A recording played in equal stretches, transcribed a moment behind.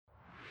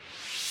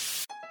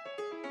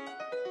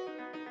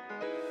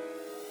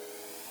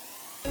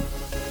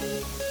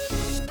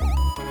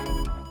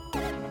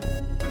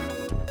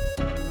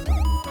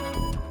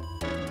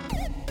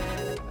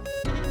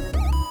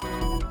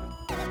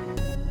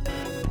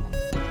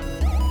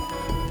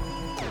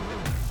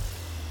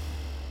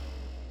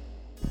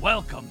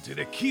Welcome to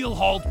the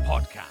Keelhauled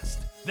Podcast,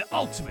 the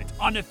ultimate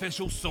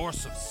unofficial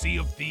source of Sea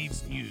of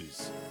Thieves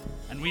news.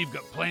 And we've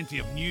got plenty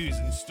of news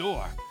in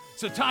store,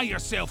 so tie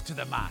yourself to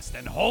the mast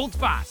and hold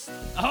fast.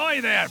 Ahoy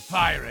there,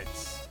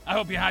 pirates! I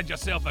hope you had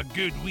yourself a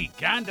good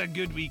week and a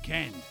good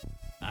weekend.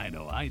 I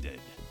know I did.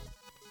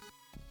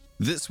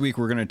 This week,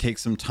 we're going to take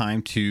some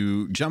time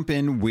to jump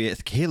in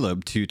with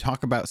Caleb to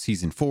talk about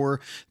Season 4,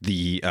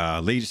 the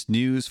latest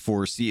news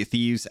for Sea of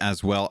Thieves,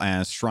 as well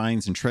as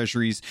Shrines and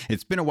Treasuries.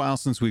 It's been a while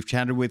since we've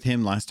chatted with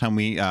him. Last time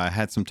we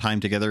had some time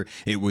together,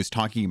 it was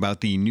talking about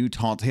the new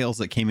Tall Tales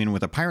that came in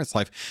with A Pirate's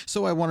Life.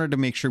 So I wanted to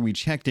make sure we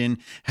checked in,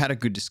 had a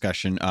good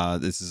discussion.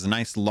 This is a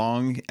nice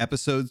long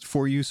episode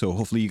for you, so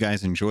hopefully you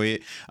guys enjoy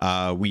it.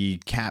 We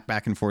cat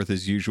back and forth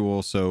as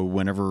usual, so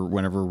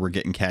whenever we're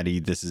getting catty,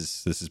 this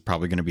is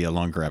probably going to be a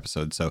longer episode.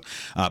 So,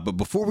 but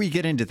before we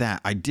get into that,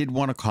 I did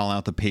want to call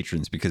out the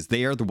patrons because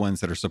they are the ones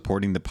that are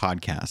supporting the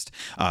podcast.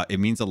 It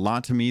means a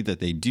lot to me that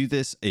they do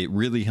this. It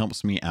really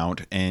helps me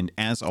out. And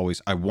as always,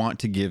 I want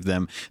to give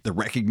them the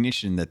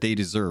recognition that they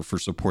deserve for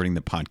supporting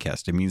the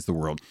podcast. It means the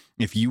world.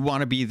 If you want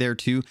to be there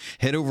too,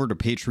 head over to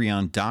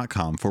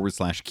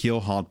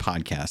patreon.com/Keelhauled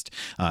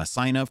Podcast.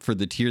 Sign up for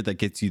the tier that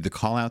gets you the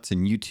call outs,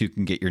 and you too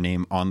can get your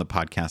name on the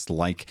podcast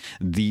like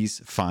these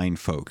fine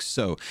folks.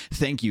 So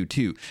thank you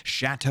to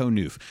Chateau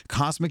Neuf,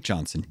 Cosmic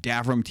Johnson,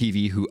 Davram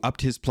TV, who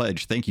upped his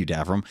pledge. Thank you,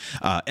 Davram.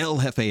 El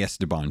Jefe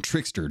Esteban,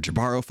 Trickster,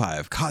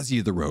 Jabaro5,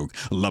 Kazuya the Rogue,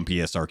 Lumpy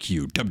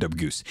SRQ, Dub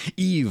Goose,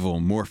 Evil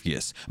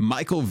Morpheus,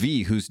 Michael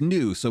V, who's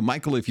new. So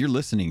Michael, if you're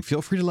listening,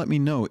 feel free to let me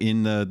know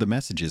in the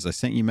messages. I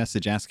sent you a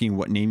message asking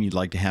what name you'd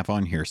like to have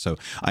on here. So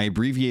I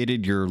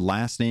abbreviated your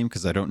last name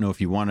because I don't know if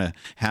you want to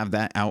have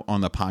that out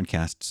on the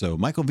podcast. So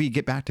Michael V,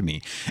 get back to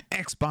me.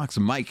 Xbox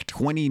Mike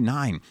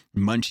 29,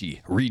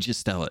 Munchie, Regis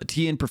Stella,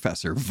 TN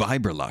Professor,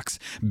 Viberlux,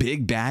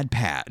 Big Bad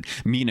Pad,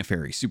 Mina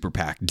Fairy, Super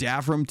Pack,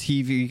 Davram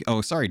TV.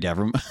 Oh, sorry,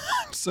 Davram.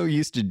 I'm so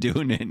used to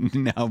doing it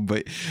now,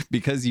 but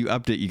because you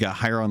upped it, you got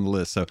higher on the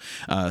list. So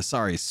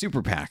sorry,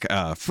 Super Pack,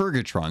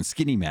 Fergatron,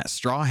 Skinny Matt,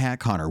 Straw Hat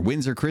Connor,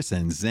 Windsor Chris,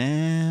 and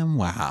Zam.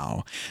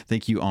 Wow.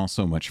 Thank you all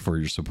so much for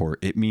your support.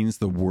 It means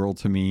the world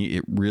to me.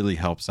 It really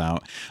helps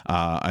out.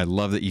 I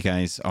love that you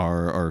guys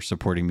are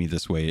supporting me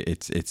this way.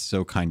 It's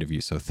so kind of you.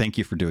 So thank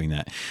you for doing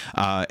that.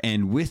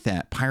 And with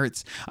that,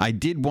 pirates, I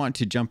did want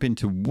to jump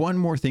into one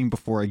more thing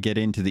before I get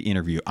into the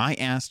interview. I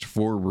asked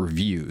for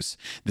reviews.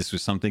 This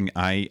was something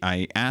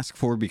I asked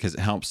for because it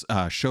helps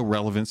show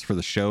relevance for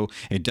the show.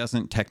 It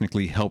doesn't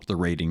technically help the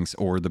ratings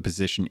or the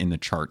position in the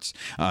charts.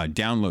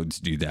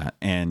 Downloads do that,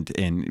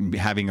 and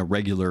having a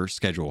regular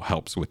schedule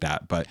helps with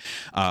that. But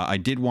I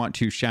did want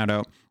to shout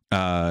out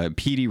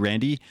PD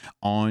Randy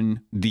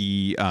on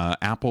the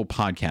Apple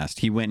podcast.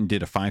 He went and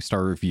did a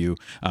 5-star review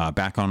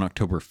back on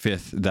October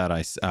 5th that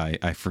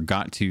I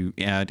forgot to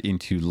add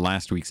into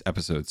last week's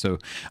episode. So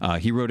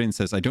he wrote in and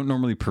says, I don't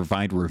normally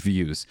provide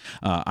reviews.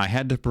 I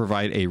had to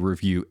provide a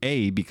review,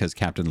 A, because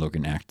Captain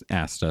Logan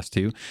asked us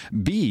to,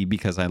 B,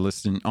 because I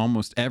listen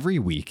almost every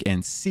week,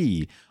 and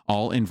C,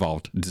 all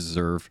involved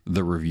deserve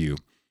the review.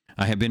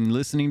 I have been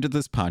listening to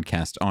this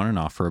podcast on and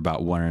off for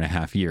about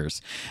 1.5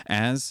 years.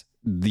 As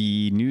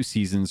the new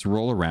seasons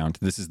roll around,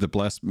 this is the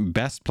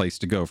best place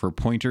to go for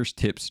pointers,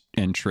 tips,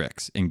 and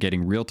tricks, and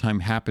getting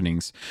real-time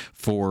happenings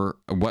for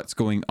what's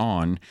going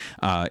on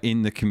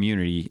in the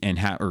community and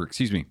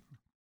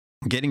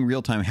getting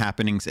real-time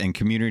happenings and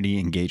community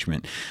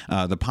engagement.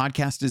 The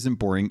podcast isn't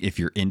boring if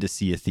you're into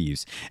Sea of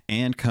Thieves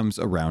and comes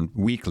around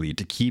weekly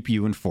to keep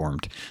you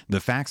informed. The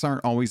facts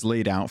aren't always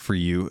laid out for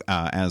you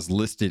as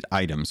listed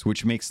items,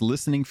 which makes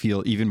listening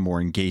feel even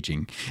more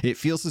engaging. It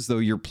feels as though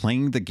you're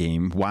playing the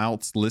game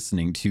whilst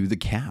listening to the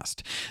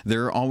cast.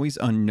 There are always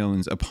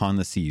unknowns upon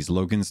the seas.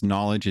 Logan's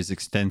knowledge is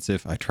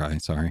extensive.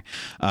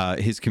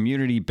 His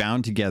community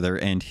bound together,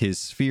 and his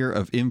sphere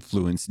of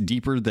influence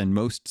deeper than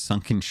most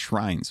sunken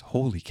shrines.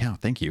 Holy cow.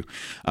 Thank you.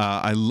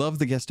 I love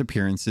the guest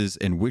appearances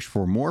and wish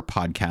for more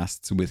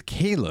podcasts with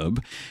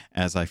Caleb,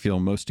 as I feel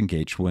most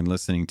engaged when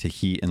listening to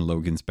he and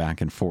Logan's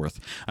back and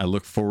forth. I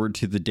look forward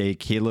to the day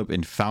Caleb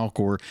and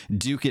Falcor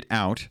duke it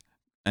out.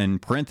 In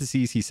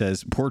parentheses, he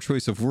says, poor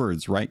choice of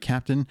words, right,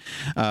 Captain?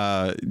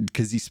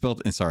 Because he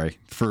spelled, sorry,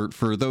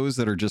 for those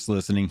that are just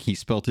listening, he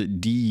spelled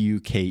it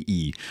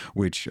D-U-K-E,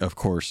 which, of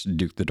course,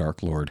 Duke the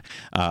Dark Lord.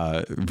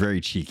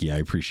 Very cheeky. I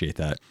appreciate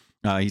that.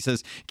 He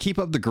says, keep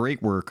up the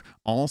great work.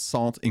 All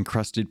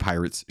salt-encrusted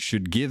pirates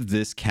should give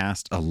this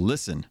cast a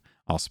listen.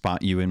 I'll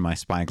spot you in my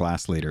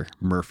spyglass later.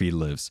 Murphy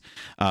lives.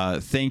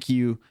 Thank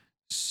you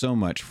so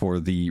much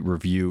for the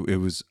review. It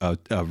was a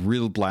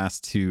real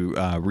blast to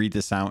read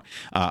this out.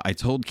 I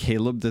told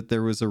Caleb that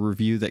there was a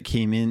review that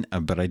came in,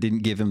 but I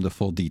didn't give him the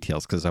full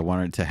details because I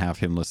wanted to have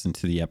him listen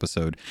to the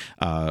episode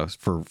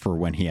for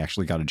when he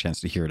actually got a chance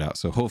to hear it out.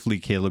 So hopefully,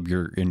 Caleb,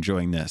 you're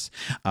enjoying this.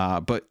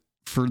 But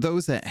for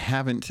those that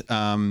haven't,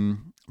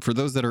 for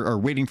those that are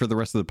waiting for the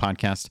rest of the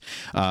podcast,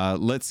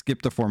 let's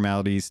skip the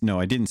formalities. No,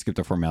 I didn't skip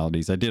the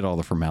formalities. I did all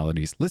the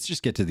formalities. Let's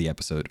just get to the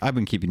episode. I've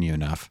been keeping you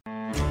enough.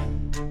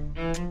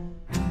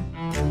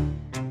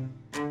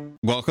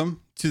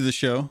 Welcome to the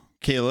show,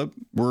 Caleb,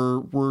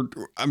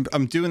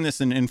 I'm doing this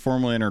in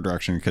informal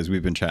introduction because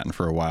we've been chatting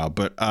for a while,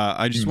 but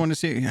I just want to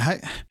say, how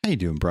you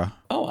doing, bruh?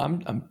 Oh,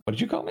 I'm. What did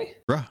you call me?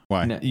 Bruh.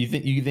 Why? No,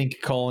 you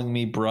think calling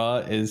me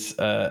bruh is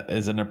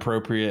an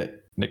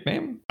appropriate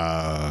nickname?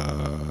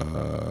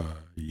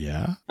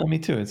 Yeah. Well, me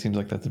too. It seems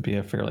like that to be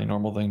a fairly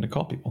normal thing to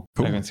call people.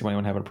 Cool. I don't see why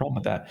anyone have a problem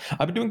with that.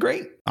 I've been doing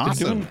great.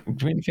 Awesome. Been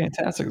doing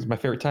fantastic. It's my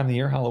favorite time of the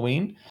year,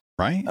 Halloween.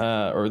 Right.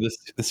 Or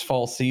this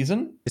fall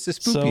season. It's a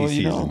spooky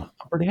season.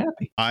 I'm pretty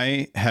happy.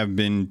 I have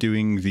been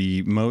doing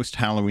the most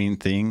Halloween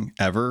thing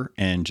ever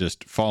and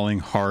just falling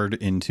hard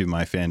into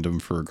my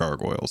fandom for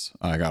gargoyles.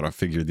 I got a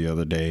figure the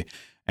other day,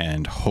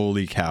 and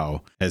holy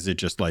cow, has it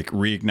just like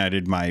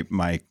reignited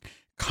my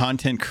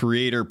content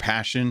creator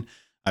passion.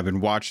 I've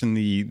been watching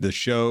the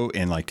show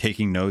and like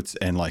taking notes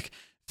and like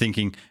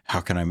thinking,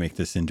 how can I make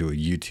this into a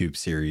YouTube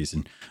series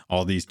and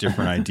all these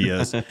different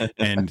ideas.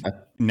 And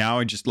now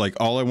I just like,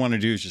 all I want to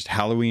do is just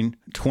Halloween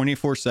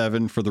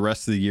 24/7 for the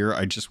rest of the year.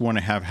 I just want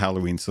to have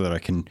Halloween so that I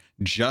can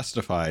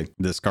justify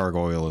this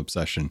gargoyle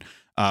obsession.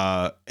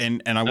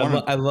 And I want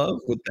to, I love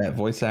what that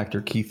voice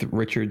actor Keith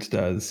Richards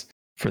does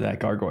for that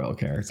gargoyle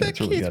character. That's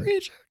really good.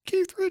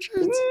 Keith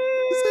Richards. Is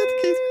that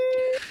Keith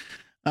Richards?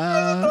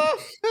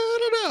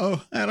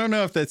 I don't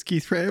know if that's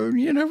Keith Richards.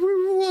 You know,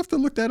 we'll have to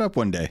look that up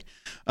one day.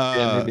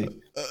 Maybe.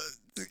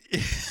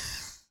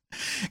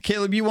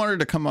 Caleb, you wanted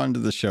to come onto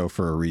the show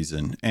for a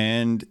reason,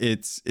 and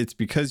it's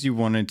because you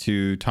wanted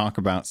to talk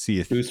about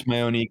Sea of Thieves. Boost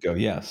my own ego.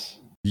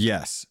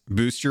 Yes,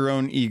 boost your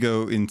own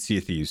ego in Sea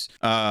of Thieves.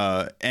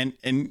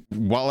 And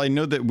while I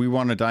know that we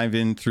want to dive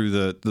in through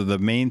the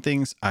main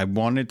things, I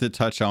wanted to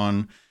touch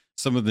on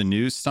some of the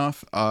news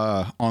stuff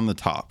on the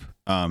top,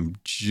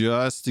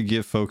 just to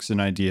give folks an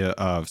idea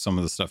of some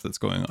of the stuff that's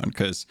going on.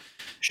 Because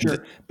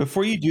sure.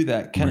 Before you do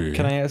that,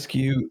 can I ask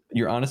you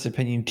your honest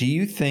opinion? Do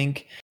you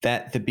think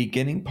that the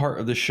beginning part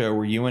of the show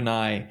where you and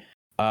I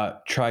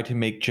try to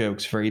make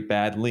jokes very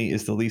badly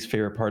is the least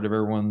favorite part of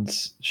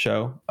everyone's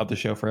show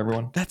for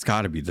everyone? That's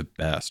got to be the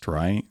best,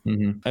 right?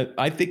 Mm-hmm.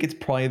 I think it's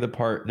probably the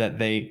part that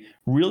they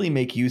really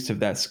make use of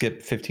that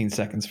skip 15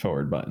 seconds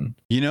forward button.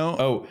 You know?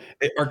 Oh,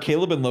 are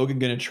Caleb and Logan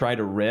going to try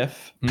to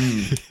riff?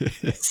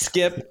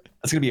 Skip.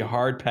 That's going to be a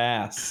hard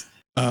pass.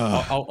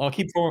 I'll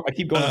keep going. I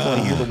keep going until I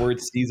hear the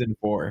word season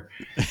 4.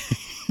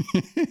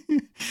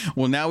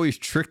 Well, now we've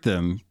tricked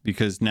them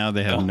because now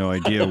they have no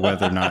idea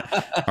whether or not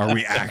are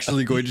we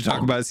actually going to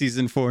talk about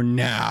season 4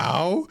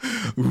 now.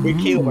 Wait,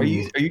 Caleb, are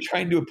you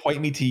trying to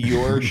appoint me to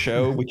your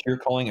show, which you're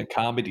calling a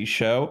comedy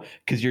show?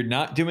 Because you're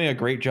not doing a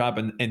great job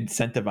in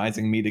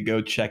incentivizing me to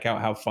go check out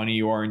how funny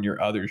you are in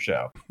your other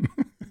show.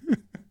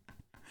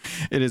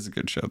 It is a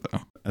good show,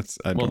 though.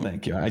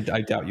 Thank you. I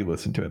doubt you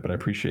listen to it, but I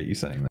appreciate you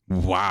saying that.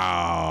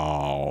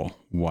 Wow.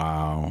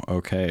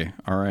 Okay.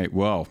 All right.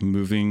 Well,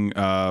 moving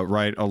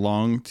right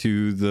along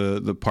to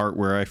the part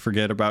where I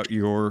forget about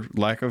your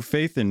lack of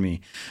faith in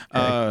me.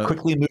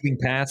 Quickly moving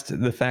past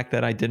the fact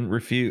that I didn't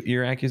refute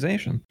your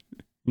accusation.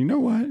 You know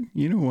what?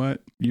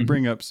 You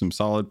bring up some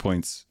solid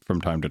points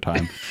from time to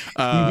time.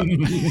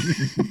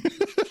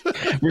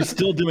 We're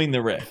still doing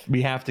the riff.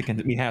 We have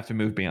to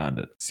move beyond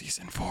it.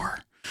 Season 4.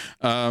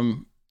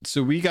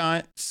 So we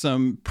got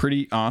some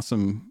pretty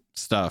awesome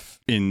stuff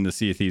in the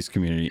Sea of Thieves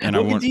community. And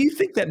do you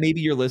think that maybe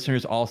your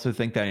listeners also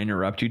think that I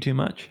interrupt you too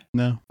much?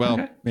 No.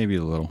 Well, maybe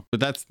a little. But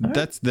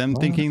that's them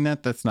thinking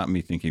that. That's not me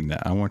thinking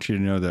that. I want you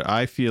to know that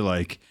I feel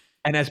like.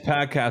 And as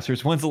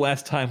podcasters, when's the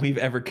last time we've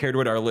ever cared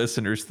what our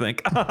listeners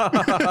think? That'd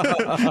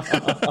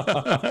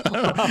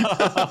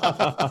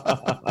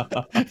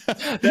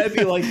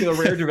be like the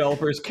Rare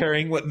developers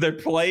caring what their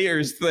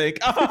players think.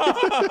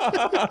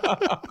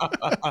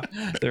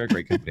 They're a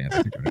great company.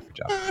 They're doing a good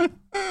job.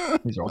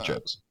 These are all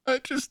jokes. I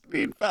just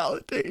need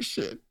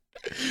validation.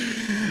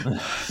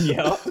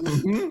 Yeah.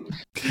 Well,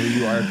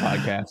 you are a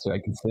podcaster, I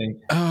can say.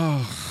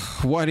 Oh,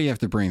 why do you have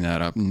to bring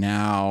that up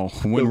now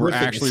when we're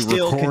actually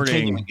recording?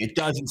 Continuing. It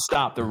doesn't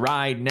stop. The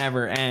ride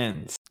never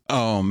ends.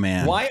 Oh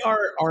man. Why are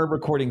our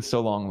recordings so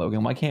long,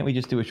 Logan? Why can't we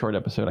just do a short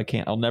episode?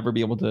 I'll never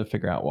be able to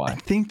figure out why. I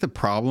think the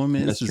problem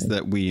is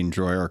that we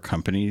enjoy our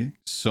company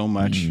so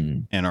much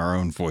and our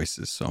own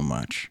voices so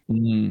much.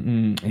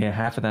 Yeah,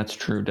 half of that's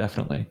true,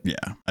 definitely. Yeah,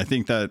 I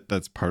think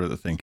that's part of the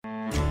thing.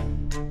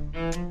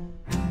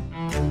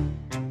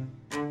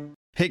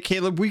 Hey,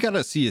 Caleb, we got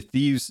a Sea of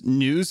Thieves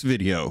news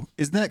video.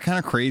 Isn't that kind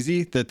of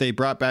crazy that they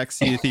brought back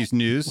Sea of Thieves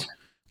news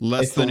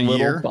less than a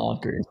year?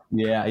 Bonkers.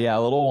 Yeah,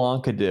 a little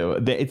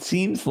wonkadoo. It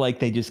seems like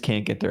they just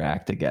can't get their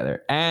act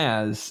together.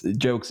 As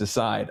jokes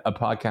aside, a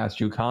podcast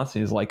who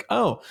constantly is like,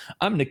 oh,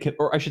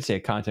 or I should say a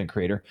content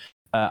creator.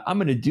 I'm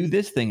going to do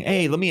this thing.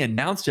 Hey, let me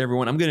announce to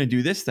everyone I'm going to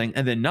do this thing,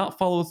 and then not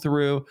follow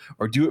through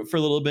or do it for a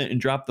little bit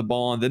and drop the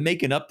ball and then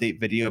make an update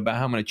video about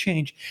how I'm going to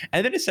change.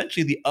 And then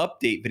essentially the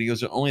update video is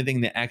the only thing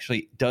that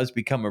actually does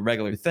become a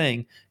regular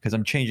thing because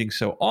I'm changing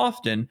so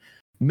often.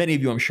 Many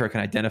of you, I'm sure,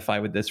 can identify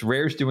with this.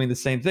 Rare's doing the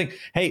same thing.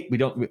 Hey, we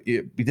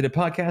did a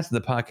podcast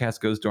and the podcast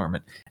goes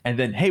dormant. And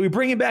then, hey, we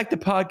bring it back to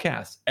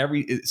podcast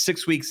every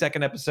 6 weeks,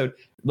 second episode,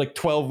 like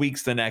 12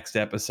 weeks, the next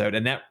episode.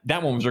 And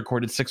that one was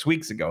recorded 6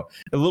 weeks ago.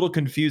 A little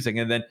confusing.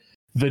 And then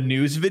the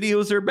news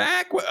videos are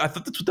back. I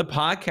thought that's what the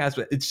podcast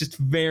was. It's just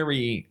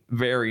very,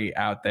 very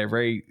out there.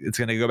 It's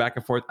going to go back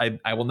and forth.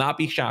 I will not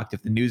be shocked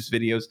if the news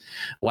videos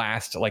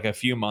last like a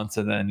few months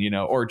and then,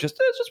 or just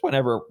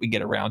whenever we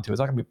get around to it. It's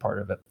not going to be part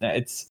of it.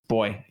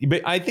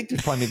 But I think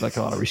there's probably like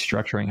a lot of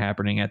restructuring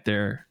happening at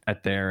their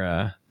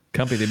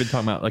company. They've been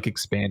talking about like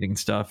expanding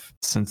stuff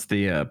since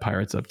the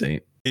Pirates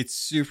update. It's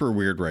super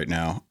weird right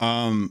now.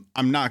 I'm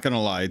not going to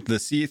lie. The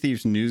Sea of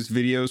Thieves news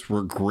videos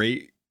were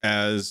great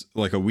as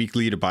like a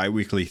weekly to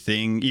bi-weekly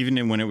thing,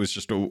 even when it was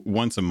just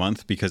once a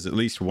month, because at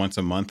least once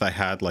a month I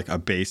had like a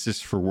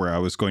basis for where I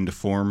was going to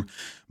form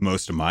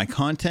most of my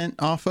content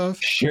off of.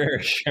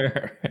 Sure.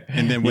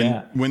 And then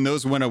when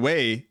those went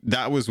away,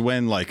 that was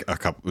when like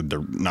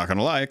they're not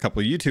gonna lie, a couple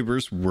of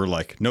YouTubers were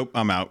like, nope,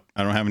 I'm out.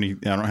 I don't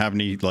have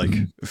any like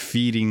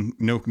feeding,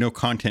 no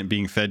content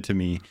being fed to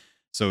me.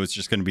 So it's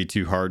just going to be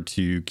too hard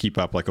to keep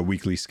up like a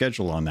weekly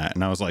schedule on that.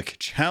 And I was like,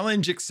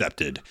 challenge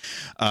accepted.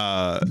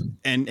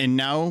 And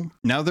now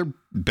they're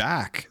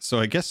back. So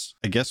I guess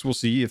we'll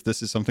see if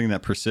this is something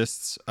that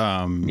persists.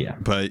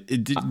 But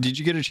did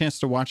you get a chance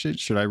to watch it?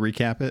 Should I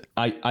recap it?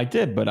 I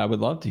did, but I would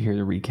love to hear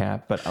the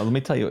recap. But let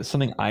me tell you, it's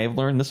something I have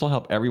learned. This will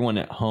help everyone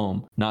at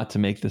home not to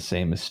make the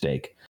same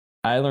mistake.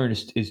 I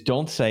learned is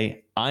don't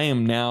say I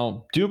am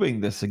now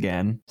doing this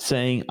again,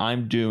 saying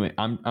I'm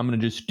going to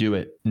just do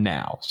it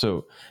now.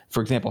 So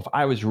for example, if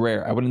I was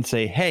Rare, I wouldn't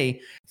say,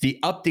 hey, the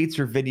updates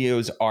or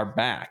videos are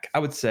back. I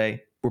would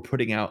say we're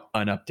putting out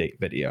an update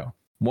video.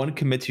 One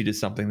commits you to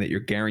something that you're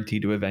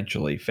guaranteed to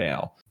eventually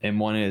fail. And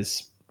one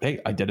is, hey,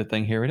 I did a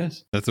thing. Here it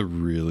is. That's a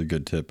really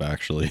good tip,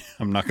 actually.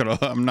 I'm not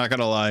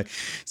gonna lie.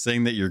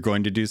 Saying that you're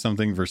going to do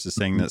something versus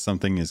saying that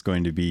something is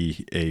going to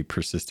be a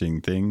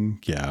persisting thing.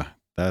 Yeah.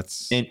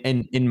 That's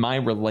in my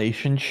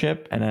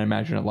relationship, and I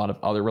imagine a lot of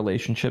other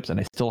relationships, and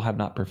I still have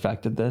not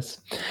perfected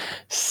this,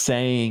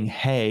 saying,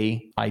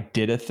 hey, I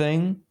did a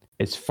thing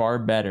is far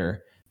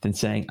better than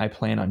saying I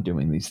plan on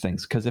doing these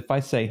things. Because if I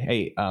say,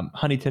 hey,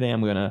 honey, today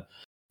I'm going to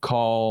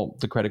call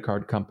the credit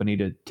card company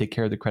to take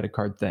care of the credit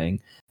card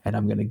thing, and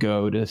I'm going to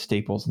go to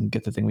Staples and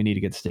get the thing we need to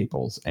get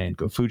Staples and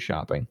go food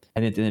shopping.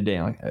 And at the end of the day,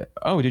 I'm like,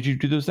 oh, did you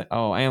do those things?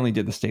 Oh, I only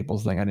did the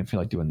Staples thing. I didn't feel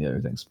like doing the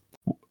other things.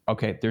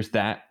 Okay, there's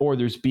that. Or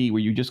there's B,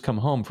 where you just come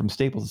home from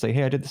Staples and say,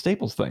 hey, I did the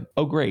Staples thing.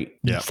 Oh, great.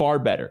 Yeah. Far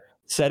better.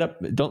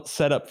 Don't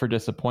set up for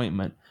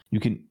disappointment. You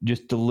can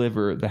just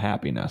deliver the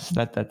happiness.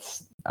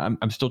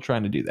 I'm still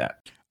trying to do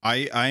that.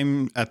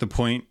 I'm at the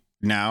point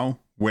now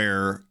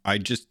where I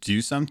just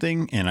do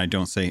something and I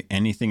don't say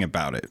anything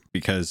about it,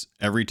 because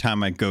every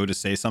time I go to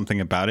say something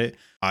about it,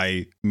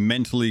 I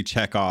mentally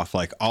check off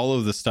like all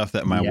of the stuff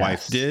that my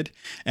wife did.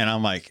 And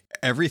I'm like,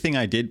 everything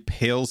I did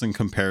pales in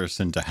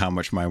comparison to how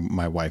much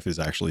my wife is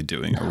actually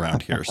doing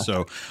around here.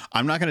 So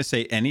I'm not going to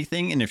say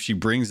anything. And if she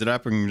brings it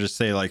up, I'm going to just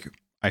say like,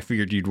 I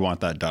figured you'd want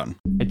that done.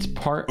 It's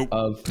part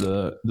of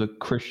the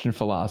Christian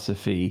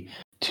philosophy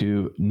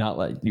to not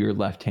let your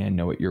left hand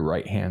know what your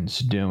right hand's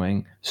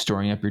doing.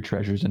 Storing up your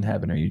treasures in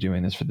heaven. Are you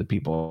doing this for the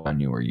people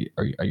around you, or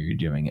are you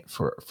doing it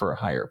for a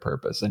higher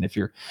purpose? And if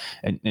you're,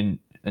 and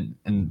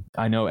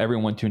I know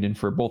everyone tuned in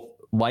for both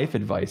life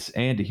advice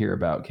and to hear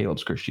about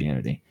Caleb's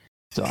Christianity.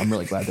 So I'm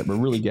really glad that we're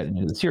really getting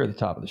into this here at the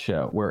top of the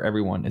show, where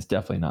everyone is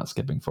definitely not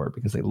skipping forward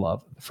because they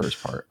love the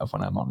first part of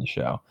when I'm on the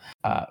show.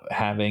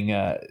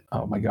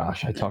 Oh my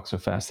gosh, I talk so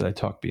fast that I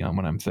talk beyond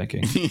what I'm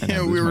thinking.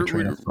 Yeah, we were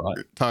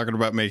talking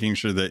about making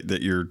sure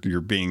that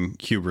you're being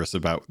hubris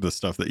about the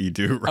stuff that you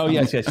do. Oh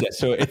yes.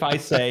 So if I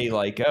say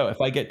like, if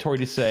I get Tori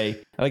to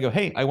say, I go,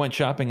 hey, I went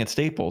shopping at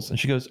Staples, and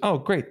she goes, oh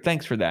great,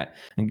 thanks for that.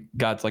 And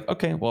God's like,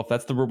 okay, well if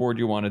that's the reward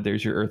you wanted,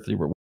 there's your earthly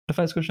reward. If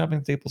I just go shopping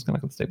at Staples,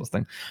 connect with the Staples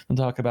thing, and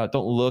talk about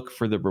don't look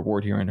for the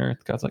reward here on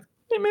earth. God's like,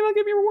 hey, maybe I'll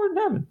give you a reward in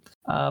heaven.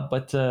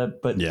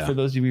 But yeah. For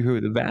those of you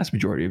the vast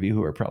majority of you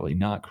who are probably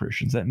not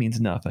Christians, that means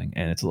nothing,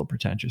 and it's a little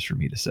pretentious for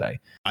me to say.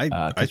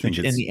 I think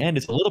in the end,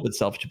 it's a little bit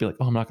selfish to be like,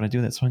 oh, I'm not going to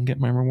do that, so I can get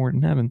my reward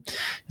in heaven.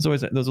 It's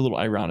always those little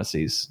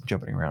ironicies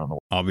jumping around.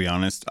 I'll be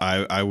honest,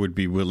 I would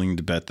be willing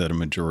to bet that a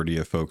majority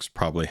of folks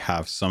probably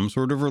have some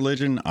sort of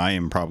religion. I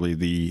am probably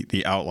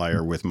the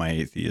outlier with my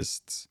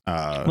atheists.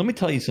 Let me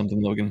tell you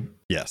something, Logan.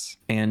 Yes.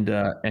 And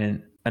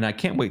I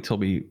can't wait till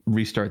we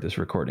restart this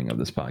recording of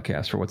this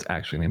podcast for what's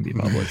actually going to be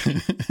published.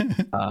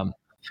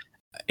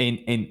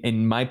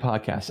 In my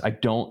podcast, I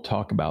don't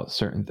talk about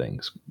certain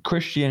things.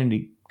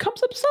 Christianity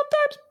comes up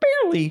sometimes,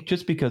 barely,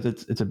 just because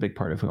it's a big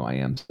part of who I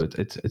am. So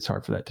it's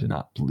hard for that to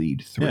not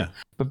bleed through. Yeah.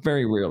 But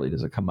very rarely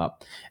does it come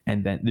up.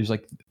 And then there's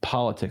like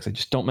politics. I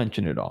just don't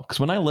mention it at all, because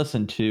when I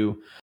listen to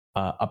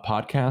a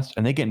podcast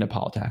and they get into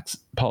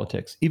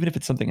politics, even if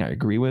it's something I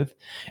agree with,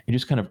 it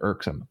just kind of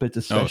irks them. But it's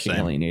especially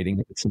alienating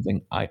if it's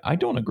something I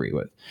don't agree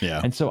with.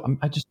 Yeah. And so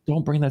I just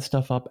don't bring that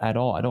stuff up at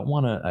all. I don't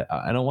want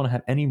to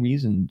have any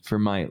reason for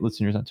my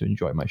listeners not to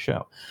enjoy my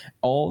show.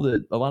 A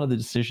lot of the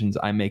decisions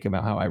I make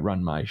about how I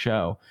run my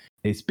show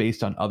It's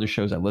based on other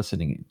shows I'm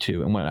listening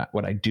to and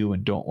what I do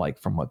and don't like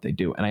from what they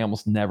do. And I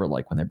almost never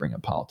like when they bring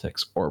up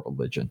politics or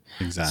religion.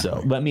 Exactly.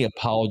 So let me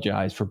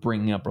apologize for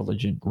bringing up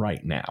religion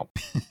right now.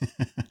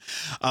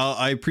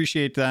 I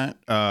appreciate that.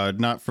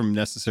 Not from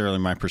necessarily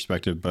my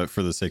perspective, but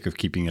for the sake of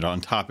keeping it on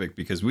topic,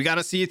 because we got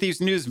a Sea of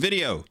Thieves news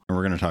video and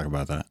we're going to talk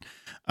about that.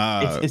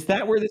 Is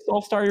that where this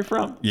all started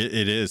from?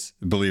 It is,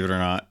 believe it or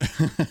not.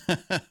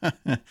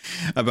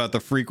 About the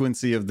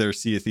frequency of their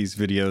Sea of Thieves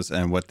videos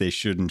and what they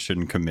should and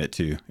shouldn't commit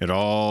to. It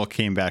all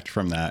came back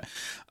from that.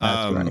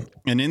 That's right.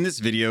 And in this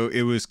video,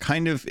 it was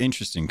kind of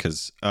interesting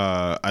because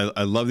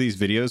I love these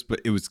videos,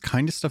 but it was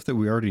kind of stuff that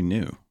we already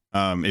knew.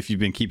 If you've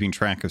been keeping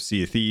track of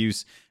Sea of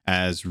Thieves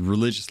as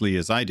religiously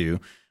as I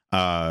do,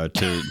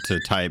 to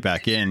tie it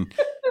back in.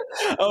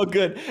 Oh,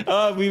 good.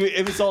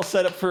 It was all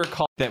set up for a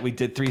call that we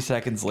did 3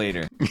 seconds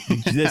later.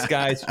 This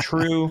guy's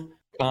true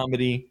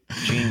comedy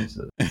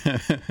geniuses.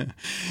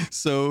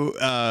 So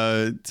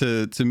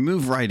to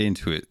move right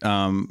into it,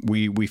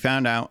 we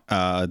found out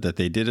that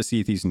they did a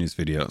Sea of Thieves news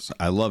videos.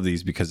 I love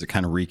these because it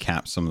kind of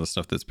recaps some of the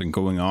stuff that's been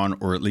going on,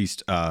 or at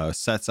least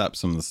sets up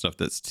some of the stuff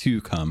that's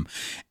to come.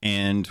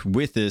 And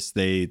with this,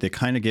 they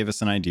kind of gave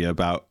us an idea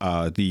about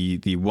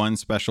the one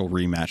special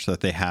rematch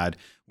that they had,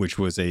 which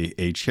was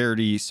a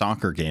charity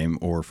soccer game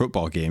or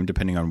football game,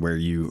 depending on where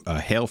you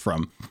hail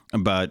from,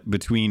 but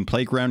between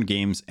Playground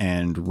Games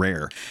and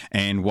Rare.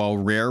 And while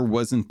Rare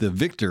wasn't the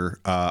victor,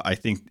 I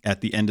think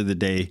at the end of the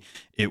day,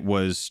 it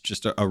was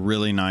just a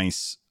really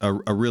nice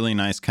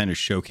kind of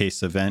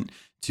showcase event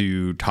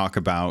to talk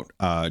about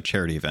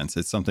charity events.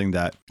 It's something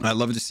that I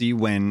love to see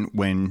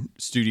when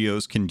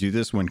studios can do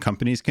this, when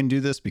companies can do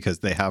this, because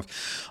they have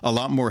a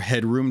lot more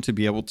headroom to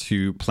be able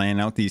to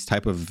plan out these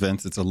type of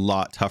events. It's a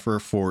lot tougher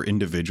for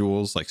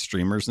individuals like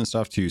streamers and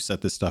stuff to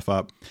set this stuff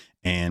up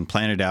and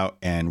plan it out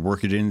and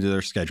work it into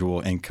their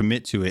schedule and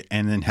commit to it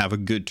and then have a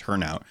good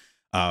turnout.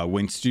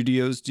 When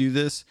studios do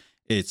this,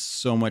 it's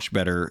so much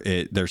better.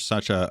 There's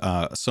such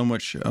so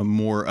much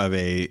more of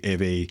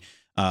a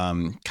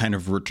kind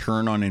of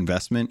return on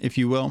investment, if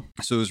you will.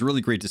 So it was really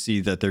great to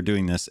see that they're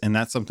doing this, and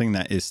that's something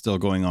that is still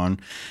going on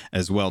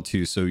as well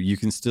too. So you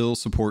can still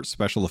support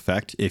Special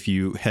Effect if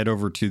you head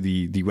over to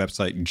the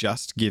website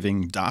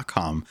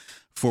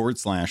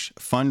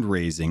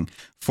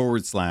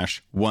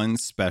justgiving.com/fundraising/one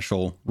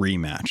special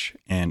rematch,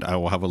 and I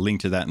will have a link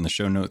to that in the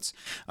show notes.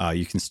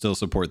 You can still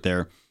support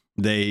there.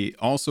 They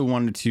also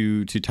wanted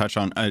to touch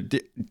on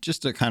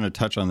just to kind of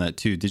touch on that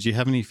too. Did you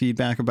have any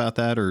feedback about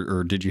that,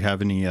 or did you have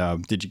any?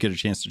 Did you get a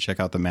chance to check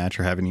out the match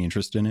or have any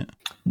interest in it?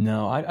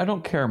 No, I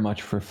don't care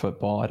much for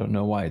football. I don't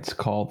know why it's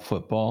called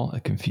football.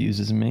 It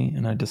confuses me,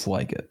 and I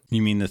dislike it.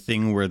 You mean the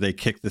thing where they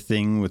kick the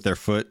thing with their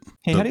foot?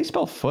 Hey, how do you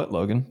spell foot,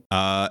 Logan?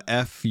 FUTL.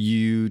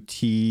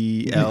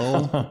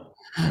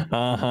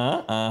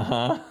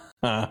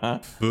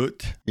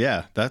 Foot.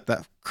 Yeah,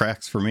 that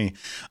cracks for me.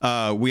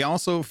 We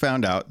also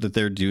found out that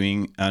they're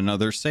doing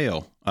another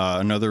sale,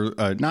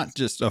 not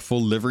just a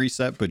full livery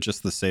set, but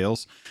just the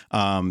sales.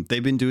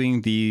 They've been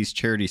doing these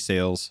charity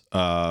sales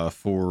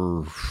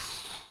for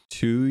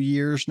 2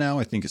 years now.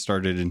 I think it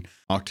started in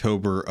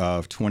October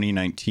of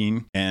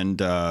 2019.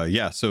 And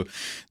so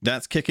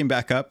that's kicking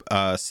back up.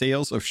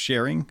 Sales of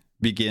Sharing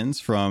begins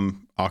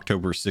from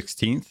October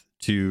 16th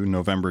to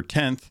November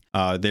 10th.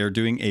 They're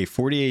doing a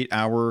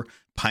 48-hour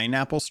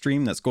Pineapple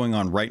stream that's going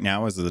on right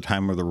now as of the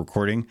time of the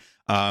recording.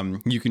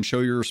 You can show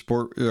your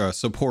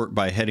support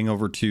by heading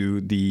over to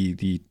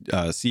the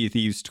Sea of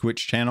Thieves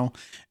Twitch channel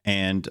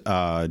and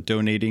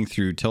donating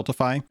through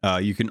Tiltify.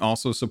 You can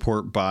also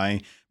support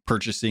by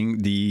purchasing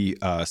the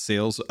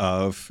sales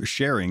of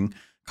Sharing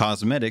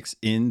cosmetics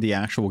in the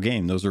actual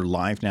game. Those are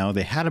live now.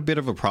 They had a bit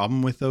of a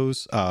problem with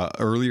those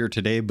earlier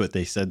today, but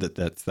they said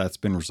that's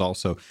been resolved.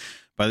 So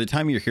by the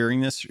time you're hearing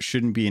this,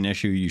 shouldn't be an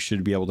issue. You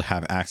should be able to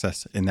have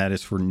access, and that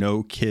is for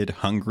No Kid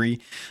Hungry.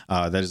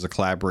 That is a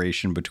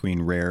collaboration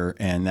between Rare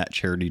and that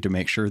charity to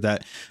make sure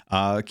that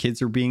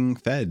kids are being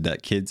fed,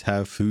 that kids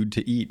have food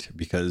to eat,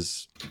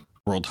 because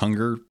world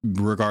hunger,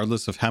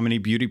 regardless of how many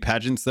beauty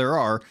pageants there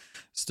are,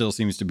 still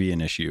seems to be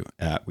an issue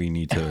that we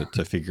need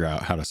to figure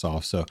out how to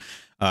solve. So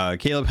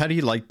Caleb, how do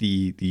you like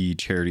the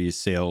charity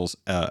sales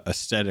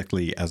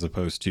aesthetically, as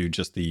opposed to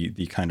just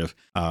the kind of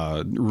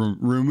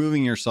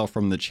removing yourself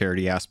from the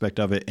charity aspect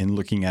of it and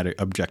looking at it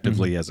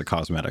objectively as a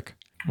cosmetic?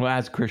 Well,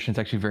 as a Christian, it's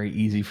actually very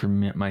easy for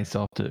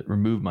myself to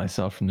remove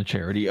myself from the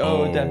charity. I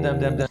like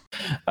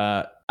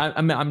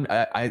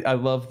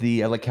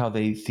how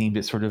they themed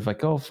it sort of like,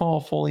 fall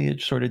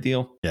foliage sort of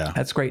deal. Yeah,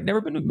 that's great.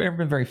 Never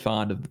been very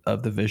fond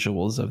of the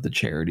visuals of the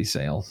charity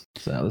sales.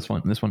 So this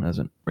one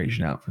hasn't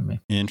raged out for me.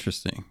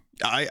 Interesting.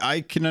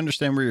 I can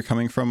understand where you're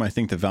coming from. I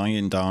think the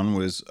Valiant Dawn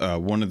was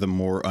one of the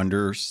more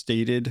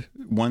understated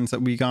ones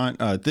that we got.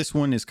 This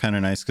one is kind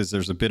of nice because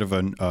there's a bit of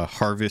a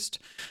harvest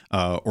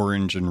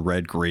orange and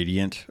red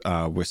gradient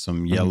with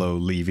some yellow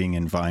leaving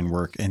and vine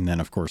work. And then,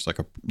 of course, like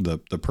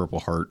the purple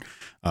heart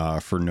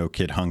for No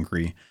Kid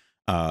Hungry.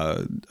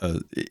 on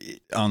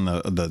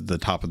the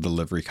top of the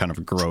livery, kind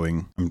of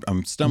growing.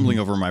 I'm stumbling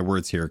over my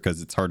words here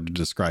because it's hard to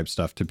describe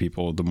stuff to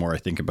people the more I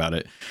think about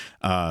it.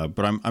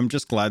 But I'm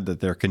just glad that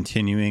they're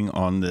continuing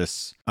on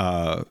this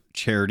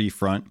charity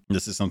front.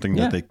 This is something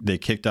that they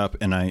kicked up,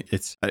 and I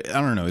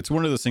don't know. It's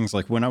one of those things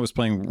like when I was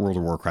playing World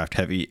of Warcraft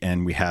heavy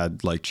and we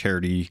had like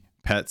charity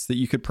pets that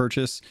you could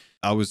purchase.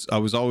 I was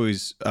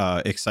always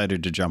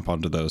excited to jump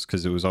onto those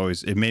because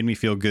it made me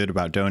feel good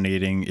about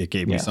donating. It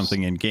gave me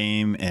something in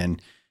game, and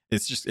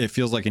it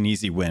feels like an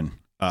easy win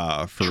for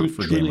gamers.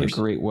 Truly a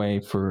great way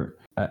for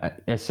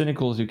as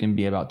cynical as you can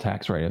be about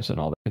tax write-offs and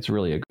all that. It's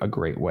really a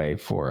great way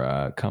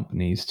for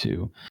companies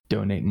to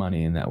donate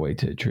money in that way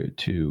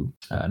to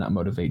not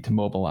motivate, to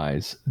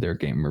mobilize their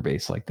gamer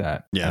base like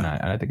that. Yeah, and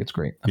I think it's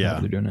great. I'm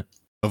glad they're doing it.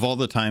 Of all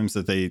the times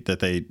that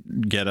they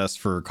get us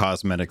for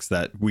cosmetics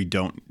that we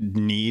don't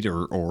need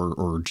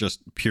or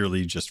just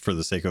purely just for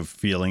the sake of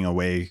feeling a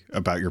way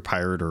about your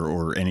pirate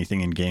or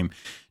anything in game,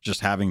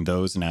 just having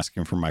those and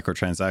asking for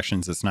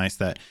microtransactions, it's nice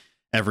that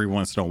every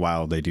once in a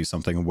while they do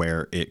something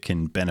where it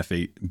can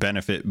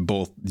benefit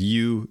both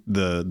you,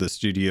 the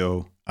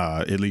studio,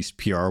 at least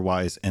PR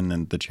wise, and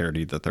then the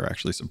charity that they're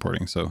actually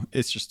supporting. So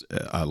it's just,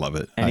 I love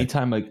it.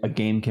 Anytime a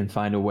game can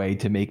find a way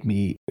to make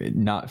me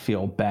not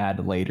feel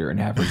bad later and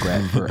have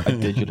regret for a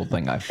digital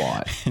thing I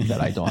bought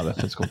that I don't have a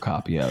physical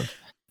copy of,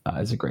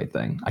 is a great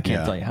thing. I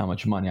can't tell you how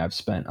much money I've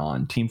spent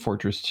on Team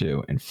Fortress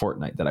 2 and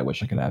Fortnite that I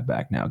wish I could have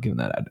back now, given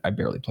that I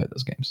barely play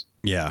those games.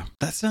 Yeah,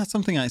 that's not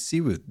something I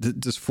see with.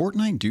 Does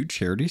Fortnite do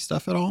charity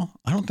stuff at all?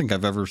 I don't think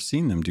I've ever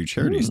seen them do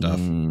charity stuff. I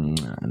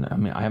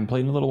mean, I haven't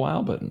played in a little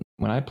while, but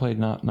when I played,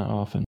 not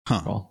often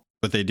at all.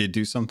 But they did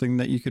do something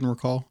that you can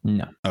recall?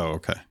 No. Oh,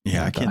 okay.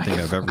 Yeah, I can't think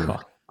I've ever.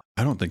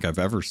 I don't think I've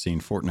ever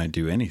seen Fortnite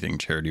do anything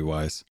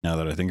charity-wise, now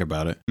that I think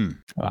about it.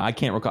 I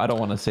can't recall. I don't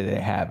want to say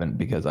they haven't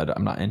because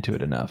I'm not into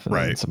it enough. And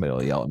then somebody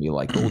will yell at me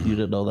like, oh, you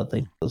didn't know that they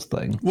did this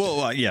thing.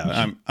 Well,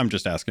 yeah, I'm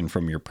just asking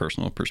from your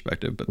personal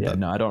perspective. But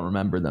no, I don't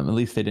remember them. At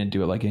least they didn't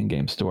do it like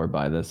in-game store,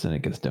 buy this and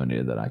it gets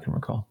donated that I can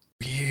recall.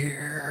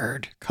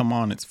 Weird. Come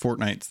on, it's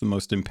Fortnite. It's the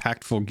most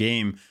impactful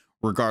game,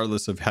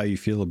 regardless of how you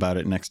feel about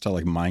it, next to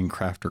like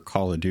Minecraft or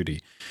Call of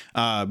Duty.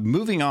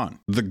 Moving on,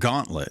 the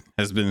gauntlet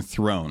has been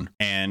thrown,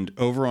 and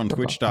over on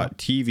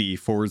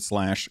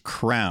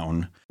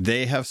twitch.tv/Crown,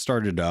 they have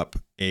started up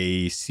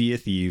a Sea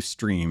of Thieves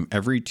stream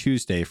every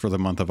Tuesday for the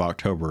month of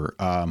October.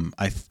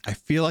 I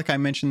feel like I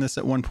mentioned this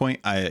at one point.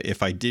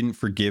 If I didn't,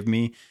 forgive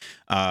me,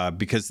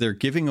 because they're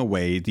giving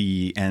away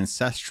the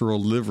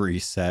Ancestral livery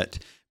set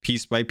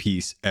piece by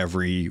piece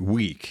every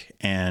week,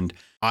 and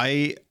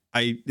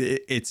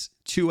it's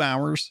 2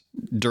 hours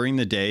during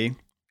the day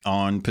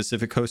on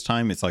Pacific Coast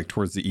time. It's like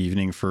towards the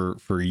evening for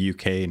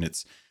UK, and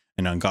it's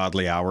an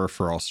ungodly hour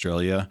for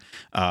Australia.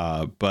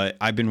 But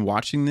I've been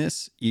watching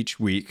this each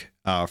week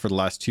for the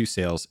last 2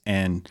 sales,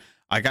 and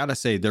I gotta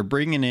say, they're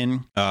bringing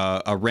in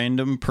a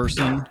random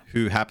person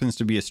who happens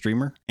to be a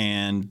streamer,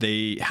 and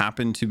they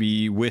happen to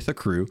be with a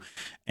crew.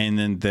 And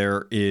then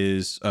there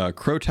is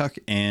Crotuck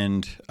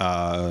and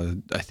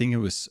I think it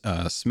was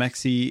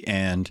Smexy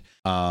and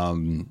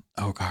oh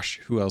gosh,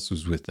 who else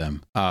was with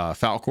them?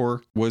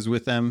 Falcor was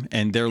with them,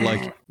 and they're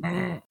like,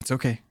 it's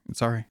okay,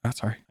 it's all right,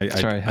 that's all right. I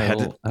had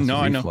to. No,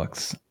 I know. I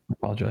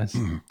apologize.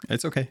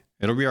 It's okay.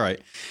 It'll be all right.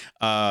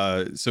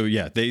 So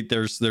yeah,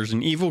 there's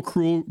an evil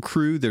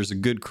crew, there's a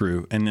good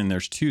crew, and then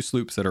there's 2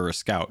 sloops that are a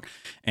scout.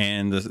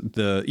 And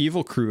the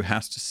evil crew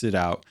has to sit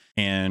out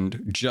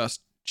and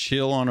just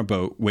chill on a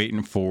boat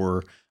waiting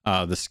for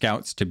the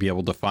scouts to be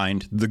able to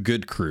find the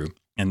good crew.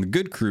 And the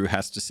good crew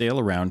has to sail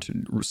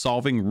around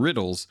solving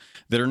riddles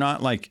that are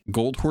not like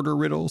Gold Hoarder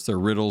riddles. They're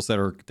riddles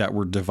that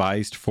were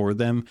devised for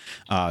them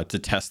to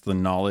test the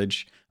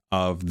knowledge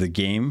of the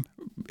game.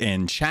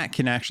 And chat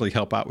can actually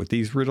help out with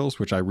these riddles,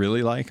 which I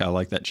really like. I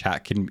like that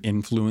chat can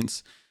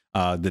influence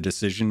the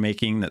decision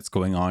making that's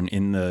going on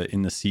in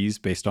the seas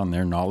based on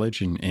their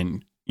knowledge.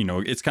 And you know,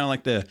 it's kind of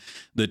like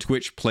the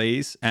Twitch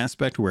plays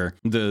aspect, where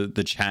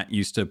the chat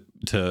used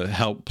to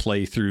help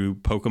play through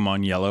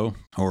Pokemon Yellow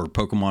or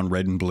Pokemon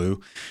Red and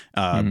Blue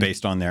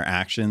based on their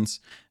actions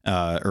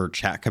or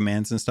chat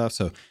commands and stuff.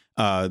 So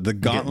the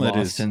gauntlet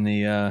is in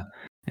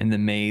the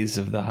maze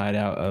of the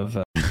hideout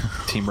of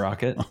Team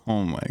Rocket.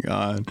 Oh my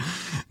god,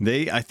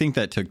 I think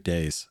that took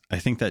days. I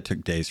think that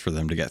took days for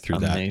them to get through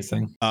that.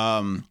 Amazing.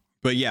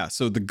 But yeah,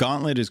 so the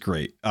gauntlet is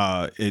great.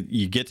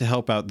 You get to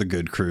help out the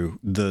good crew.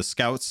 The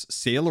scouts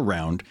sail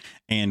around,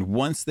 and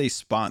once they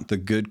spot the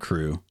good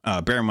crew,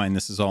 bear in mind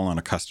this is all on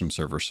a custom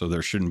server, so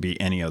there shouldn't be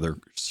any other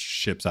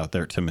ships out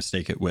there to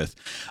mistake it with.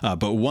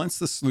 But once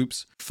the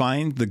sloops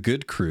find the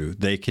good crew,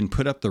 they can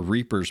put up the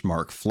Reaper's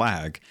Mark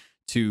flag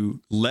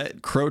to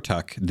let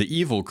Crotuck, the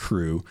evil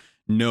crew,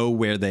 know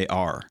where they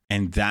are,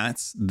 and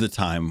that's the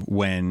time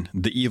when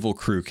the evil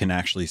crew can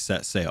actually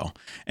set sail.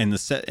 And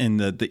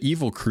the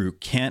evil crew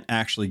can't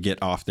actually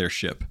get off their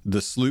ship.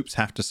 The sloops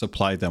have to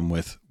supply them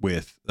with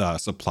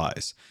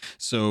supplies.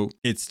 So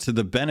it's to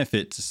the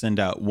benefit to send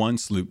out one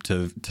sloop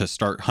to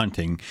start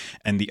hunting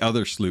and the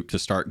other sloop to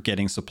start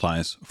getting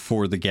supplies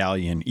for the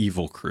galleon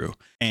evil crew.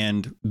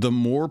 And the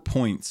more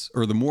points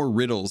or the more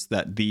riddles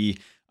that the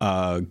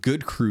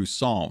good crew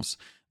solves,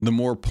 the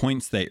more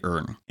points they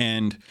earn.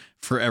 And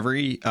for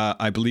every,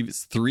 I believe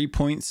it's 3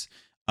 points,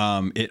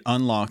 it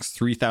unlocks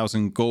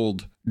 3,000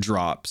 gold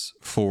drops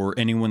for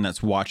anyone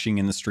that's watching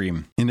in the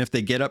stream. And if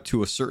they get up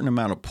to a certain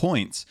amount of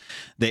points,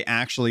 they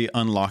actually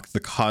unlock the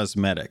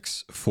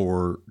cosmetics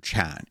for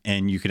chat,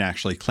 and you can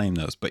actually claim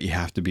those, but you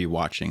have to be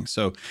watching.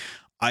 So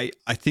I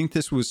think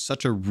this was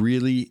such a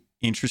really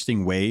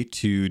interesting way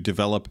to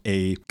develop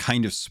a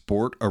kind of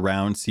sport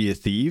around Sea of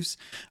Thieves.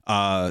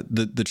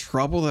 The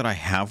trouble that I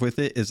have with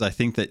it is I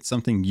think that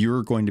something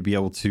you're going to be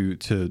able to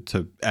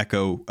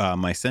echo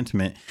my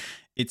sentiment.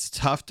 It's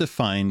tough to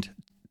find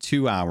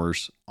 2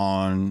 hours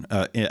on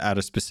at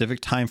a specific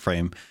time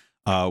frame,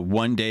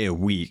 1 day a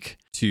week,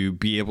 to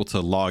be able to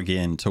log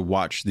in to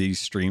watch these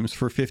streams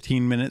for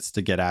 15 minutes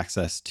to get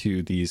access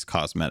to these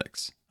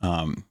cosmetics.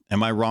 Am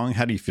I wrong?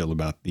 How do you feel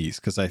about these?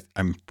 Because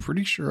I'm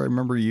pretty sure I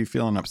remember you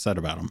feeling upset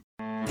about them.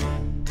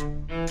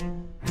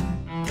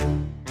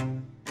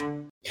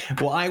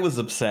 Well, I was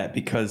upset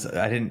because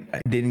I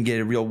didn't get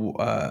a real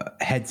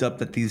heads up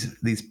that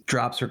these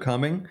drops are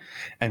coming,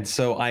 and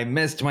so I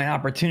missed my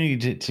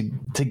opportunity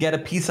to get a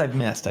piece I've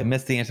missed. I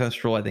missed the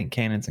ancestral, I think,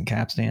 cannons and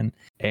capstan,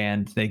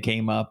 and they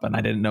came up, and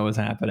I didn't know what was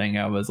happening.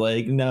 I was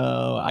like,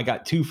 no, I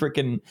got 2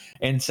 freaking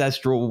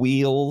ancestral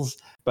wheels,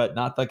 but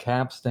not the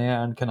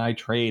capstan. Can I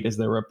trade? Is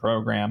there a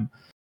program?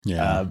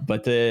 Yeah,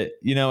 but I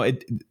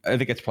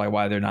think it's probably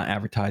why they're not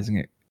advertising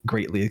it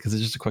greatly, because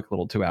it's just a quick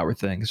little 2 hour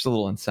thing. It's just a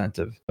little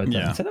incentive, but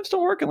the incentives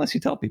don't work unless you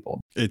tell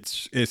people.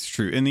 It's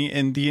true. And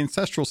the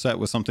ancestral set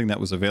was something that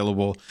was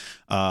available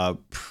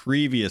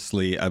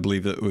previously. I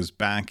believe it was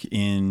back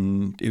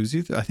in, it was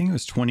either, I think it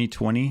was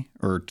 2020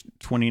 or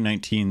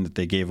 2019 that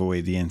they gave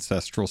away the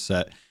ancestral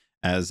set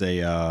as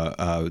a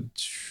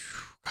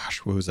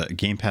what was that,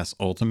 Game Pass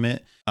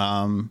Ultimate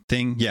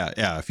thing.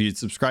 Yeah, if you'd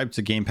subscribed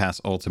to Game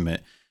Pass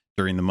Ultimate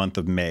during the month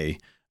of May,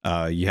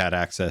 you had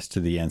access to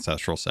the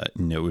ancestral set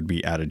and it would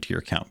be added to your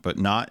account, but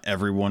not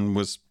everyone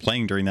was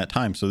playing during that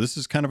time. So this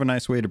is kind of a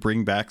nice way to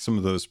bring back some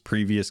of those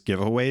previous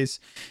giveaways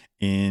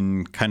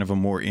in kind of a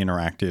more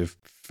interactive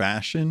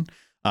fashion.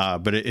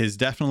 But it has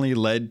definitely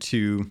led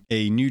to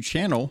a new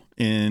channel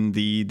in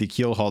the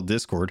Keelhaul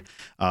Discord,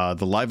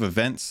 the live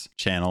events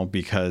channel,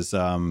 because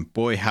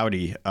boy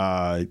howdy,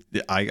 I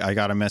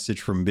got a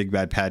message from Big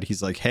Bad Pad.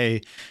 He's like,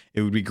 hey,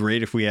 it would be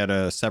great if we had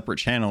a separate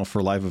channel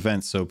for live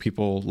events so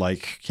people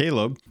like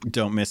Caleb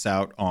don't miss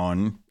out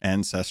on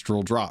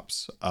ancestral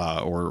drops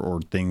or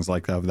things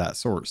like of that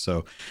sort.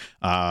 So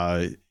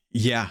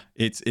yeah,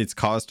 it's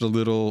caused a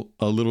little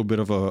bit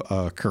of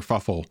a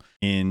kerfuffle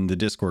in the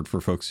Discord for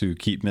folks who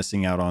keep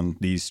missing out on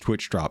these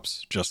Twitch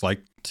drops. Just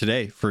like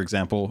today, for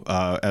example,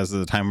 as of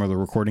the time of the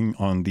recording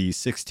on the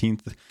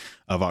 16th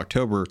of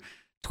October,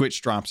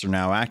 Twitch drops are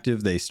now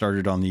active. They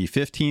started on the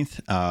 15th,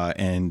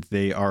 and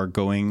they are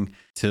going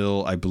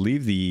till, I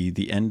believe,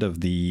 the end of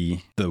the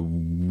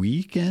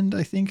weekend,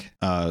 I think.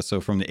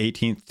 So from the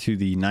 18th to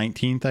the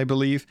 19th, I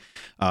believe,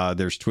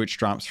 there's Twitch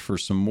drops for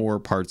some more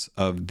parts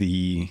of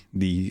the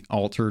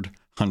altered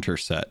Hunter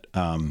set,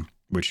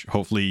 which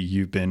hopefully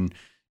you've been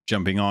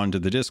jumping on to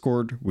the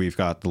Discord. We've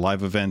got the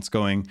live events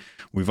going.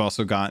 We've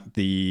also got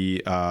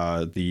the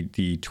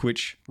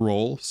Twitch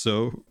roll.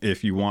 So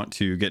if you want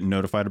to get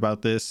notified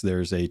about this,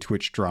 there's a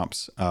Twitch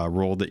drops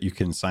roll that you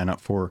can sign up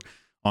for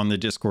on the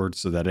Discord,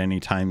 so that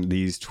anytime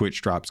these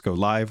Twitch drops go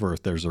live or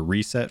if there's a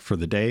reset for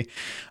the day,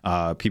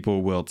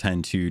 people will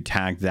tend to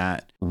tag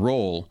that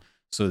roll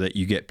so that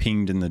you get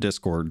pinged in the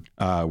Discord,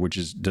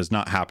 which does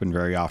not happen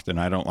very often.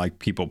 I don't like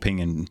people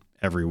pinging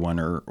everyone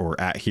or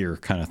at here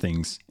kind of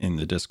things in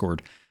the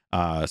Discord.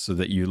 So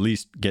that you at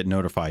least get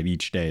notified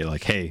each day,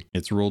 like, hey,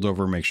 it's rolled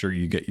over. Make sure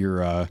you get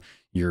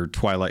your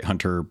Twilight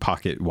Hunter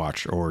pocket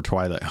watch or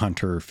Twilight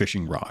Hunter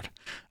fishing rod,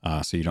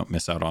 so you don't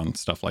miss out on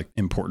stuff like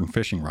important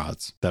fishing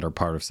rods that are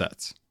part of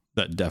sets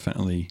that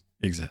definitely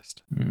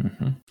exist.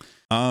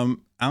 Mm-hmm.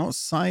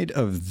 Outside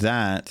of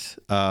that,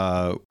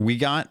 we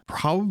got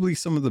probably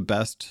some of the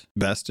best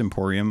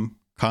Emporium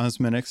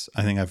cosmetics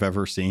I think I've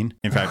ever seen.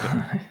 In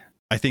fact,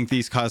 I think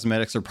these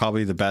cosmetics are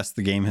probably the best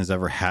the game has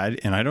ever had,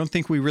 and I don't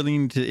think we really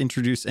need to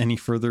introduce any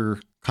further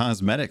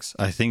cosmetics.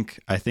 I think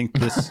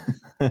this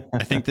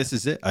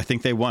is it. I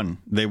think they won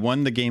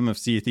the game of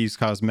Sea of Thieves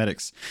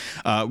cosmetics.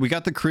 We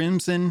got the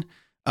Crimson.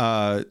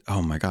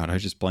 Oh my god, I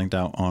just blanked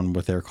out on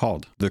what they're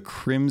called. The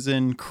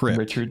Crimson Crypt.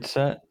 Richard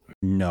set?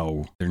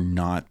 No, they're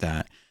not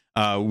that.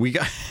 We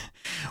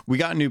we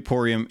got new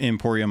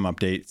Emporium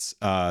updates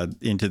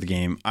into the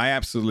game. I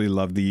absolutely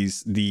love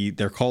these.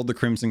 They're called the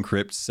Crimson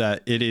Crypt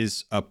set. It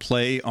is a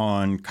play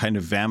on kind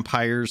of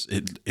vampires.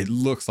 It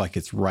looks like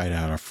it's right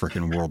out of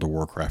freaking World of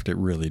Warcraft. It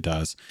really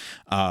does.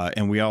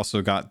 And we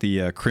also got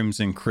the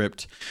Crimson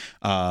Crypt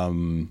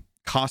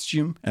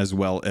costume, as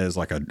well as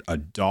like a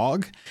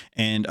dog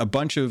and a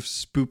bunch of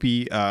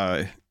spoopy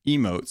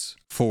emotes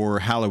for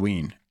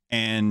Halloween.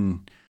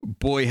 And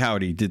boy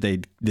howdy, did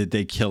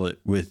they kill it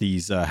with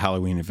these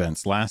Halloween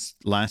events.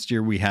 Last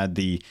year we had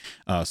the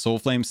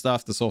Soulflame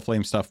stuff. The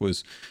Soulflame stuff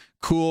was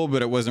cool,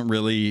 but it wasn't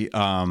really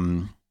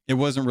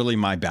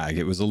my bag.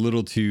 It was a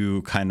little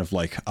too kind of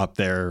like up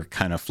there,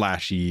 kind of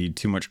flashy,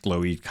 too much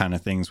glowy kind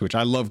of things, which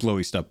I love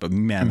glowy stuff, but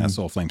man, that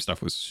Soulflame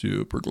stuff was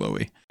super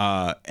glowy.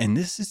 And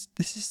this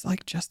is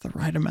like just the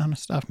right amount of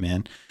stuff,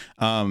 man.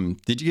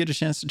 Did you get a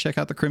chance to check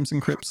out the Crimson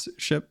Crypt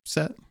ship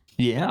set?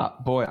 Yeah,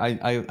 boy,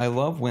 I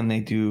love when they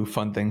do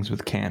fun things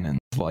with cannons,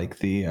 like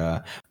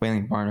the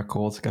Wailing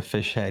Barnacle. It's like a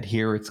fish head.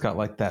 Here it's got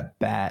like that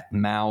bat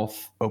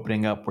mouth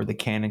opening up where the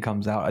cannon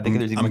comes out. I think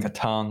there's even like a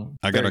tongue.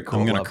 I'm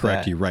gonna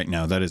correct you right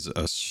now. That is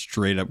a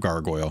straight up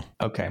gargoyle.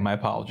 Okay, my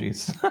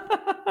apologies.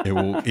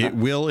 It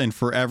will and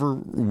forever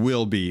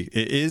will be.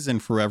 It is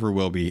and forever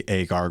will be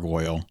a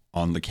gargoyle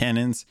on the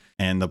cannons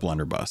and the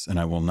blunderbuss, and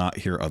I will not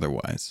hear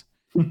otherwise.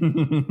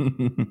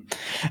 The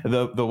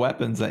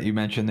weapons that you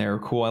mentioned there are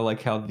cool. I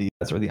like how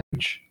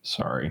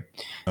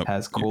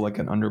has cool like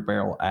an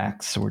underbarrel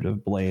axe sort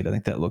of blade. I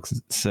think that looks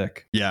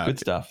sick. Yeah, good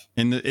stuff.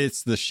 And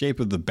it's the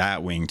shape of the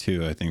bat wing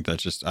too. I think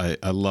that's just I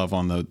love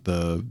on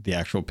the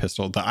actual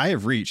pistol. The Eye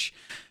of Reach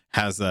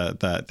has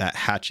that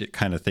hatchet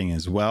kind of thing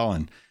as well.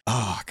 And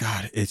oh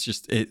god, it's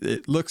just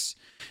it looks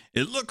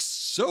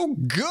so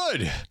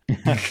good.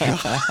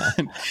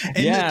 And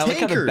yeah, I like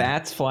how the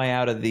bats fly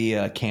out of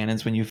the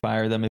cannons when you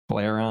fire them and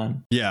flare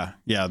on. Yeah.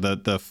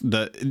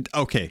 The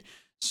okay.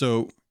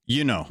 So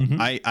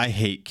I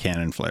hate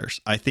cannon flares.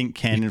 I think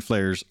cannon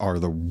flares are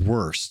the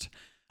worst.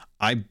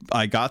 I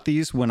got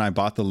these when I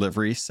bought the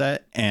livery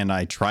set and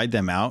I tried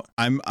them out.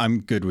 I'm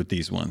good with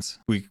these ones.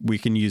 We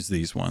can use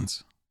these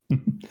ones.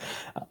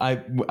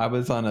 I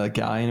was on a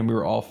guy and we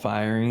were all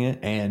firing it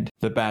and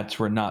the bats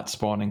were not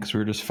spawning because we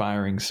were just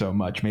firing so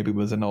much. Maybe it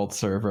was an old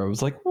server. I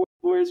was like,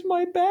 where's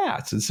my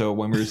bats? And so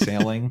when we were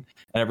sailing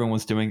and everyone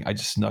was doing, I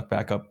just snuck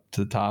back up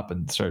to the top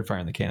and started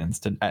firing the cannons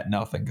at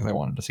nothing because I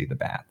wanted to see the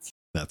bats.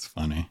 That's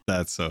funny.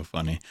 That's so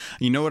funny.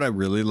 You know what I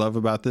really love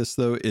about this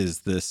though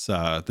is this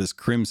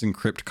Crimson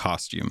Crypt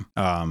costume.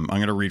 I'm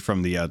gonna read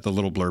from the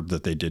little blurb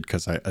that they did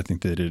because I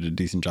think they did a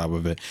decent job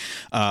of it.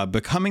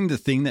 Becoming the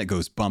thing that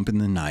goes bump in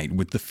the night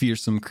with the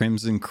fearsome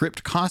Crimson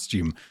Crypt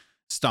costume.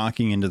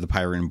 Stalking into the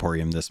Pirate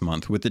Emporium this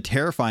month with the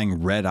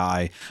terrifying red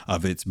eye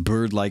of its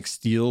bird-like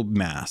steel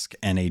mask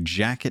and a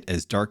jacket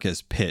as dark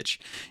as pitch,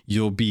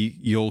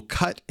 you'll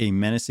cut a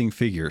menacing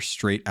figure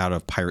straight out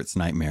of pirates'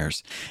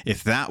 nightmares.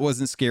 If that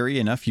wasn't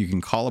scary enough, you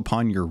can call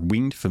upon your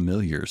winged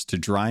familiars to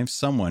drive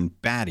someone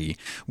batty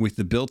with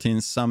the built-in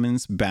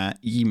summons bat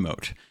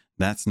emote.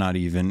 That's not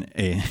even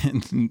a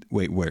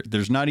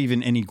there's not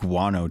even any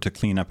guano to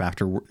clean up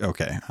after.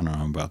 Okay, I don't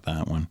know about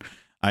that one.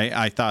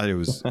 I thought it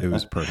was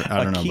perfect.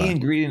 I don't know. A key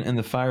ingredient in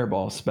the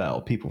fireball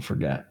spell, people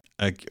forget.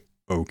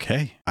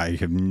 Okay, I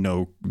have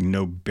no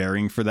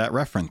bearing for that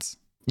reference.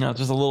 No,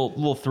 just a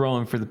little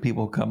throw-in for the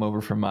people who come over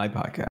from my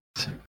podcast.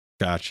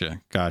 Gotcha.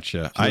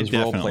 I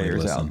definitely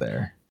listen. Out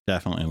there.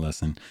 Definitely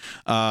listen.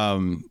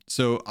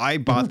 So I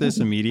bought this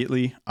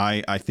immediately.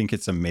 I think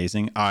it's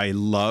amazing. I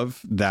love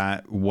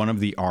that one of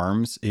the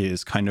arms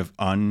is kind of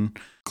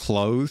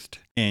unclothed,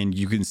 and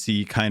you can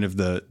see kind of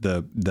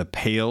the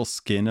pale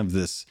skin of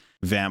this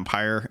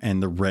vampire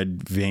and the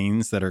red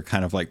veins that are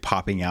kind of like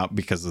popping out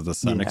because of the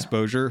sun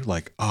exposure.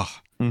 Like,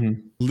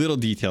 little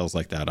details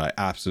like that I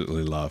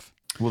absolutely love.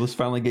 Will this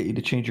finally get you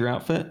to change your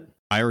outfit?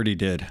 I already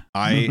did.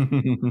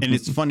 And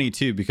it's funny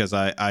too because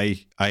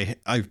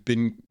I've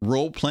been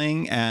role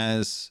playing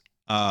as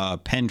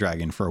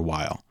Pendragon for a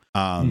while,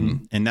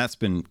 and that's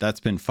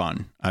been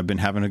fun. I've been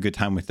having a good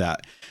time with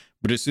that.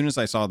 But as soon as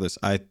I saw this,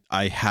 I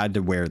had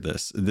to wear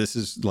this. This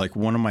is like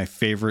one of my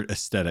favorite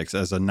aesthetics.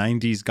 As a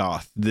 90s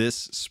goth,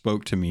 this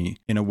spoke to me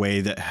in a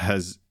way that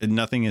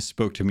nothing has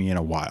spoke to me in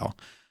a while.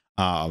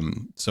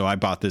 So I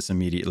bought this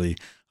immediately.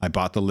 I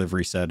bought the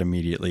livery set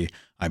immediately.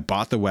 I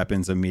bought the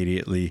weapons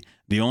immediately.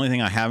 The only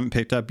thing I haven't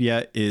picked up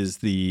yet is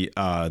the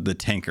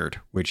tankard,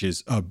 which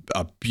is a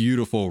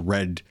beautiful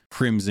red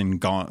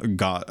crimson I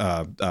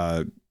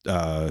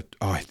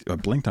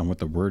blinked on what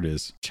the word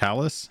is.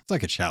 Chalice? It's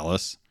like a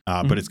chalice.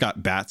 But it's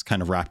got bats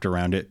kind of wrapped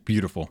around it.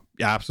 Beautiful.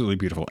 Absolutely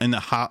beautiful. And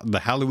the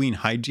Halloween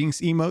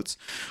hijinks emotes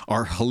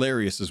are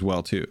hilarious as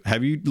well, too.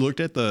 Have you looked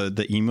at the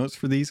emotes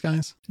for these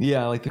guys?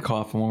 Yeah, I like the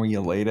coffin one where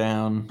you lay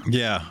down.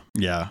 Yeah.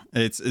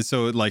 It's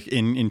so like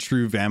in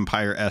true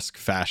vampire-esque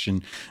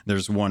fashion,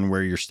 there's one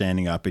where you're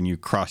standing up and you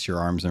cross your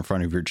arms in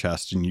front of your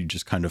chest and you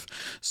just kind of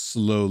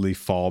slowly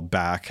fall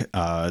back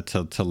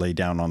to lay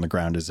down on the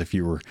ground as if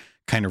you were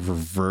kind of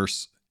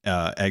reverse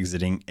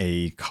exiting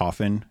a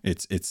coffin.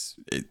 It's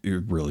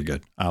really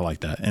good. I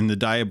like that. And the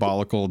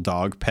diabolical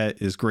dog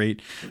pet is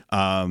great.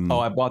 I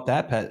bought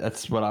that pet.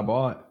 That's what I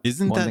bought.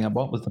 Isn't One that thing I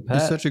bought was the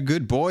pet? He's such a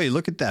good boy.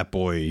 Look at that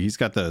boy. He's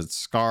got the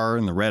scar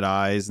and the red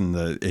eyes and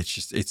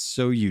it's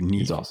so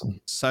unique. He's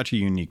awesome. Such a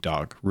unique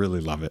dog.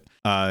 Really love it.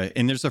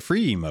 And there's a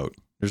free emote.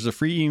 There's a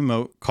free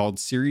emote called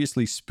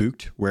Seriously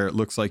Spooked, where it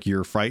looks like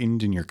you're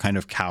frightened and you're kind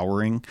of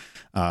cowering.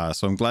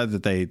 So I'm glad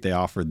that they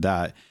offered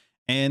that.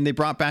 And they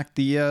brought back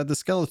the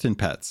skeleton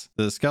pets.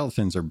 The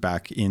skeletons are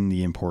back in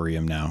the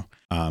Emporium now.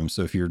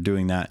 So if you're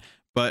doing that.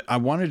 But I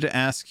wanted to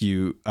ask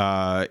you,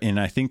 and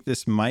I think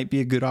this might be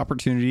a good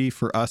opportunity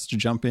for us to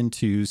jump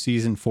into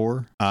season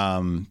 4.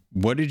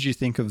 What did you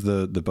think of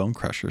the Bone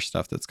Crusher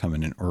stuff that's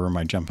coming in, or am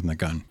I jumping the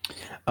gun?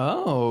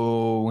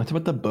 Oh, what's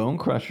about the Bone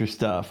Crusher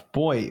stuff?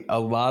 Boy, a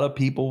lot of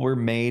people were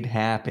made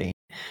happy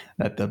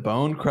that the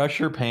Bone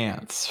Crusher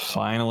pants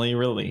finally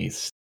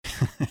released.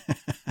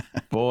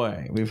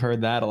 Boy, we've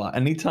heard that a lot.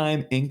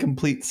 Anytime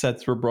incomplete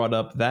sets were brought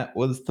up, that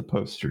was the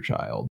poster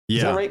child. Yeah.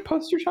 Is that right,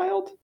 poster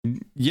child?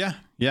 Yeah.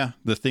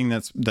 The thing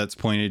that's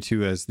pointed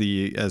to as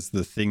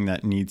the thing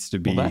that needs to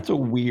be. Well, that's a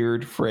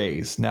weird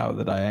phrase now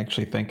that I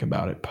actually think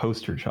about it.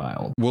 Poster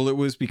child. Well, it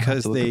was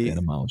because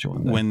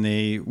when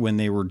they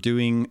were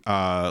doing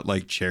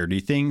like charity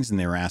things and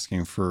they were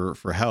asking for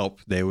help,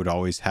 they would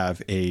always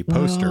have a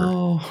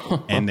poster,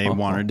 and they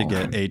wanted to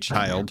get a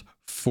child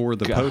for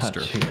the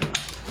poster.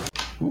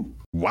 Ooh.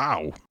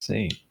 Wow.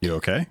 See, you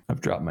okay?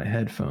 I've dropped my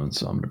headphones,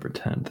 so I'm going to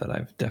pretend that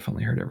I've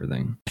definitely heard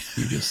everything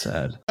you just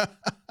said.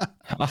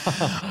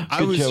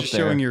 I was just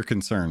showing your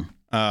concern.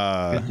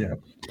 Good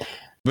job.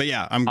 But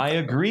yeah, I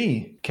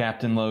agree,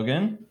 Captain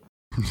Logan.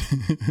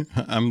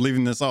 I'm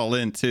leaving this all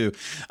in too.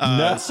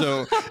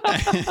 So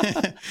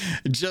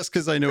just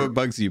because I know it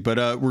bugs you, but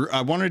I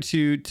wanted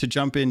to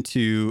jump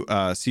into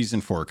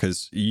season 4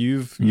 because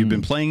you've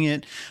been playing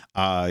it.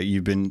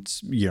 You've been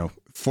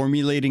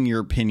formulating your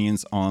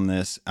opinions on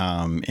this,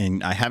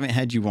 and I haven't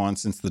had you on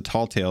since the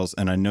Tall Tales,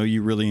 and I know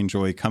you really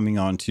enjoy coming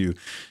on to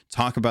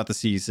talk about the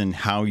season,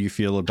 how you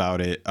feel about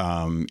it,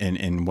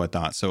 and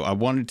whatnot. So I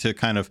wanted to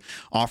kind of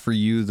offer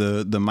you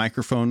the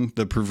microphone,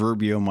 the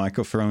proverbial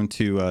microphone,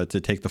 to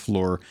take the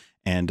floor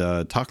and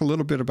talk a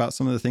little bit about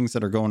some of the things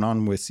that are going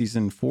on with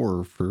season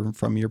 4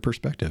 from your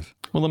perspective.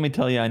 Well, let me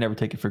tell you, I never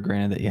take it for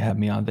granted that you have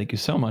me on. Thank you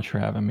so much for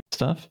having me.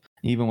 Stuff.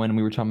 Even when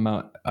we were talking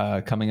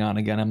about coming on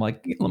again, I'm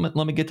like,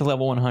 let me get to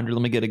level 100.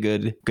 Let me get a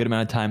good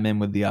amount of time in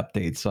with the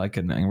updates so I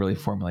can really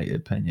formulate an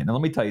opinion. And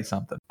let me tell you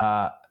something.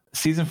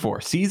 Season 4,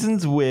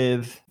 seasons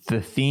with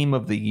the theme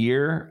of the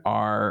year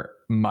are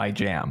my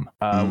jam.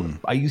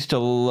 I used to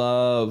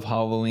love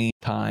Halloween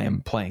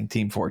time playing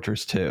Team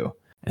Fortress 2.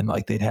 And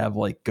like they'd have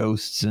like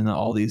ghosts and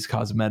all these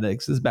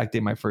cosmetics. This is back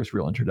to my first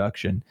real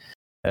introduction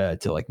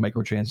to like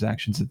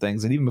microtransactions and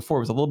things. And even before,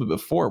 it was a little bit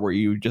before where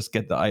you just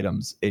get the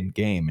items in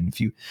game. And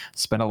if you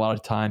spend a lot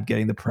of time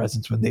getting the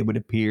presents when they would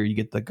appear, you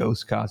get the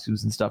ghost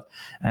costumes and stuff.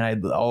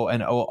 And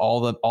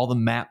all the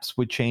maps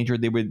would change, or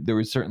there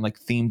were certain like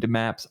themed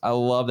maps. I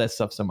love that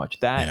stuff so much.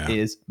 That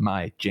is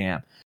my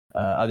jam.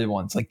 Other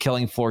ones like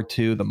Killing Floor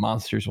 2, the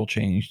monsters will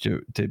change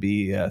to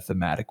be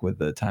thematic with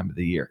the time of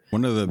the year.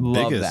 One of the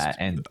biggest, that.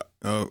 And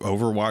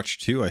Overwatch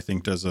 2, I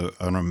think, does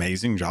an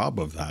amazing job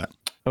of that.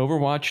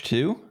 Overwatch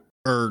 2?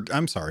 Or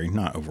I'm sorry,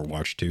 not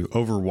Overwatch 2,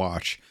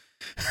 Overwatch.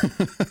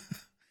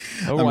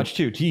 Overwatch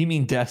 2. Do you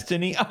mean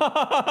Destiny?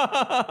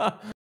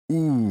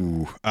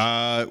 Ooh.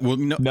 Well,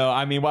 no. No,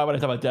 I mean, why would I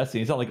talk about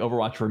Destiny? It's not like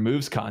Overwatch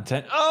removes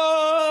content.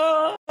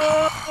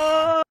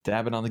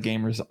 Dabbing on the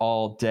gamers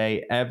all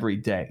day, every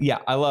day. Yeah,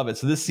 I love it.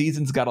 So this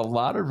season's got a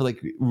lot of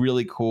like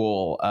really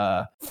cool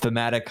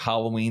thematic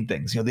Halloween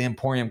things. The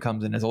Emporium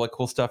comes in as all the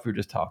cool stuff we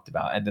just talked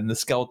about. And then the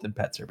skeleton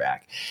pets are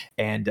back.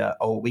 And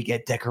we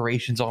get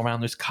decorations all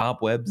around. There's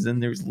cobwebs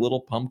and there's little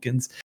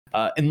pumpkins.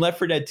 In Left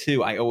 4 Dead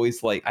 2, I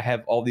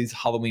have all these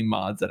Halloween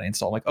mods that I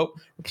install. I'm like,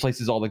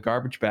 replaces all the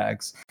garbage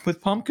bags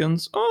with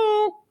pumpkins.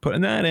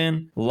 Putting that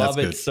in. Love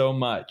it so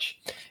much.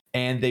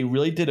 And they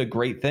really did a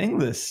great thing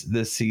this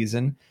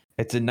season.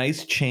 It's a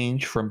nice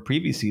change from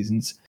previous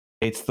seasons.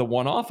 It's the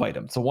one-off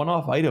items. The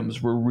one-off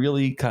items were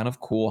really kind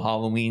of cool,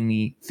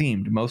 Halloween-y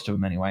themed, most of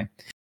them anyway.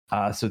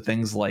 So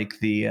things like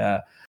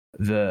the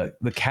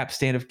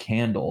capstan of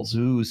candles,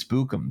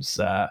 spookums,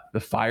 the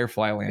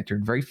firefly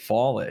lantern, very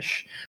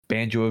fallish,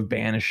 banjo of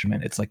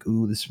banishment. It's like,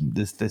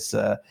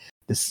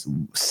 this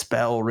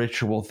spell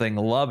ritual thing.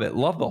 Love it.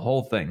 Love the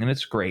whole thing. And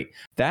it's great.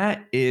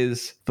 That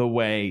is the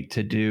way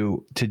to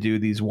do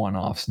these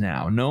one-offs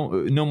now.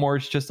 No more.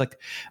 It's just like,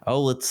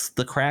 it's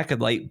the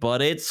Cracklight,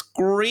 but it's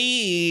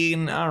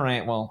green. All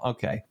right. Well,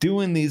 okay.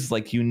 Doing these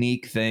like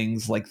unique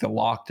things like the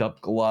locked up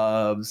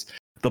gloves,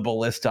 the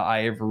ballista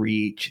Eye of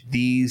Reach.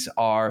 These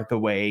are the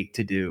way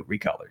to do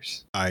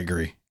recolors. I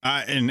agree.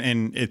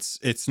 And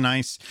it's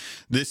nice.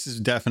 This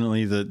is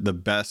definitely the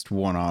best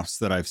one-offs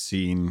that I've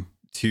seen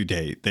to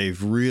date.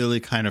 They've really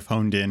kind of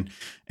honed in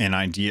an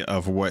idea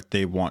of what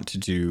they want to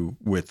do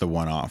with the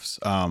one-offs.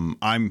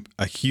 I'm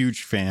a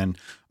huge fan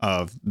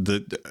of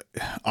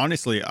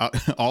honestly,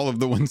 all of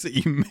the ones that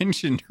you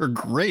mentioned are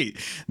great.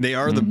 They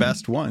are the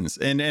best ones.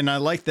 And I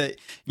like that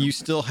you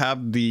still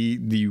have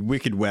the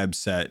Wicked Web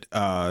set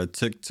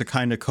to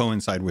kind of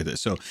coincide with it.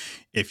 So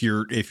if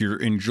you're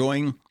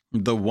enjoying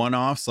the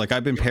one-offs, like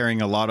I've been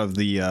pairing a lot of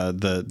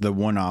the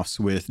one-offs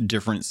with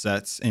different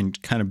sets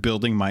and kind of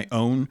building my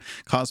own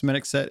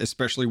cosmetic set,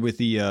 especially with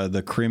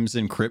the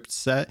Crimson Crypt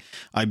set.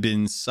 I've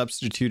been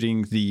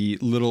substituting the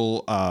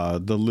little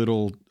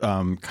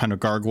kind of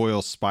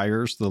gargoyle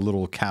spires, the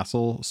little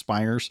castle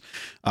spires,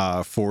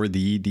 for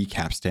the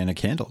capstan of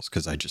candles,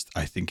 because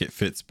I think it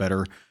fits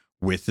better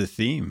with the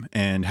theme.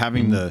 And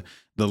having the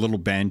little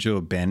banjo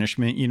of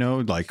banishment, you know,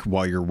 like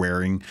while you're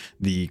wearing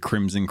the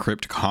Crimson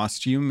Crypt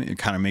costume, it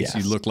kind of makes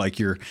you look like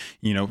you're,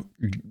 you know,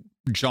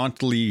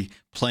 jauntily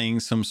playing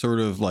some sort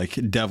of like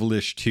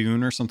devilish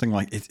tune or something.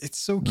 Like it's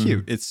so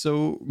cute. It's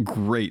so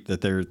great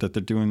that they're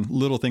doing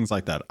little things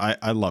like that.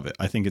 I love it.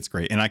 I think it's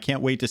great. And I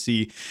can't wait to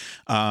see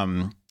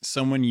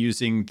someone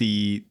using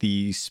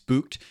the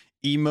spooked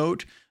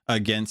emote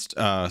against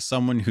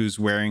someone who's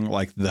wearing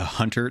like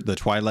the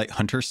Twilight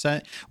Hunter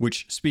set,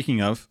 which,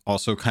 speaking of,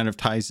 also kind of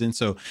ties in.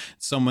 So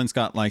someone's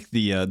got like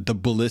the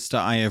Ballista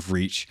Eye of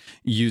Reach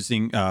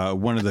using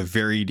one of the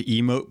varied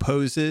emote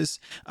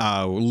poses,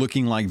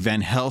 looking like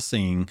Van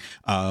Helsing,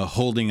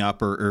 holding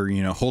up or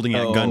you know, holding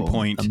at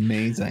gunpoint.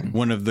 Amazing.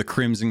 One of the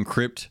Crimson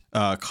Crypt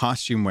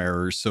costume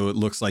wearers, so it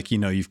looks like, you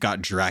know, you've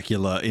got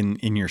Dracula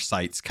in your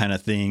sights kind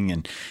of thing.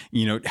 And,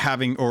 you know,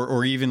 having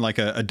or even like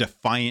a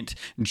defiant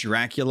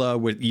Dracula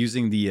with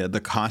using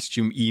the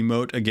costume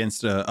emote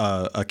against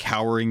a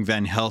cowering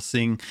Van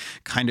Helsing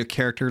kind of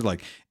character.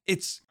 Like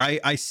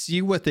I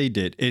see what they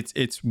did.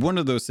 It's one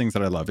of those things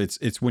that I love.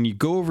 It's when you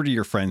go over to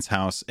your friend's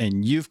house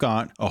and you've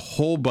got a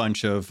whole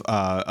bunch of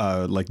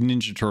like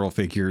Ninja Turtle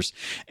figures,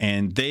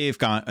 and they've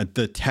got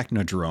the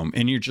Technodrome,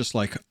 and you're just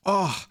like,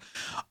 oh,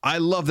 I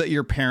love that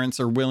your parents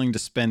are willing to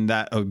spend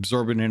that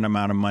exorbitant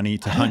amount of money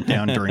to hunt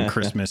down during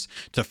Christmas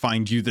to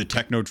find you the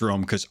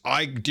Technodrome, because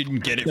I didn't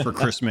get it for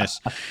Christmas,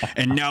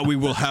 and now we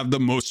will have the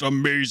most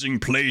amazing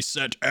play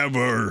set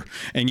ever.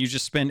 And you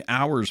just spend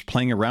hours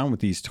playing around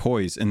with these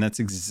toys, and that's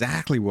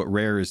exactly what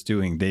Rare is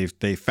doing.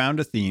 They've found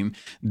a theme,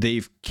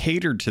 they've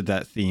catered to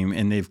that theme,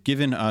 and they've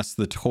given us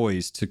the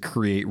toys to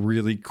create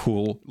really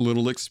cool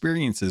little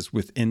experiences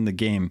within the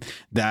game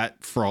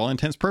that, for all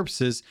intents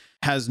purposes,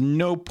 has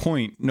no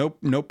point,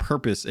 no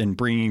purpose in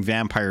bringing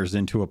vampires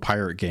into a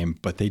pirate game,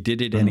 but they did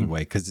it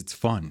anyway because it's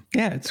fun.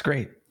 Yeah, it's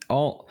great.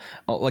 All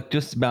like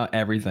just about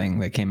everything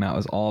that came out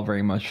was all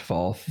very much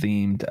fall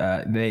themed.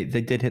 They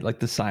did hit like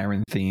the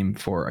siren theme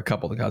for a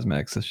couple of the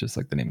cosmetics. That's just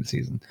like the name of the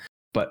season.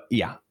 But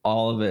yeah,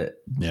 all of it,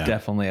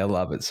 definitely, I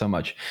love it so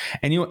much.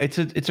 And you know, it's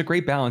a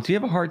great balance. You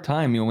have a hard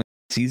time, you know, when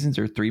seasons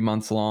are 3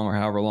 months long or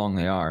however long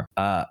they are.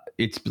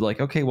 It's like,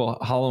 okay, well,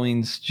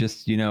 Halloween's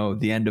just, you know,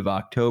 the end of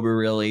October,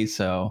 really.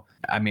 So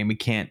I mean, we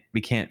can't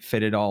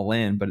fit it all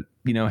in, but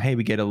you know, hey,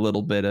 we get a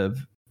little bit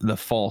of the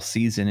fall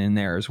season in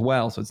there as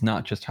well. So it's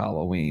not just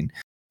Halloween.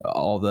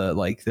 All the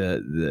like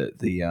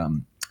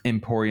the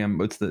Emporium,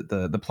 what's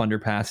the Plunder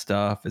Pass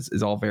stuff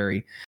is all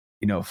very,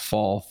 you know,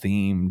 fall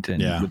themed,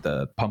 and with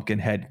the pumpkin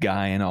head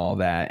guy and all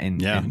that, and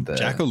the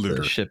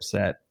Jackal-looter ship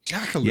set.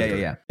 Jackal-looter.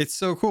 Yeah. It's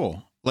so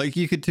cool. Like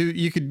you could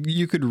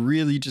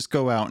really just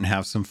go out and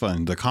have some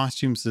fun. The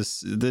costumes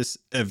this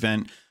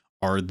event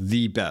are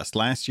the best.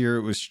 Last year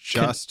it was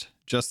just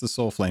the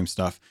Soul Flame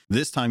stuff.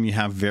 This time you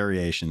have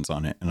variations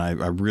on it, and I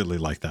really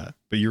like that.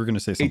 But you were going to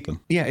say something.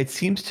 It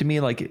seems to me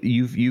like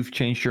you've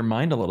changed your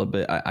mind a little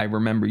bit. I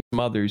remember some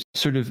others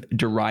sort of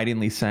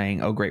deridingly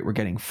saying, "Oh, great, we're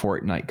getting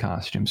Fortnite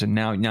costumes," and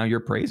now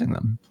you're praising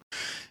them.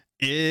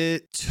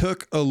 It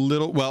took a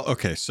little. Well,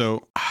 okay,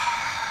 so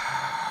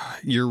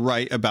you're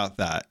right about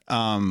that.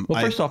 Well,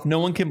 first off, no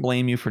one can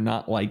blame you for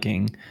not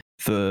liking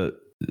the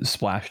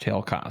Splash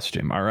Tail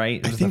costume. All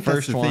right, I think the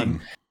first one.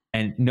 Thing.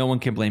 And no one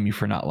can blame you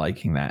for not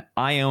liking that.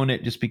 I own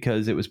it just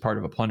because it was part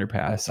of a Plunder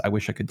Pass. I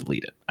wish I could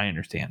delete it. I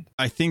understand.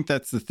 I think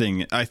that's the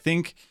thing. I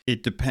think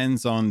it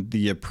depends on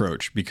the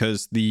approach,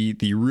 because the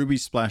Ruby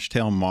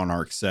Splashtail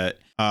Monarch set,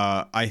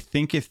 I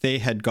think if they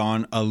had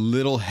gone a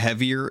little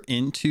heavier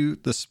into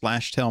the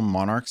Splashtail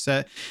Monarch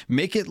set,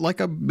 make it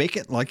like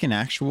an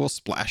actual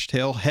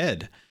Splashtail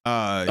head.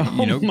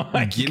 You know,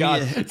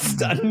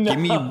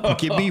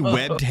 give me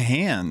webbed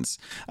hands.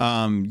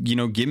 You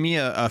know, give me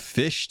a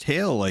fish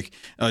tail, like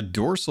a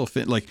dorsal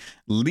fin. Like,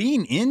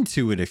 lean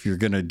into it if you're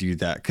gonna do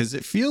that, because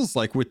it feels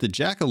like with the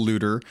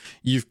Jackal-looter,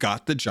 you've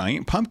got the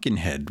giant pumpkin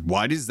head.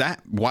 Why is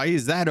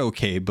that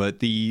okay? But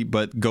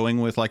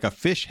going with like a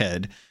fish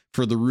head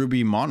for the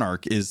Ruby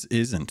Monarch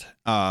isn't.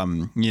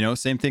 You know,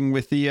 same thing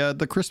with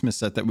the Christmas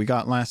set that we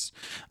got last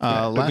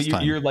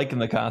time. You're liking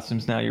the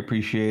costumes now. You're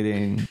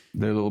appreciating.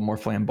 They're a little more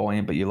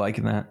flamboyant, but you're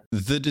liking that.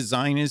 The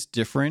design is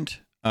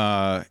different,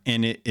 and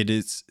it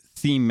is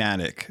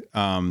thematic.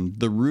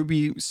 The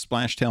Ruby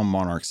Splashtail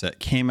Monarch set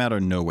came out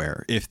of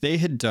nowhere. If they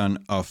had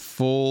done a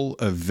full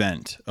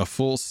event, a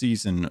full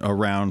season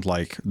around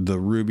like the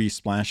Ruby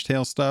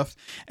Splashtail stuff,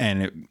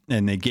 and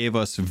they gave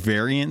us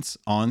variants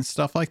on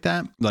stuff like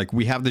that, like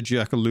we have the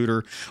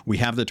Geocaluder, we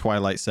have the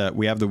Twilight set,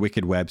 we have the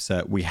Wicked Web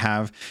set, we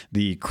have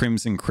the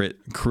Crimson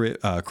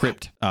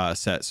Crypt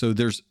set. So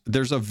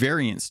there's a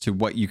variance to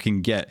what you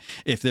can get.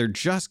 If they're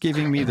just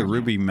giving me the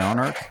Ruby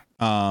Monarch,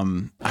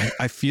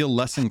 I feel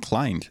less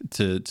inclined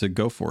to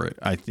go for it.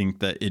 I think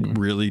that it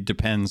really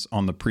depends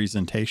on the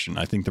presentation.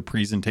 I think the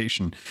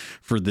presentation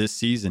for this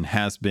season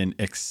has been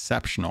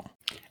exceptional.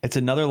 It's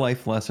another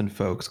life lesson,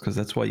 folks, because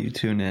that's why you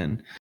tune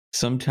in.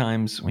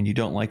 Sometimes when you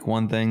don't like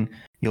one thing,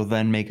 you'll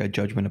then make a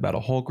judgment about a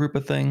whole group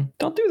of thing.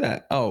 Don't do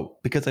that. Oh,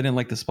 because I didn't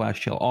like the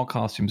Splashtail, all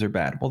costumes are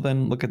bad. Well,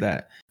 then look at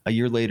that. A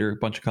year later, a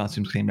bunch of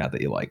costumes came out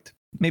that you liked.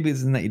 Maybe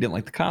it's not that you didn't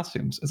like the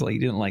costumes. It's like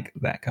you didn't like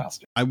that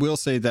costume. I will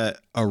say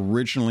that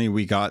originally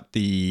we got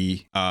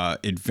the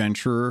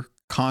Adventurer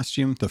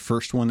costume, the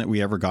first one that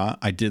we ever got.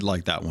 I did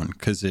like that one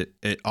because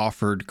it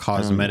offered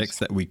cosmetics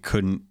that we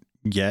couldn't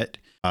get,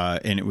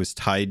 and it was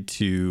tied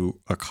to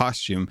a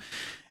costume.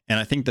 And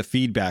I think the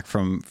feedback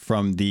from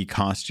the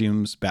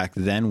costumes back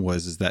then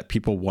was that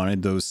people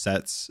wanted those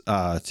sets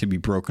to be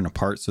broken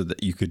apart so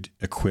that you could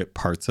equip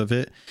parts of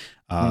it.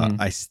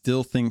 I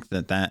still think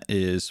that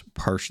is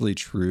partially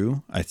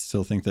true. I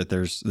still think that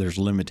there's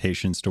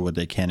limitations to what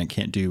they can and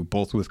can't do,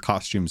 both with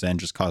costumes and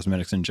just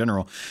cosmetics in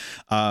general.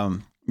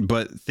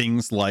 But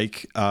things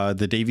like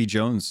the Davy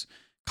Jones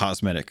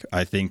cosmetic,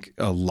 I think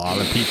a lot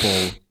of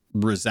people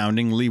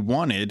resoundingly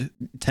wanted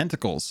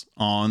tentacles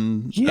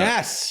on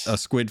a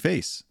squid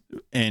face.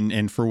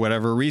 And for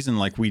whatever reason,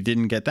 like we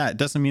didn't get that. It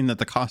doesn't mean that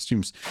the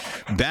costume's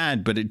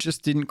bad, but it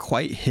just didn't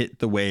quite hit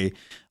the way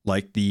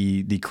like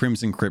the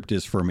Crimson Crypt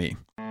is for me.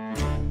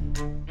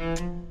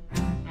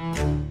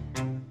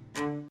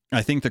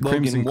 I think the Logan,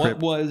 Crimson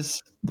Crypt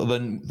was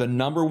the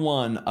number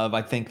one of,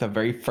 I think, the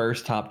very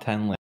first top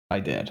 10 list I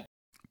did.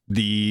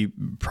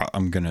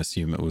 I'm going to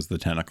assume it was the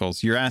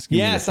tentacles. You're asking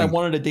Yes, I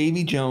wanted a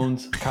Davy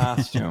Jones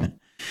costume.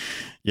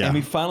 Yeah. And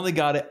we finally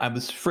got it. I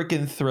was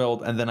freaking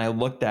thrilled. And then I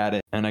looked at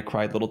it and I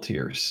cried little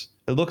tears.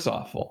 It looks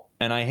awful.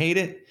 And I hate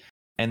it.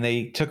 And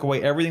they took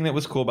away everything that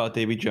was cool about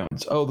Davy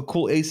Jones. Oh, the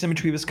cool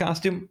asymmetry of his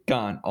costume?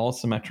 Gone. All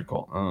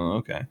symmetrical. Oh,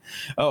 okay.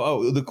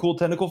 Oh, the cool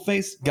tentacle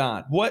face?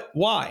 Gone. What?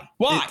 Why?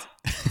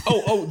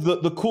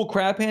 The cool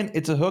crab hand?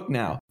 It's a hook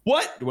now.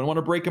 What? Do I want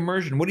to break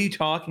immersion? What are you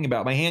talking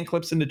about? My hand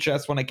clips into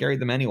chest when I carry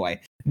them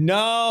anyway.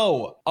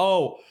 No.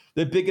 Oh,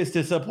 the biggest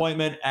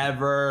disappointment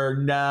ever.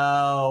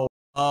 No.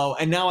 Oh,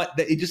 and now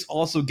it just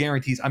also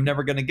guarantees I'm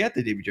never going to get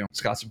the Davy Jones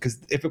costume, because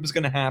if it was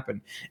going to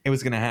happen, it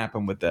was going to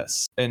happen with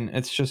this. And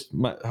it's just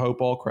my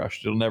hope all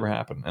crushed. It'll never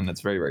happen. And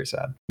it's very, very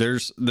sad.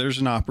 There's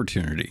an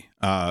opportunity.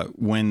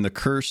 When the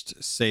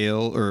cursed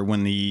sale, or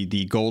when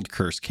the gold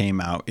curse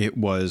came out, it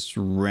was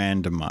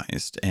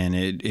randomized, and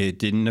it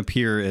didn't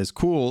appear as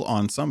cool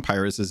on some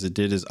pirates as it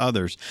did as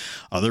others.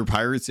 Other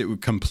pirates, it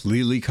would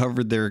completely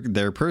covered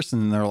their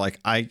person, and they're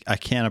like, I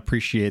can't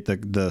appreciate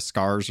the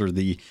scars or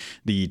the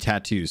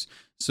tattoos.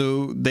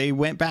 So they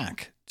went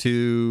back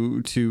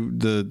to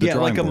the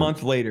like a board.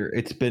 month later.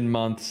 It's been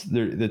months.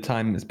 The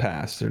time has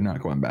passed. They're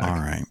not going back.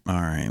 All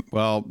right.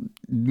 Well,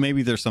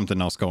 maybe there's something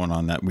else going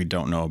on that we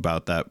don't know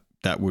about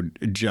that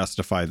would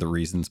justify the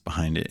reasons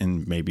behind it,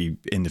 and maybe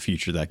in the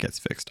future that gets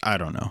fixed. I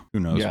don't know. Who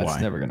knows why? It's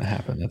never going to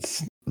happen.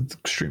 That's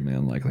extremely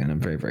unlikely, and I'm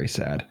very, very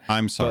sad.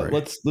 I'm sorry.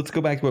 But let's go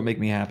back to what Make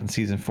Me Happen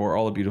season 4.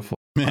 All the beautiful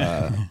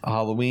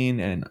Halloween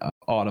and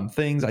autumn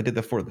things. I did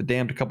the Fort of the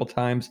Damned a couple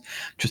times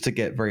just to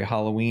get very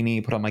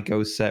Halloweeny. Put on my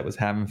ghost set, was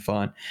having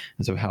fun,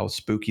 and so how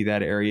spooky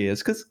that area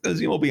is. Because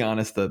we'll be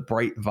honest, the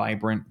bright,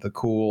 vibrant, the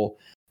cool,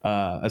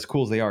 as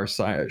cool as they are,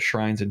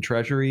 shrines and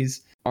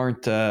treasuries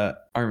aren't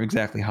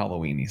exactly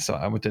Halloweeny. So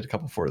I did a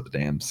couple Fort of the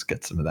Damned,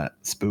 get some of that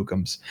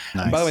spookums.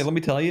 Nice. And by the way, let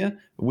me tell you,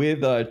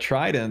 with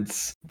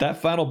Tridents, that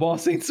final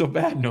boss ain't so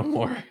bad no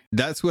more.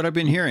 That's what I've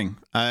been hearing.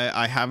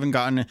 I have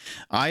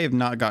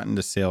not gotten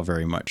to sail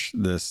very much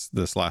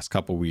this last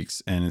couple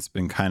weeks, and it's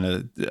been kind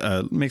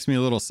of makes me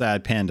a little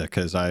sad, Panda,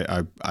 because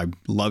I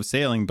love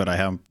sailing, but I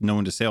have no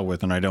one to sail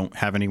with, and I don't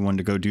have anyone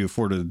to go do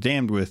Fort of the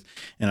Damned with,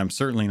 and I'm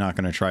certainly not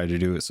going to try to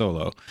do it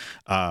solo.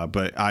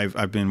 But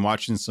I've been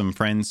watching some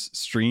friends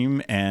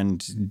stream,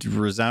 and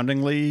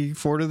resoundingly,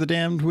 Fort of the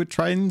Damned with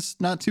Tridents,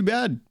 not too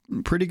bad.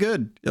 Pretty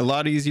good. A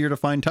lot easier to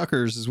find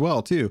Tuckers as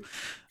well too.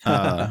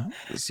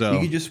 So you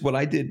could just, what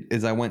I did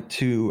is I went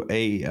to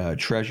a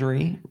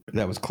treasury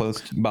that was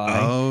close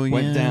by,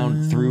 went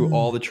down through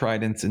all the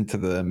tridents into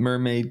the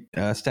mermaid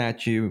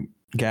statue,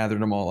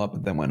 gathered them all up,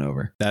 and then went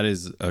over. That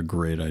is a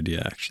great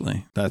idea,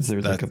 actually. There's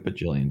like a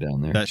bajillion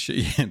down there.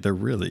 There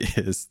really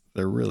is.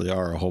 There really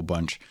are a whole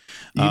bunch.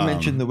 You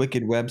mentioned the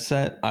Wicked Web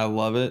set. I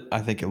love it.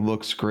 I think it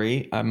looks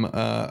great.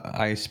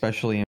 I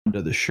especially am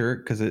under the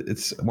shirt because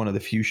it's one of the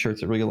few shirts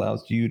that really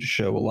allows you to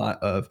show a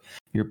lot of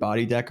your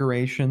body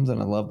decorations,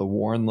 and I love the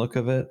Warren look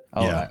of it.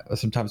 I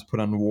sometimes put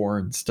on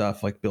Warren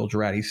stuff like Bill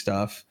Giratti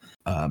stuff,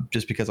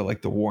 just because I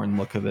like the Warren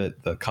look of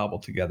it, the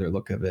cobbled together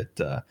look of it.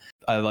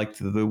 I like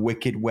the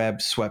Wicked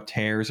Web swept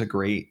hair is a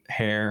great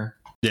hair.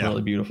 It's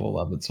really beautiful.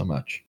 Love it so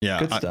much. Yeah.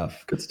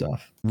 Good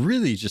stuff.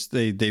 Really just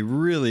they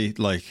really,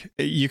 like,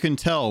 you can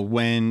tell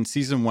when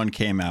season 1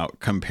 came out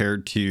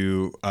compared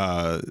to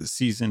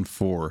season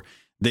 4.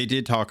 They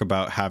did talk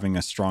about having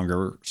a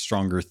stronger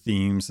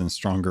themes and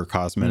stronger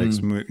cosmetics,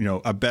 you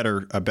know, a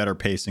better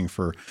pacing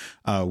for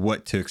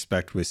what to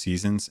expect with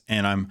seasons.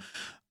 And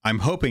I'm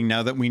hoping,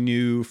 now that we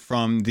knew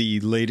from the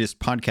latest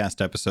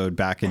podcast episode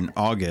back in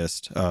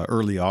August,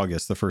 early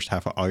August, the first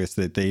half of August,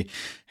 that they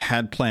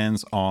had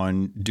plans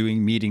on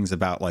doing meetings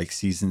about like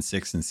season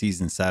 6 and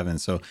season 7.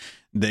 So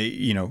they,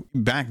 you know,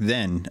 back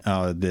then,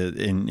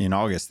 in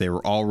August, they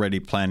were already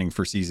planning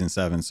for season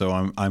 7.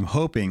 So I'm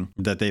hoping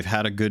that they've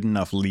had a good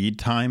enough lead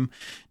time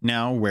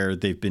now where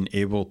they've been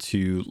able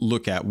to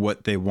look at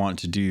what they want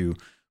to do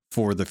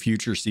for the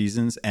future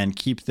seasons and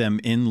keep them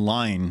in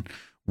line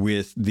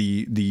with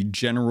the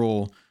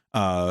general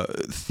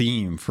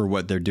theme for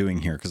what they're doing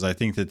here, because I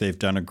think that they've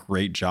done a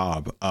great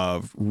job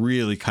of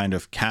really kind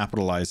of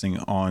capitalizing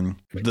on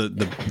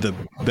the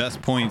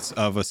best points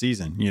of a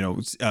season. You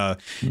know,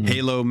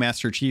 Halo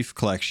Master Chief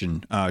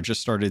Collection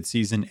just started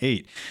season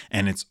 8,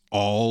 and it's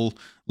all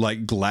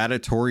like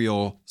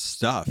gladiatorial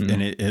stuff,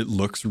 and it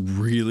looks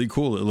really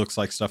cool. It looks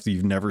like stuff that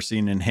you've never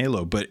seen in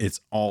Halo, but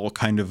it's all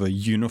kind of a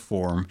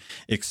uniform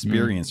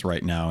experience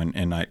right now,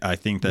 and I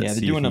think that they're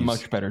doing a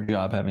much better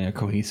job having a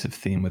cohesive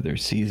theme with their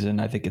season.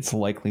 I think it's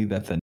likely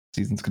that the next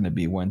season's going to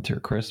be winter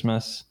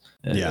Christmas.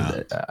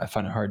 I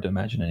find it hard to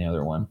imagine any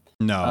other one.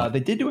 No,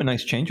 they did do a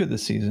nice change with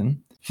this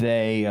season.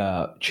 They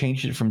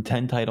changed it from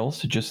 10 titles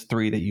to just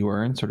 3 that you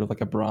earn, sort of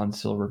like a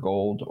bronze, silver,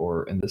 gold,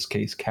 or in this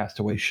case,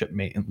 Castaway,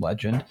 Shipmate, and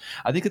Legend.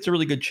 I think it's a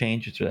really good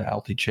change. It's a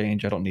healthy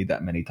change. I don't need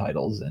that many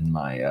titles in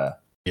my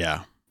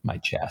my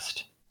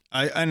chest.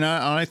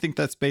 I think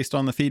that's based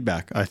on the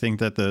feedback. I think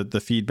that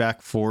the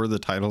feedback for the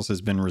titles has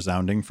been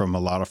resounding from a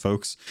lot of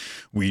folks.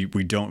 We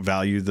don't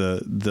value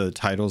the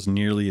titles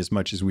nearly as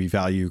much as we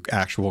value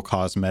actual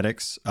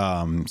cosmetics.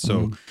 And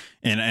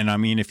I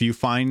mean, if you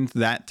find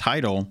that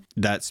title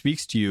that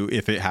speaks to you,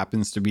 if it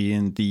happens to be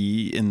in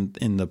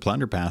the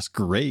Plunder Pass,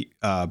 great.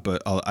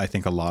 But I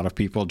think a lot of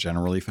people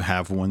generally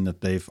have one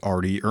that they've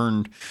already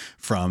earned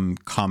from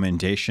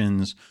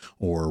commendations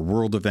or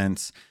world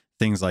events,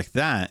 things like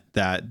that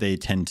they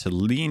tend to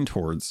lean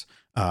towards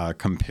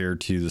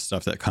compared to the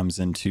stuff that comes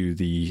into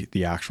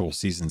the actual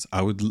seasons.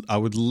 I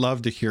would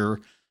love to hear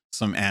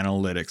some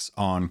analytics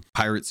on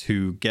pirates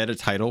who get a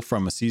title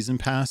from a season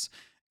pass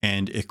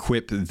and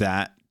equip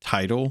that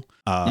title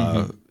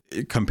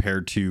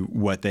compared to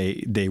what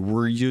they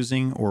were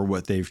using or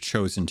what they've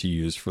chosen to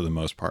use for the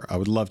most part. I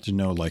would love to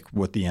know like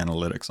what the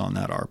analytics on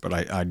that are, but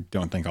I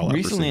don't think I'll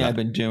recently ever see that. I've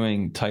been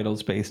doing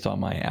titles based on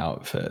my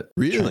outfit.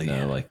 Really?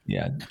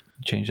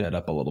 Change that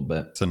up a little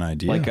bit. It's an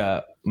idea.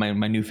 Like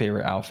my new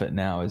favorite outfit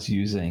now is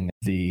using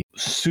the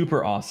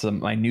super awesome,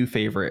 my new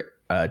favorite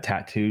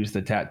tattoos,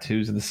 the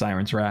tattoos of the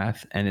Siren's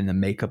Wrath, and in the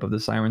makeup of the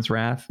Siren's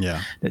Wrath.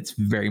 Yeah. That's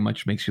very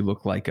much makes you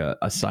look like a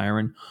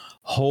siren.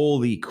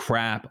 Holy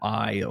crap.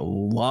 I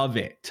love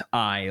it.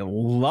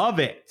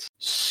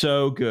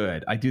 So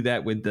good. I do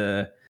that with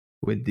the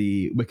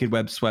Wicked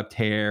Web swept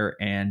hair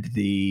and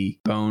the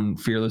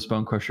Fearless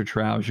Bone Crusher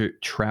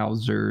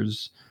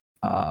trousers.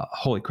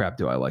 Holy crap,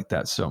 do I like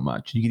that so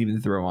much. You can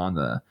even throw on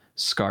the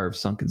Scar of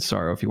Sunken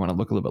Sorrow if you want to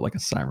look a little bit like a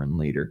siren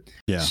later.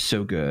 Yeah.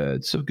 So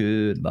good.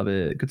 Love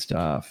it. Good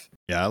stuff.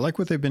 Yeah, I like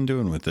what they've been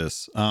doing with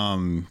this.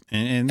 And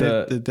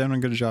they've done a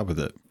good job with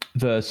it.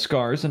 The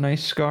scar is a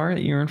nice scar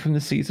that you earn from the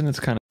season. It's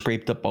kind of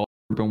scraped up all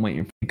over, been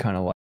waiting for kind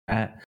of like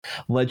that.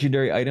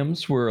 Legendary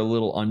items were a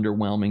little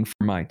underwhelming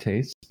for my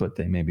taste, but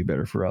they may be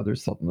better for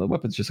others. The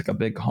weapon's just like a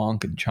big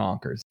honk and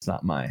chonkers. It's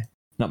not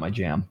my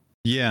jam.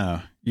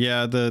 Yeah.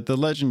 The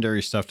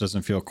legendary stuff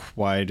doesn't feel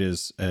quite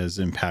as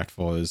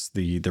impactful as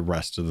the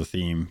rest of the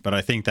theme, but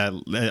I think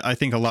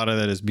a lot of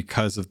that is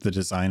because of the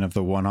design of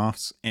the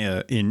one-offs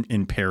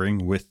in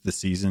pairing with the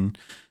season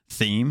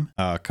theme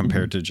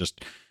compared to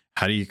just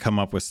how do you come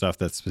up with stuff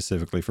that's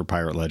specifically for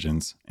Pirate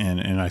Legends.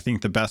 And I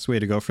think the best way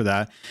to go for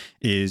that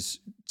is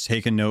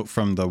take a note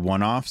from the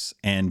one-offs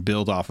and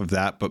build off of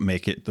that, but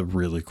make it the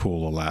really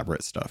cool,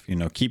 elaborate stuff. You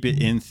know, keep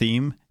it in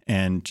theme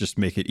and just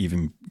make it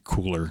even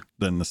cooler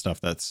than the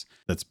stuff that's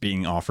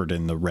being offered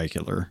in the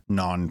regular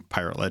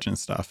non-Pirate Legends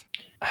stuff.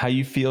 How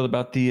you feel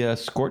about the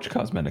Scorch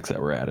cosmetics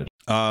that were added?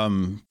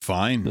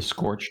 Fine. The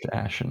Scorched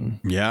Ashen.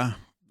 Yeah,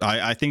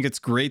 I think it's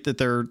great that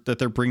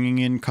they're bringing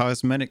in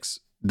cosmetics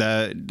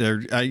that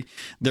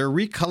they're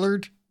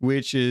recolored,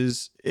 which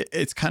is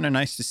it's kind of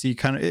nice to see.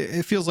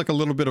 It feels like a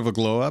little bit of a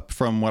glow up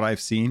from what I've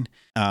seen.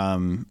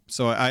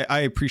 So I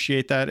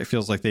appreciate that. It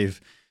feels like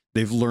they've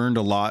they've learned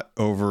a lot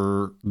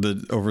over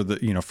the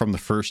you know, from the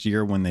first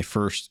year when they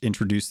first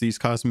introduced these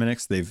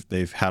cosmetics.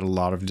 They've had a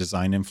lot of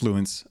design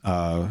influence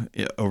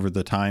over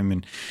the time,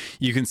 and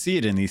you can see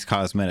it in these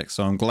cosmetics.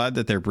 So I'm glad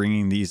that they're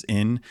bringing these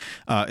in,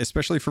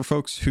 especially for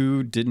folks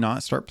who did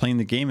not start playing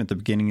the game at the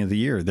beginning of the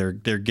year.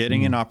 They're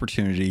getting an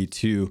opportunity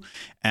to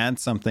add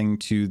something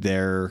to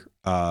their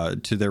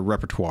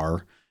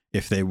repertoire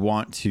if they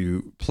want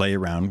to play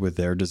around with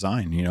their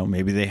design. You know,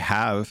 maybe they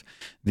have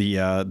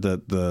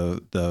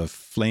the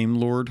Flame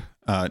Lord.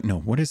 No,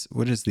 what is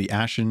the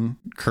Ashen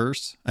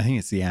Curse? I think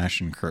it's the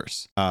Ashen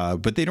Curse.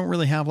 But they don't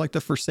really have like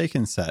the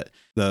Forsaken set,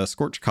 the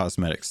Scorch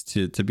cosmetics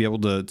to be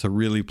able to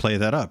really play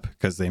that up,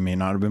 because they may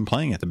not have been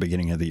playing at the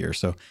beginning of the year.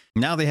 So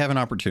now they have an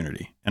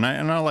opportunity, and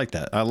I like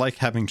that. I like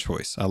having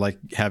choice. I like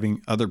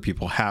having other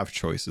people have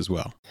choice as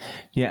well.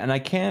 Yeah, and I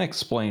can't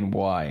explain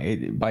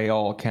why. By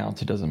all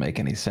accounts, it doesn't make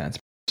any sense.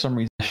 For some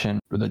reason,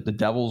 the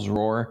Devil's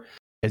Roar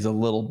is a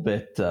little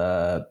bit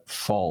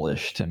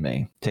fallish to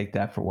me. Take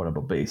that for what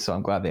it'll be. So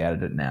I'm glad they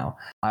added it now.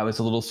 I was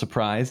a little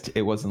surprised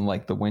it wasn't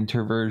like the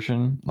winter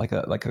version, like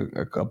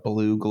a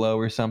blue glow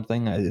or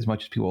something. As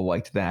much as people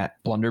liked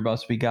that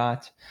blunderbuss we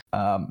got,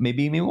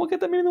 maybe we'll get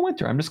them in the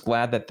winter. I'm just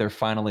glad that they're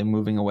finally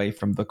moving away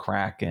from the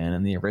Kraken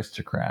and the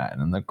Aristocrat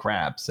and the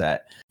Crab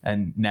set,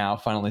 and now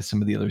finally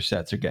some of the other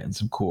sets are getting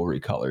some cool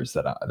recolors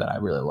that I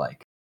really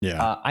like.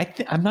 Yeah,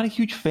 I'm not a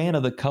huge fan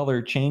of the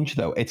color change,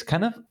 though. It's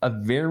kind of a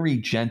very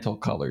gentle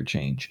color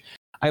change.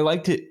 I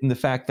liked it in the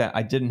fact that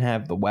I didn't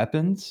have the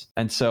weapons,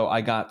 and so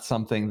I got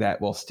something that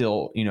will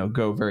still, you know,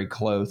 go very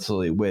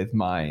closely with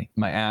my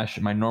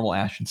normal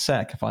Ashen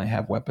Sec if I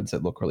have weapons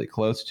that look really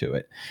close to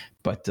it.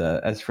 But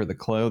as for the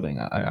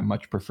clothing, I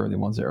much prefer the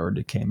ones that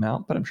already came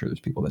out. But I'm sure there's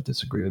people that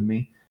disagree with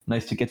me.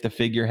 Nice to get the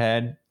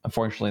figurehead.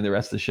 Unfortunately, the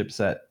rest of the ship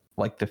set,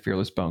 like the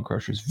Fearless Bone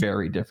Crusher, is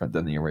very different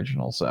than the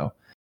original. So,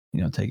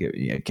 you know, take it.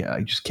 Yeah,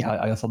 I just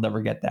can't. I guess I'll never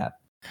get that.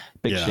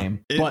 Big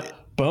shame.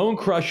 But Bone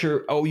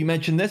Crusher. Oh, you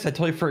mentioned this. I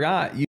totally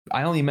forgot.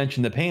 I only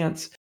mentioned the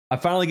pants. I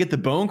finally get the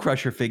Bone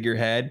Crusher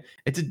figurehead.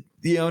 It's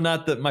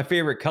not my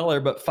favorite color,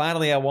 but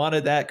finally I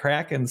wanted that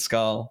Kraken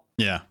skull.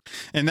 Yeah,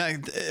 and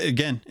that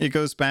again, it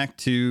goes back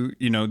to,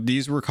 you know,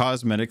 these were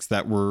cosmetics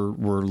that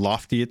were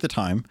lofty at the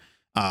time.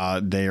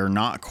 They are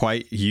not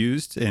quite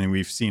used, and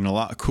we've seen a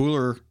lot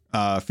cooler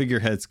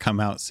figureheads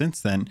come out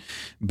since then.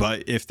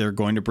 But if they're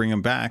going to bring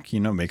them back, you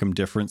know, make them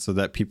different so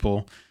that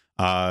people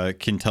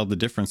can tell the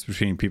difference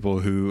between people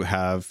who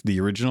have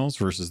the originals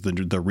versus the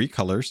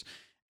recolors.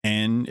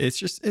 And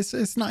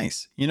it's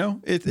nice, you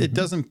know. It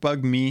doesn't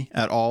bug me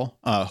at all.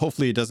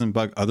 Hopefully it doesn't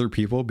bug other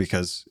people,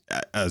 because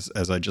as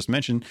I just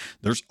mentioned,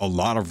 there's a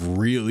lot of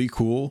really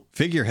cool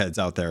figureheads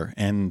out there,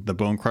 and the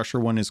Bone Crusher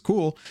one is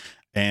cool.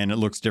 And it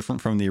looks different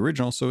from the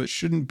original, so it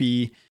shouldn't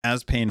be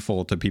as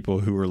painful to people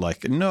who are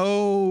like,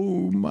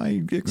 no,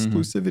 my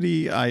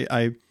exclusivity.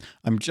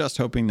 I'm just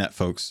hoping that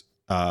folks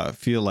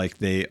feel like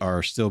they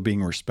are still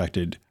being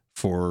respected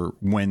for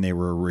when they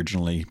were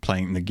originally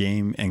playing the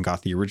game and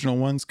got the original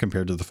ones,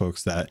 compared to the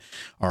folks that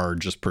are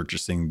just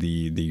purchasing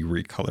the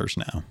recolors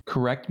now.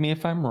 Correct me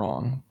if I'm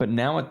wrong, but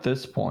now at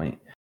this point,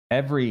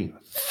 every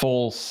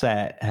full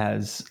set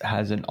has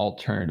an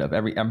alternative.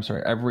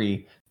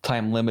 Every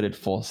time limited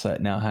full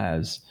set now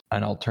has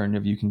an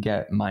alternative you can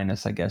get,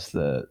 minus, I guess,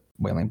 the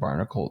Wailing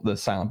Barnacle. The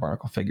Silent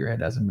Barnacle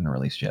figurehead hasn't been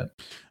released yet.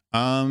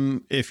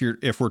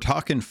 If we're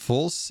talking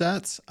full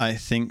sets, I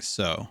think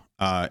so.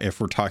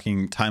 If we're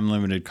talking time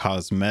limited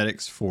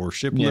cosmetics for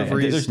ship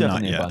liveries, there's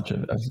definitely not yet.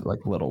 A bunch of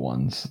like little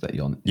ones that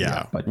you'll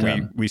but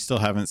we still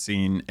haven't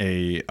seen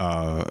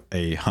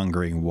a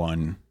Hungering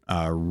One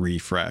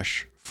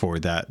refresh for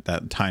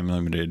that time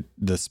limited,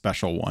 the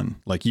special one.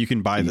 Like, you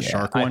can buy the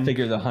shark one. I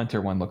figure the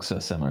hunter one looks so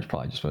similar. It's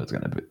probably just what it's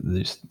going to be. They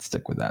just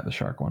stick with that, the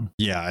shark one.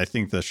 Yeah, I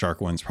think the shark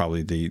one's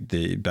probably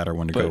the better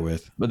one to go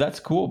with. But that's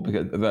cool,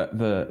 because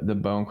the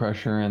Bone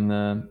Crusher and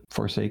the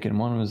Forsaken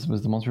one was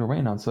the ones we were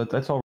waiting on. So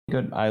that's all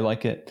good. I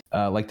like it.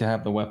 Like to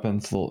have the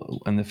weapons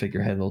and the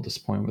figurehead. A little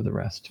disappointed with the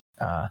rest.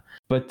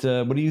 But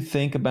what do you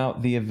think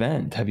about the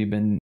event? I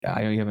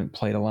know you haven't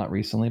played a lot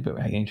recently, but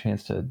had any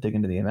chance to dig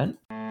into the event?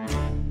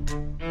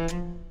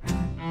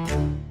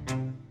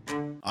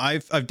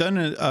 I've done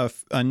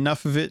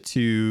enough of it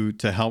to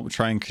help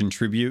try and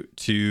contribute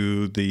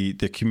to the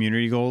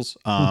community goals.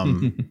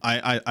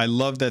 I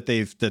love that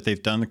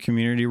they've done the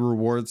community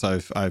rewards.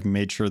 I've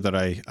made sure that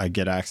I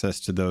get access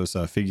to those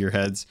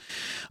figureheads.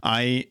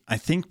 I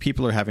think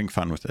people are having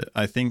fun with it.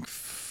 I think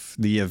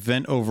the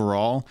event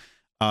overall,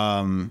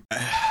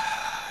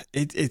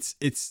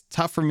 it's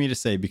tough for me to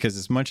say, because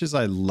as much as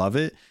I love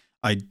it,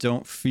 I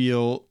don't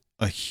feel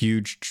a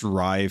huge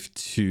drive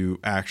to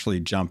actually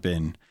jump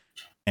in.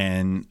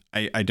 And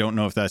I don't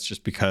know if that's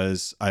just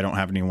because I don't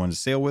have anyone to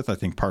sail with. I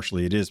think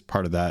partially it is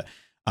part of that.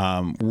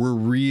 We're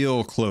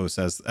real close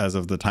as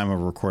of the time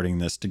of recording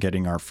this to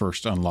getting our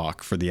first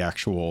unlock for the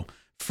actual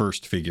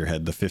first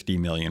figurehead, the 50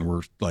 million.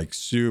 We're like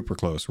super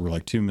close. We're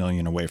like 2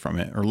 million away from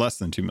it, or less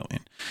than 2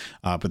 million.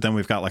 But then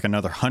we've got like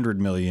another 100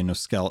 million of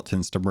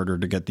skeletons to murder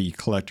to get the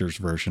collector's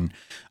version.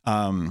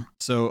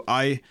 So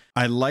I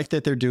like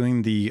that they're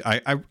doing the,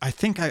 I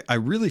think I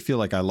really feel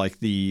like I like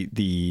the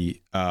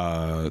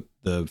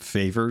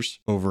favors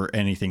over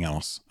anything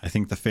else. I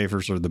think the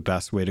favors are the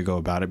best way to go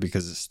about it,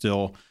 because it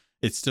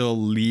still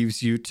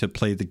leaves you to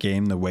play the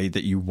game the way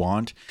that you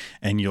want,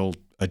 and you'll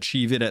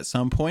achieve it at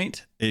some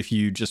point if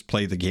you just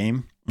play the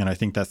game. And I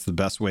think that's the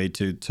best way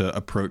to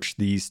approach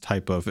these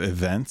type of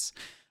events.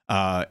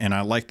 And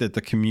I like that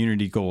the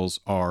community goals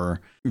are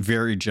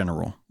very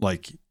general.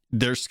 Like,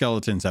 there's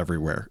skeletons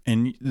everywhere,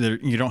 and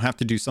you don't have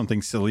to do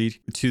something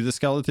silly to the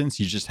skeletons.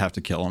 You just have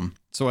to kill them.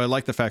 So I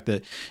like the fact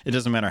that it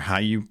doesn't matter how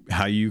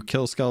you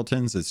kill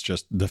skeletons. It's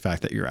just the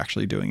fact that you're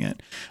actually doing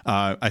it.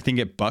 I think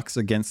it bucks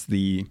against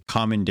the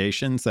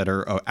commendations that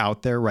are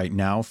out there right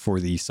now for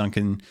the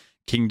Sunken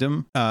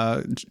Kingdom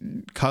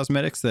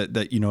cosmetics,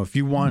 that you know, if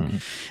you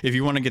want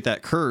to get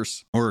that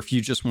curse, or if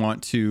you just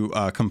want to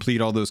complete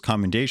all those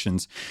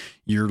commendations,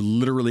 you're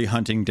literally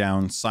hunting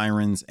down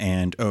sirens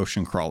and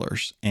ocean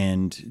crawlers.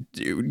 And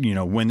you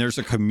know, when there's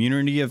a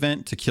community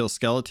event to kill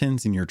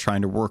skeletons and you're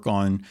trying to work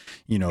on,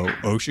 you know,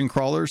 ocean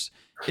crawlers,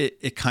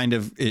 it kind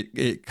of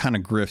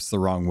grifts the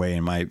wrong way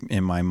in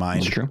my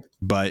mind. That's true.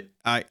 But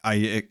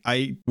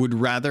I would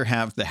rather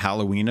have the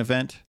Halloween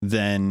event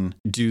than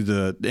do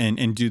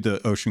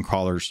the ocean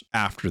crawlers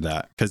after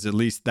that, because at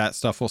least that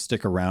stuff will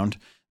stick around.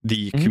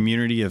 The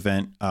community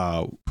event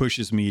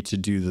pushes me to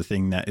do the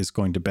thing that is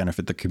going to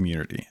benefit the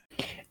community.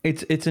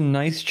 It's a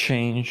nice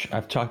change.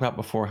 I've talked about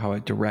before how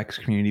it directs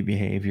community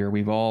behavior.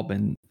 We've all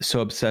been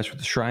so obsessed with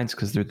the shrines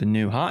because they're the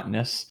new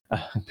hotness,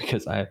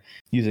 because I'm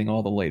using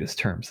all the latest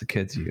terms the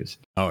kids use.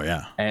 Oh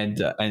yeah.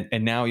 And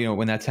now, you know,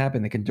 when that's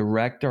happened, they can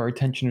direct our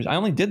attention. I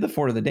only did the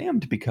Fort of the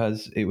Damned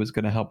because it was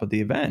going to help with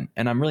the event,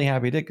 and I'm really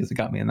happy it did, because it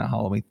got me in that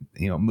Halloween,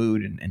 you know,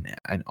 mood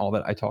and all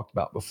that I talked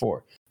about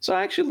before. So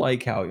I actually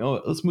like how, you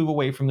know, let's move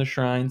away from the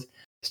shrines.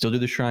 Still do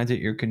the shrines at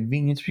your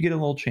convenience. You get a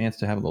little chance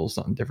to have a little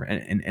something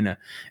different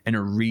and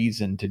a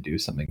reason to do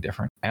something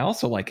different. I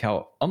also like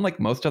how, unlike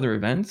most other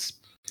events,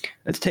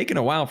 it's taken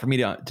a while for me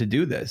to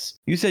do this.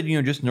 You said, you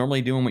know, just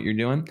normally doing what you're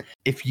doing.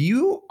 If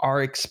you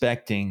are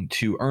expecting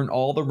to earn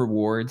all the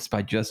rewards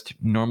by just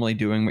normally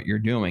doing what you're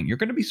doing, you're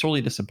going to be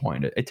sorely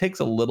disappointed. It takes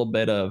a little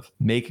bit of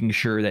making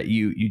sure that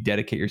you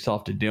dedicate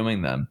yourself to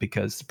doing them,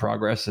 because the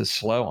progress is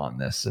slow on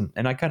this.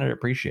 And I kind of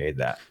appreciate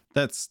that.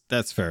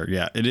 That's fair.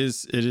 Yeah, it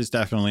is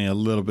definitely a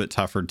little bit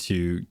tougher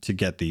to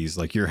get these.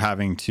 Like, you're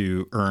having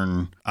to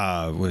earn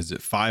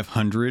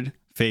 500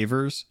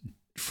 favors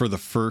for the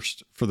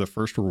first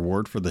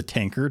reward for the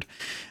tankard,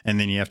 and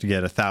then you have to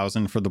get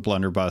 1,000 for the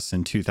blunderbuss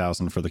and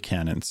 2,000 for the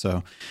cannon.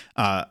 So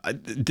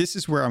this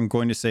is where I'm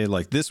going to say,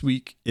 like, this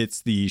week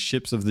it's the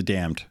Ships of the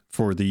Damned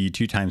for the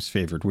 2 times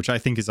favored, which I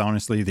think is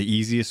honestly the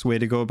easiest way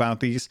to go about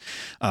these.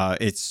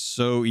 It's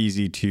so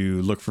easy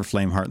to look for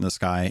Flameheart in the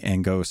sky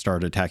and go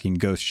start attacking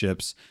ghost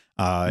ships,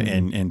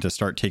 and to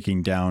start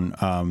taking down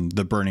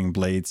the burning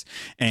blades.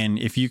 And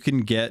if you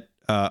can get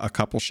a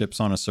couple ships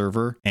on a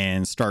server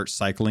and start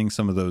cycling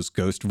some of those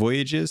ghost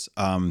voyages,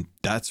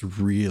 that's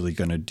really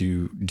going to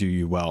do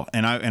you well.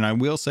 And I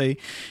will say,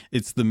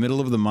 it's the middle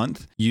of the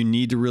month. You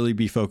need to really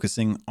be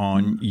focusing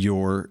on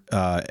your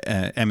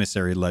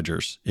emissary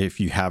ledgers if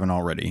you haven't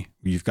already.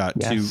 You've got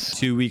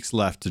two weeks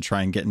left to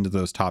try and get into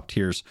those top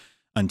tiers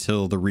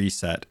until the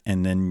reset,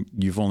 and then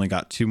you've only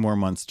got 2 more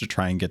months to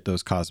try and get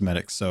those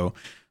cosmetics. So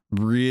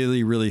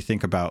really, really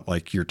think about,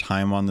 like, your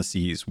time on the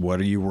seas.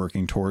 What are you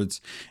working towards?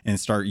 And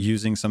start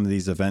using some of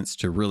these events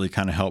to really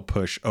kind of help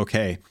push.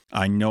 Okay,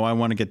 I know I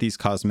want to get these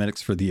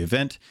cosmetics for the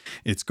event.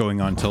 It's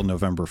going on until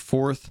November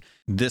 4th.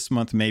 This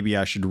month, maybe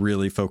I should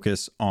really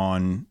focus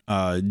on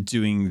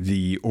doing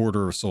the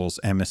Order of Souls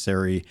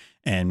emissary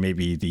and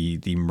maybe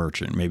the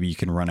merchant. Maybe you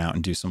can run out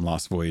and do some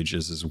Lost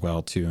Voyages as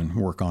well too, and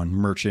work on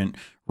merchant,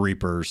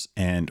 Reapers,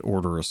 and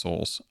Order of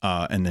Souls,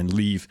 and then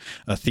leave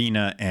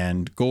Athena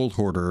and Gold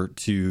Hoarder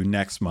to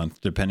next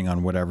month, depending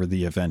on whatever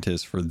the event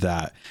is for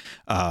that.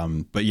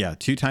 But yeah,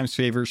 2 times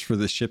favors for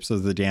the Ships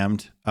of the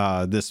Damned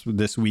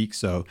this week.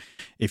 So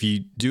if you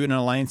do an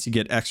alliance, you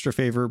get extra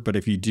favor, but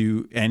if you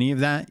do any of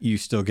that, you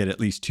still get at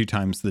least 2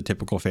 times the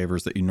typical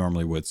favors that you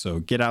normally would. So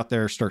get out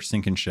there, start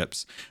sinking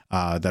ships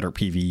that are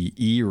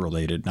PvE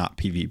related, not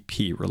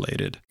PvP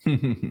related.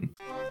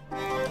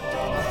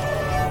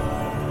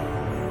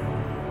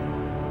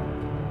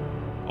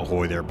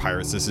 Ahoy there,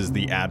 pirates. This is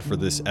the ad for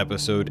this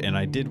episode, and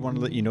I did want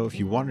to let you know, if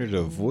you wanted to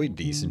avoid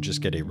these and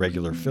just get a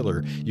regular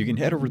filler, you can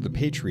head over to the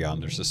Patreon.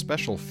 There's a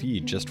special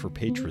feed just for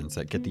patrons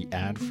that get the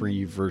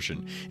ad-free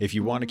version. If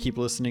you want to keep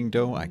listening,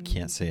 though, I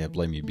can't say I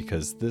blame you,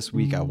 because this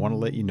week I want to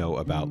let you know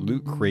about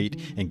Loot Crate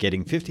and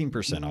getting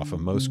 15% off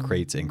of most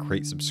crates and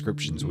crate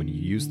subscriptions when you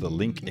use the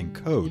link and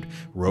code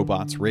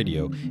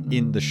RobotsRadio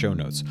in the show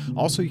notes.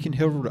 Also, you can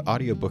head over to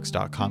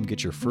audiobooks.com,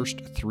 get your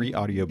first 3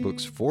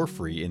 audiobooks for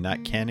free, and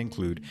that can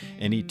include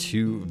any me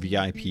 2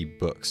 VIP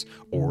books,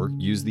 or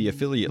use the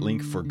affiliate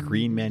link for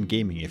Green Man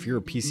Gaming. If you're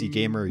a PC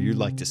gamer or you'd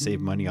like to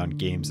save money on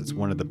games, it's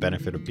one of the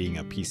benefits of being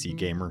a PC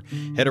gamer.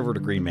 Head over to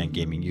Green Man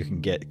Gaming. You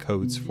can get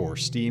codes for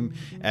Steam,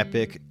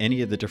 Epic,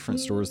 any of the different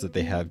stores that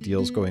they have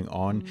deals going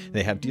on.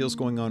 They have deals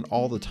going on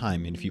all the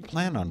time, and if you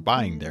plan on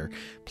buying there,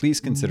 please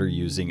consider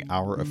using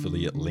our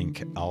affiliate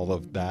link. All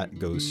of that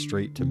goes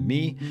straight to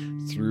me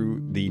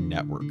through the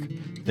network.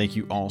 Thank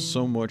you all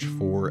so much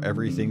for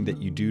everything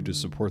that you do to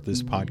support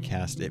this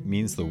podcast. It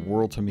means the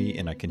world to me,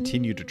 and I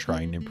continue to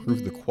try and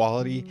improve the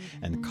quality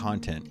and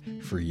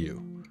content for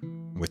you.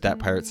 With that,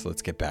 Pirates,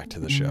 let's get back to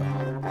the show.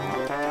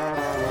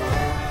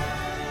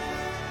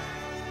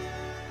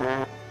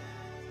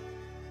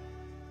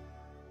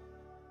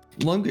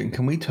 Logan,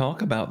 can we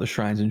talk about the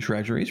Shrines and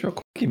Treasuries real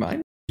quick? You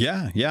mind?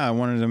 Yeah. I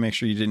wanted to make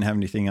sure you didn't have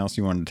anything else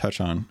you wanted to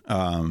touch on.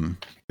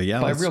 But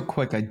yeah, by real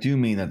quick, I do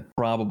mean that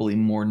probably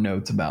more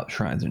notes about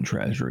Shrines and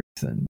Treasuries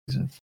than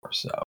Season 4,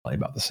 so probably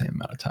about the same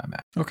amount of time.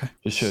 Okay.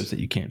 Just shows that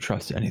you can't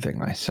trust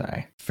anything I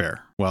say.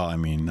 Fair. Well, I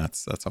mean,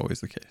 that's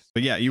always the case.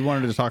 But yeah, you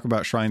wanted to talk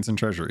about Shrines and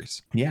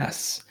Treasuries.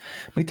 Yes.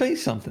 Let me tell you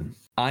something.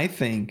 I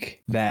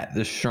think that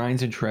the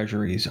Shrines and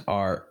Treasuries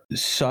are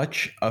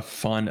such a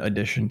fun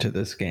addition to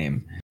this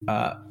game.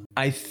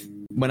 I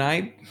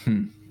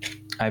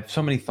have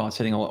so many thoughts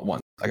hitting all at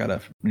once. I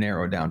gotta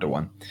narrow it down to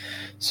one.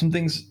 Some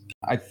things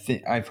I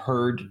think I've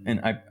heard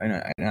and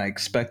I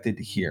expected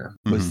to hear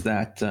was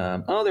that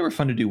they were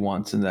fun to do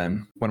once, and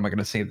then what am I going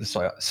to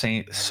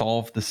say?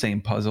 Solve the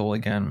same puzzle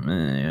again?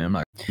 I'm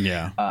not.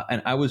 Yeah.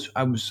 And I was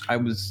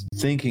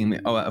thinking,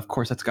 of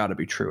course that's got to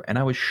be true, and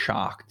I was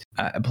shocked,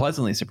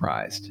 pleasantly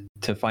surprised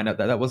to find out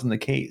that that wasn't the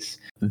case.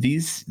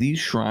 These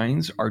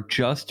shrines are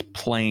just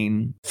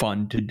plain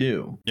fun to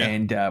do,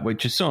 and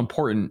which is so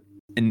important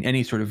in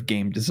any sort of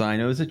game design.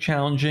 Is it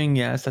challenging?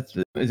 Yes.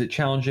 Is it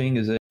challenging?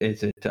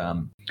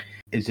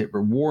 Is it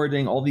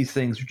rewarding? All these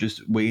things are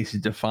just ways to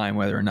define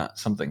whether or not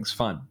something's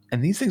fun.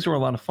 And these things are a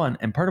lot of fun.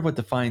 And part of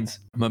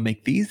what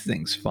make these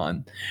things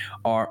fun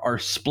are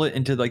split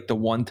into like the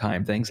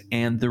one-time things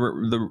and the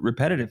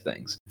repetitive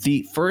things.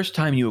 The first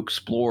time you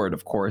explore it,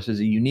 of course, is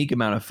a unique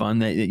amount of fun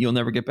that you'll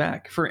never get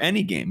back for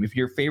any game. If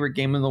your favorite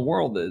game in the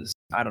world is,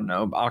 I don't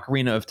know,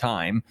 Ocarina of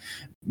Time,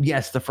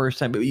 yes, the first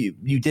time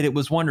you did it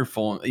was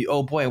wonderful.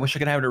 Oh boy, I wish I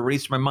could have it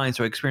erased from my mind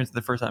so I experienced it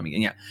the first time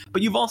again. Yeah,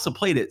 but you've also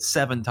played it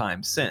 7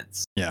 times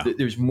since. Yeah,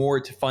 there's more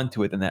to fun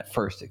to it than that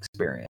first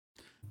experience.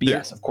 But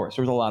yes, of course,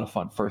 there was a lot of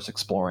fun first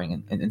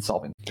exploring and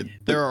solving.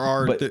 There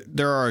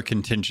are a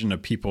contingent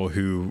of people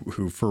who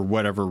for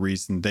whatever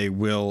reason they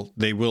will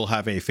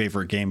have a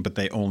favorite game, but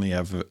they only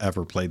have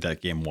ever played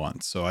that game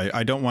once. So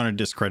I don't want to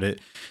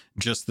discredit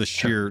just the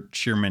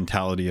sheer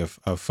mentality of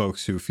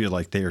folks who feel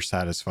like they are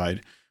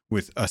satisfied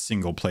with a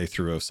single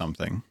playthrough of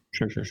something.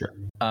 Sure.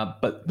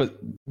 But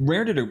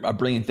Rare did a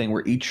brilliant thing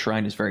where each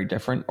shrine is very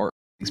different, or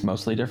it's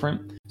mostly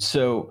different.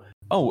 So,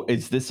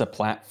 is this a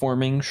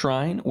platforming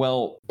shrine?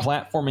 Well,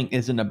 platforming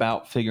isn't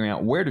about figuring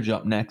out where to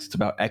jump next. It's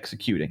about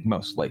executing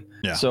mostly.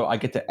 Yeah. So I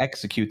get to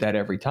execute that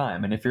every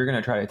time. And if you're going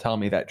to try to tell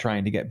me that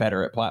trying to get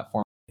better at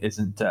platform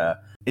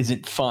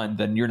isn't fun,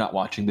 then you're not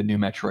watching the new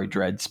Metroid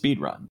Dread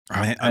speedrun.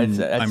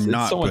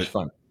 It's so much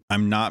fun.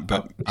 I'm not,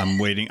 but I'm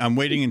waiting. I'm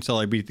waiting until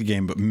I beat the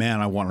game. But man,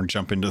 I want to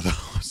jump into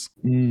those.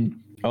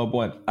 Oh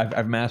boy,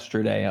 I've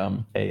mastered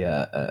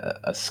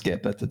a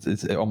skip.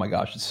 It's oh my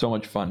gosh, it's so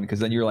much fun because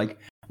then you're like,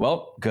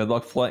 well, good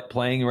luck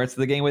playing the rest of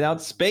the game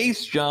without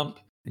space jump,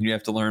 and you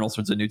have to learn all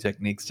sorts of new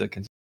techniques to.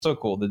 So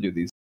cool to do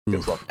these.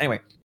 Anyway,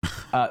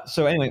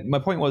 my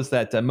point was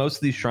that most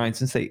of these shrines,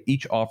 since they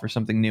each offer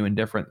something new and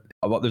different,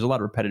 there's a lot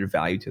of repetitive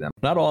value to them.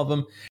 Not all of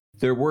them.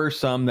 There were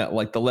some that,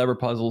 like the lever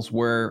puzzles,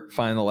 were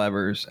finding the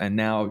levers, and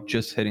now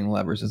just hitting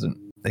levers isn't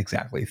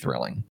exactly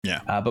thrilling. Yeah.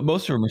 But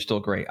most of them are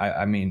still great.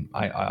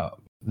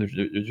 There's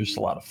just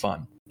a lot of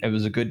fun. It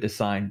was a good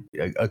design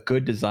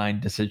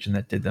decision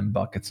that did them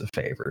buckets of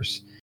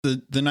favors.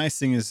 The nice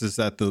thing is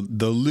that the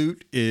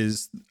loot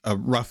is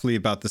roughly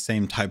about the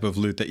same type of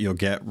loot that you'll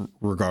get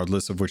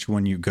regardless of which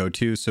one you go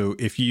to. So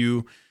if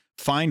you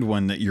find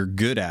one that you're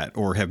good at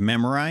or have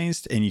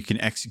memorized and you can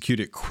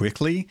execute it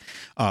quickly,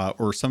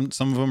 or some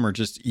of them are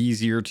just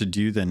easier to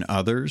do than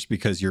others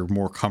because you're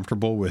more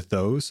comfortable with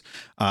those.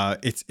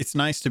 It's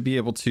nice to be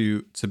able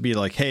to be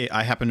like, hey,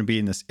 I happen to be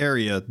in this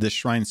area. This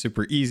shrine's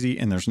super easy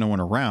and there's no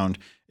one around.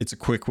 It's a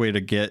quick way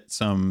to get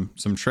some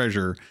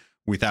treasure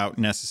without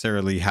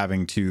necessarily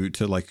having to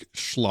like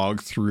slog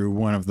through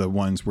one of the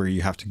ones where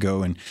you have to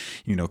go and,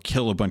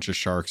 kill a bunch of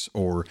sharks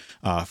or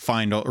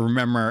find or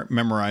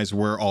memorize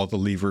where all the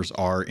levers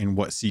are in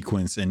what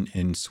sequence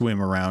and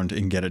swim around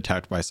and get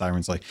attacked by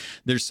sirens. Like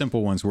there's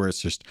simple ones where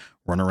it's just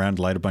run around,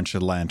 light a bunch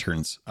of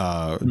lanterns,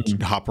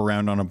 hop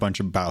around on a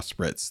bunch of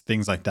bowsprits,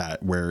 things like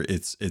that, where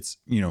it's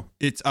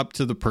up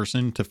to the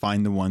person to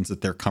find the ones that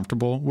they're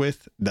comfortable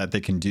with that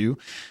they can do,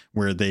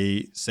 where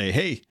they say,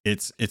 hey,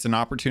 it's an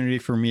opportunity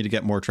for me to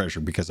get more treasure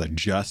because I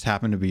just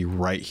happen to be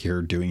right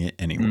here doing it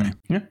anyway.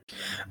 Yeah.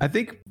 I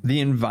think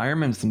the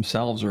environments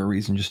themselves are a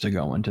reason just to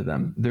go into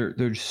them.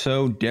 They're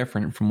so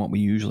different from what we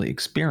usually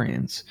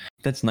experience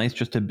that's nice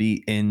just to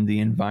be in the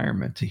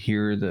environment, to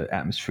hear the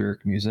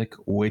atmospheric music,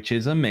 which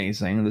is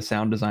amazing. The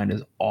sound design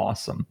is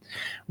awesome.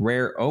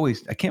 Rare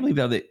always, I can't believe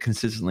how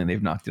consistently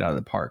they've knocked it out of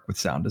the park with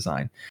sound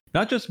design.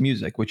 Not just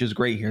music, which is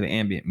great here, the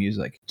ambient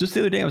music. Just the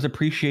other day, I was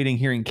appreciating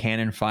hearing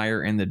cannon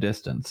fire in the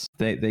distance.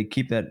 They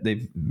keep that,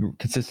 they've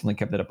consistently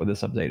kept that up with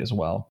this update as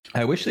well.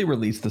 I wish they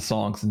released the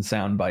songs and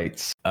sound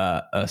bites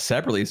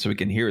separately so we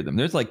can hear them.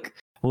 There's like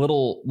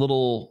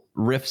little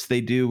riffs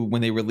they do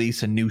when they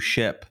release a new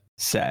ship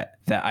set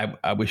that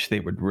I wish they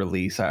would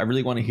release. I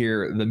really want to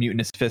hear the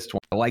Mutinous Fist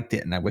one. I liked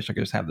it, and I wish I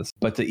could just have this.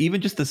 But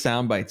even just the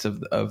sound bites of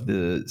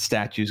the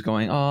statues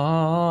going,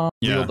 oh,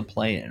 be able to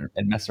play it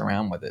and mess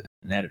around with it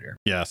in editor.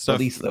 Yeah, stuff,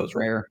 release those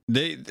Rare.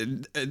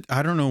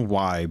 I don't know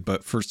why,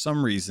 but for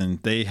some reason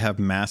they have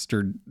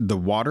mastered the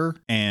water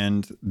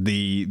and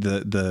the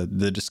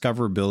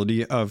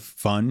discoverability of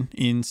fun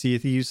in Sea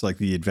of Thieves, like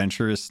the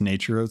adventurous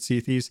nature of Sea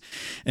of Thieves,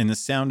 and the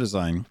sound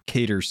design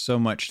caters so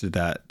much to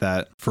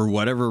that for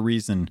whatever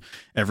reason,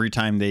 every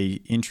time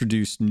they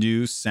introduce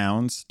new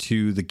sounds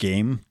to the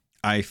game,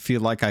 I feel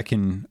like I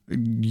can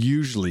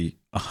usually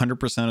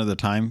 100% of the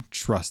time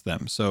trust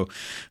them. So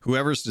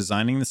whoever's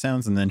designing the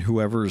sounds and then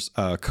whoever's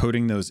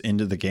coding those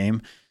into the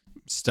game,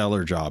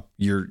 stellar job.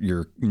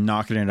 You're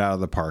knocking it out of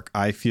the park.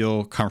 I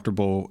feel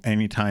comfortable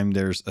anytime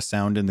there's a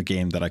sound in the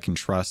game that I can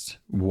trust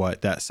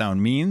what that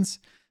sound means,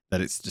 that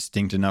it's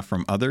distinct enough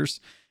from others,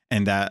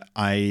 and that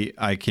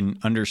I can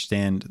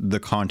understand the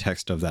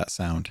context of that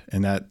sound.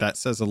 And that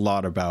says a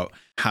lot about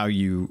how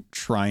you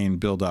try and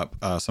build up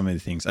some of the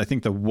things. I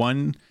think the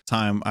one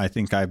time I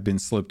think I've been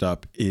slipped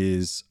up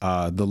is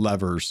the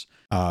Levers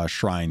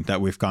shrine that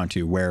we've gone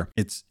to, where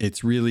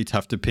it's really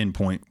tough to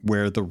pinpoint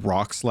where the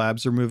rock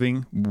slabs are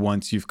moving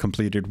once you've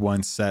completed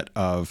one set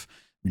of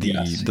the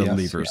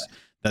levers. Yes.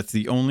 That's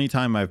the only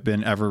time I've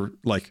been ever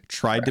like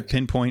tried to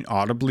pinpoint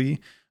audibly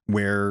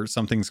where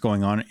something's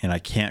going on, and I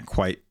can't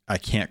quite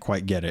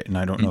get it. And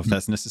I don't know if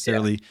that's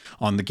necessarily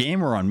on the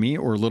game or on me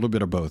or a little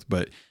bit of both,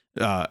 but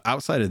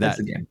outside of that,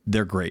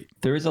 they're great.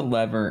 There is a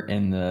lever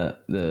in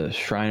the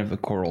Shrine of the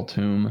Coral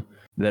Tomb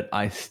that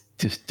I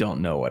just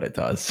don't know what it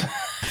does.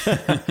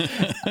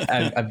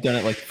 I've done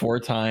it like 4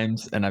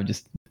 times, and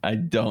I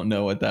don't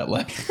know what that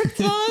lever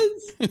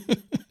does.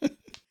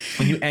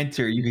 When you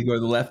enter, you can go to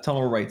the left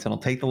tunnel or right tunnel.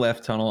 Take the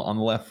left tunnel. On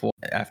the left floor,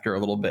 after a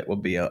little bit, will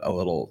be a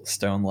little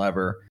stone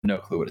lever. No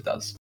clue what it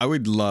does. I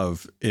would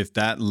love if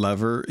that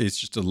lever is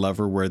just a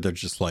lever where they're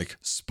just like,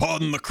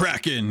 spawn the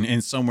Kraken,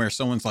 and somewhere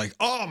someone's like,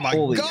 oh my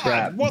Holy God,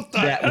 crap. what the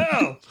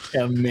hell?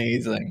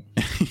 Amazing.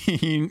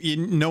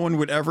 No one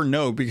would ever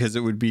know because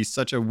it would be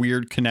such a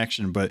weird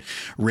connection. But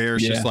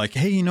Rare's just like,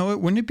 hey, you know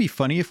what? Wouldn't it be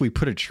funny if we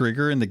put a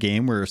trigger in the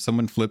game where if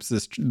someone flips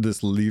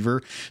this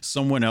lever,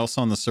 someone else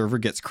on the server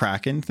gets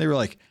Kraken? They were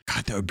like,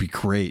 God, that would be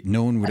great.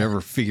 No one would ever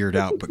figure it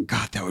out, but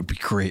God, that would be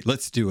great.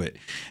 Let's do it.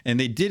 And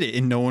they did it,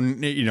 and no one,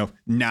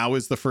 now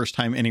is the first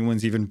time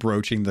anyone's even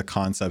broaching the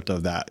concept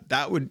of that.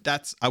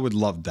 I would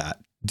love that.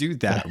 Do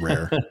that,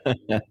 Rare.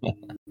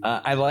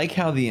 I like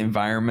how the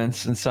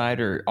environments inside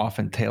are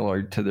often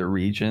tailored to the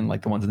region,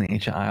 like the ones in the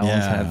Ancient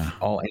Islands have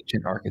all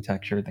ancient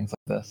architecture, things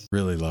like this.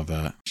 Really love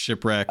that.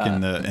 Shipwreck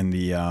and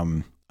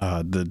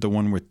the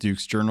one with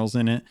Duke's journals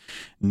in it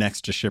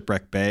next to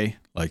Shipwreck Bay,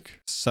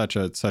 like such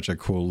a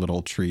cool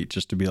little treat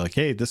just to be like,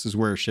 hey, this is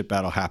where a ship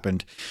battle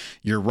happened.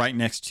 You're right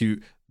next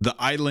to the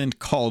island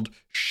called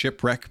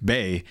Shipwreck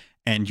Bay,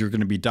 and you're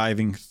going to be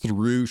diving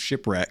through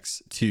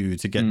shipwrecks to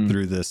get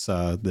through this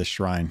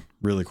shrine.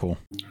 Really cool.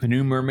 The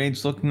new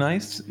mermaids look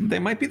nice. They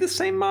might be the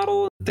same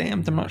model.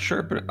 Damned, I'm not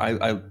sure, but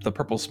the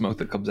purple smoke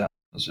that comes out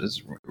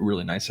is a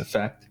really nice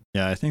effect.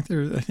 Yeah, I think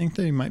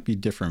they might be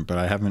different, but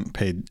I haven't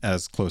paid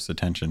as close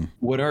attention.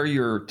 What are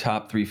your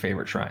top 3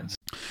 favorite shrines?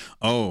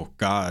 Oh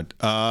God,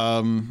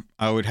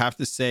 I would have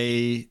to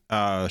say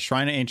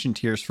Shrine of Ancient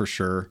Tears for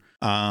sure.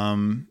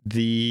 God,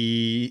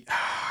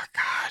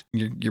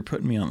 you're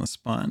putting me on the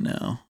spot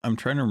now. I'm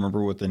trying to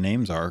remember what the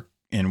names are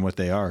and what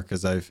they are,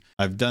 because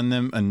I've done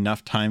them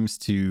enough times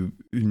to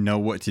know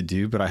what to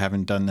do, but I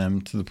haven't done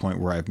them to the point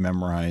where I've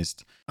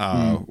memorized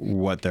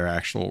what they're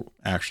actually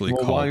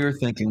called. While you're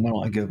thinking, why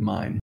don't I give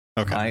mine?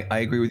 Okay. I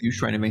agree with you.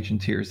 Shrine of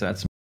Ancient Tears,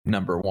 that's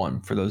number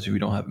 1 for those of you who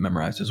don't have it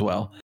memorized as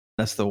well.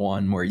 That's the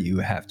one where you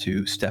have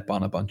to step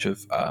on a bunch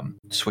of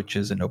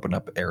switches and open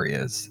up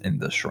areas in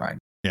the shrine.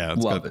 Yeah,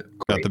 it's got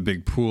the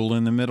big pool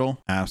in the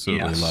middle.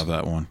 Absolutely love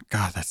that one.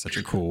 God, that's such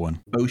a cool one.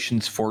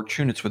 Ocean's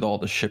Fortune. It's with all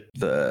the ship,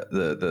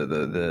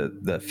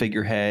 the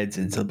figureheads,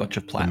 and it's a bunch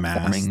of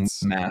platforming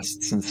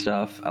masts and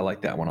stuff. I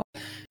like that one.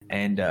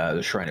 And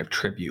the Shrine of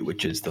Tribute,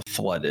 which is the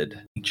flooded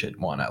ancient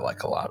one. I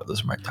like a lot of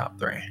those. Are my top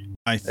 3.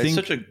 I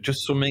think it's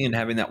just swimming and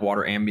having that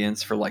water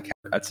ambience for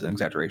that's an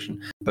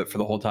exaggeration, but for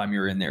the whole time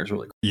you're in there is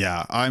really cool.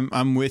 Yeah,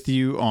 I'm with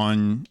you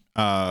on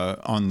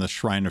the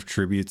Shrine of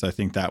Tributes. I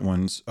think that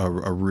one's a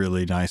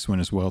really nice one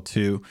as well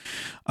too.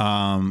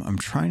 I'm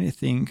trying to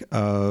think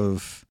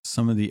of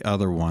some of the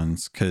other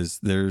ones because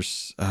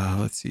there's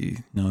let's see.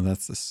 No,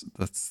 that's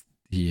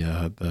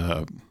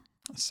the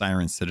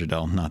Siren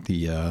Citadel, not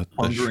the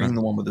Hungering,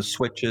 the one with the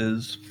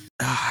switches.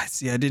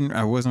 See,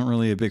 I wasn't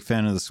really a big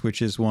fan of the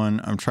switches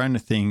one. I'm trying to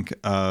think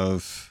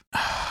of,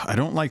 I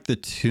don't like the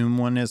tomb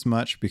one as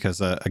much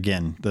because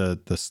again, the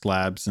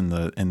slabs and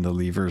the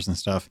levers and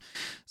stuff.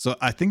 So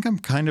I think I'm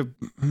kind of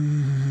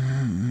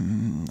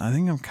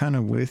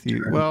with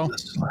you. Well,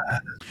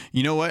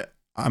 you know what?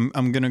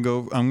 I'm going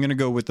to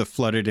go with the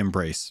Flooded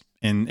Embrace.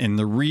 And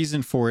the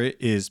reason for it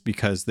is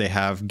because they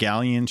have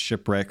galleon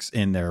shipwrecks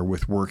in there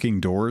with working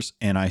doors,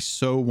 and I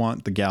so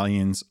want the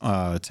galleons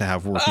to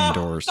have working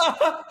doors.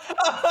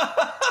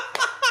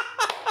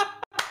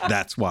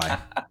 That's why.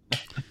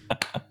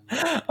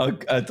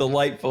 A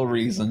delightful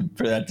reason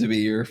for that to be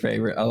your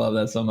favorite. I love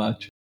that so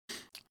much.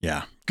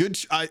 Yeah, good.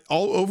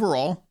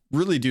 Overall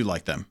really do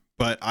like them,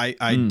 but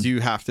I do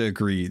have to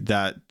agree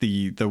that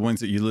the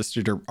ones that you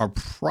listed are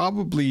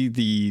probably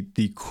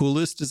the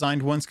coolest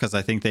designed ones, because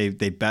I think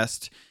they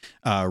best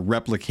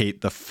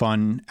replicate the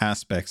fun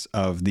aspects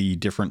of the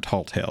different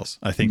tall tales.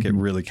 I think it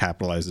really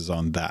capitalizes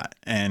on that.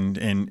 And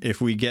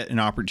if we get an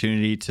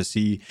opportunity to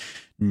see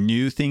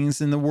new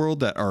things in the world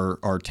that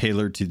are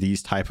tailored to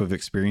these type of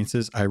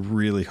experiences, I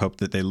really hope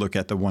that they look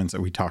at the ones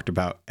that we talked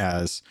about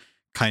as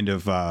kind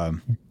of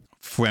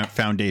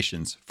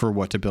foundations for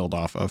what to build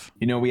off of.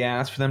 You know, we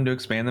asked for them to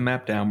expand the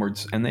map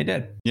downwards, and they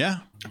did. Yeah.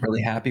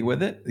 Really happy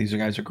with it. These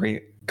guys are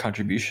great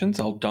contributions.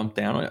 I'll jump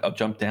down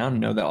and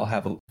know that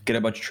I'll get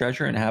a bunch of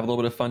treasure and have a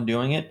little bit of fun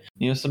doing it.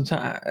 You know,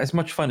 sometimes as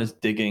much fun as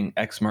digging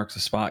X marks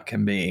a spot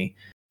can be,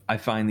 I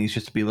find these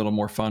just to be a little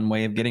more fun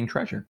way of getting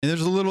treasure. And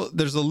there's a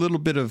little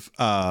bit of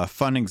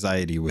fun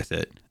anxiety with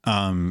it.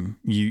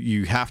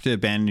 You have to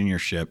abandon your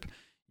ship.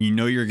 You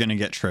know you're going to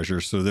get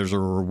treasure, so there's a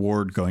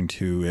reward going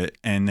to it.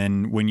 And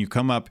then when you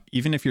come up,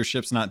 even if your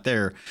ship's not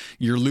there,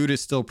 your loot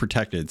is still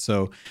protected.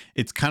 So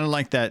it's kind of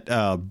like that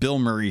Bill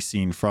Murray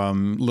scene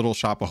from Little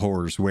Shop of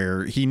Horrors,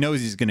 where he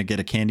knows he's going to get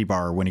a candy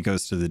bar when he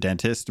goes to the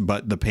dentist,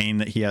 but the pain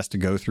that he has to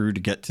go through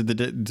to get to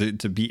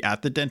to be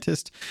at the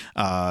dentist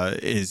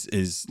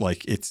is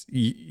like, it's,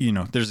 you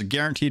know, there's a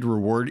guaranteed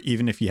reward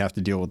even if you have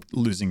to deal with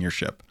losing your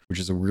ship, which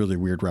is a really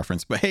weird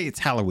reference. But hey, it's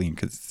Halloween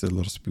because it's a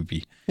little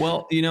spoopy.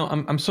 Well, you know,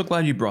 I'm so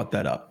glad you brought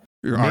that up.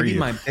 Maybe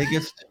my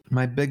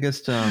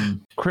biggest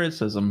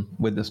criticism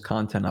with this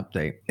content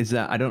update is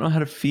that I don't know how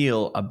to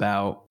feel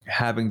about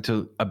having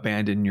to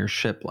abandon your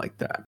ship like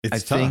that.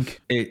 It's tough.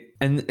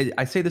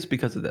 I say this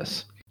because of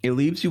this. It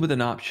leaves you with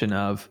an option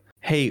of,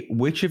 hey,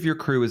 which of your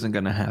crew isn't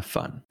going to have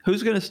fun?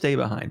 Who's going to stay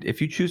behind?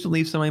 If you choose to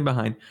leave somebody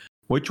behind,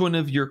 which one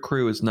of your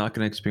crew is not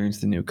going to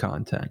experience the new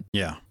content?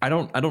 Yeah. I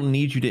don't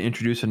need you to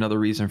introduce another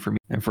reason for me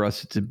and for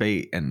us to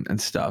debate and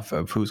stuff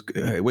of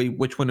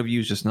which one of you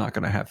is just not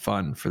going to have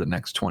fun for the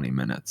next 20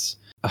 minutes.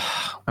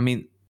 I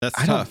mean,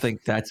 I don't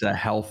think that's a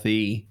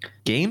healthy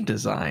game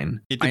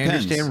design. It depends. I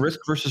understand risk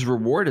versus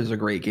reward is a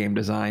great game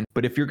design,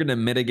 but if you're going to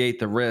mitigate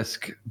the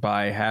risk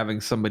by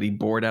having somebody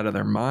bored out of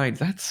their mind,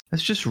 that's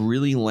just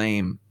really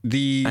lame.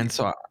 And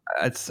so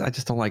I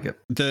just don't like it.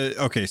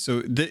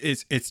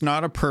 It's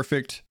not a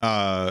perfect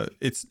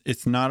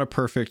it's not a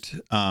perfect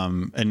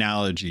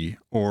analogy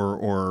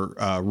or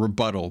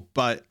rebuttal,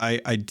 but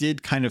I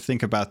did kind of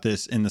think about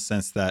this in the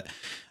sense that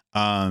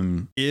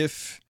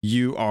if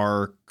you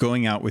are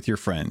going out with your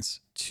friends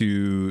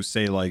to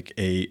say like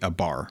a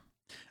bar,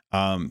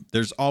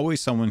 there's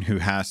always someone who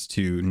has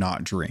to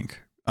not drink.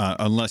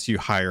 Unless you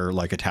hire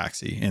like a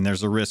taxi, and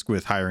there's a risk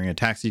with hiring a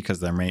taxi because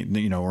there may,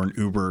 or an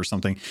Uber or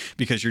something,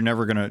 because you're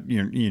never going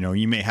to,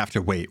 you may have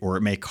to wait, or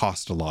it may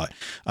cost a lot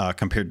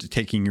compared to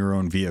taking your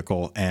own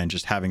vehicle and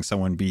just having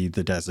someone be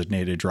the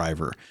designated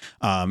driver.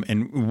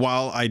 And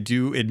while I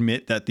do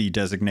admit that the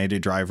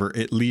designated driver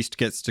at least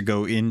gets to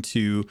go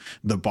into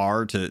the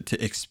bar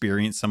to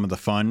experience some of the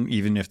fun,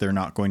 even if they're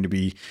not going to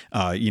be,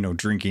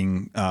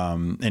 drinking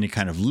any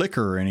kind of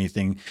liquor or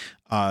anything,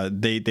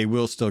 they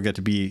will still get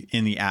to be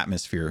in the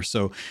atmosphere.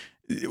 So,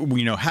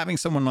 having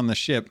someone on the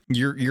ship,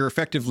 you're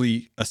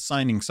effectively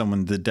assigning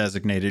someone the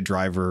designated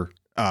driver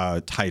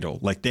title.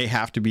 Like, they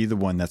have to be the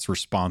one that's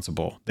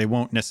responsible. They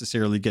won't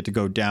necessarily get to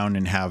go down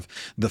and have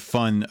the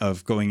fun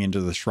of going into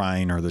the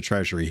shrine or the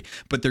treasury,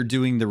 but they're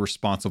doing the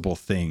responsible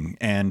thing.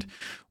 And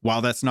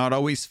while that's not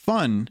always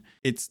fun,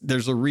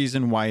 there's a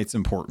reason why it's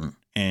important.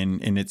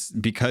 And it's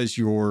because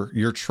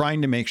you're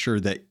trying to make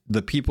sure that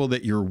the people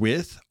that you're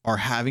with are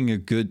having a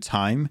good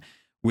time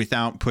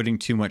without putting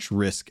too much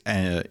risk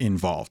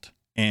involved.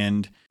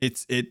 And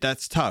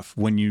that's tough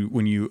when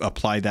you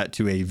apply that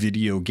to a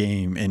video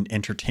game and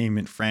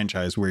entertainment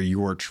franchise where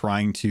you are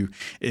trying to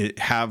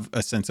have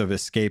a sense of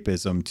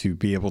escapism to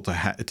be able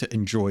to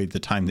enjoy the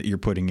time that you're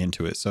putting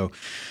into it. So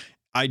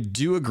I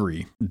do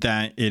agree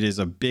that it is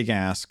a big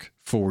ask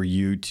for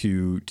you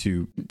to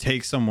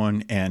take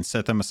someone and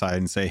set them aside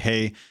and say,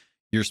 hey,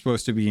 you're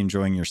supposed to be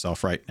enjoying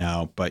yourself right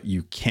now, but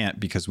you can't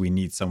because we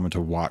need someone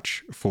to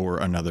watch for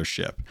another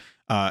ship.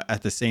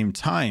 at the same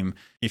time,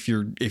 if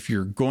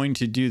you're going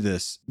to do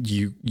this,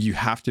 you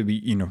have to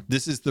be,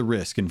 this is the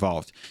risk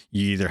involved.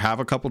 You either have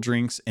a couple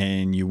drinks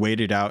and you wait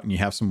it out and you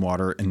have some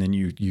water, and then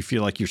you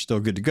feel like you're still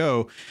good to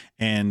go,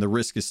 and the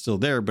risk is still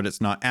there, but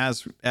it's not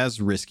as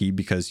risky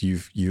because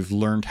you've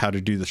learned how to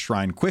do the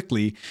shrine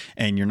quickly,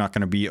 and you're not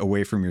going to be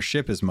away from your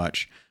ship as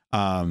much.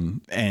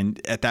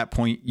 And at that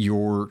point,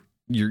 you're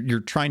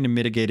trying to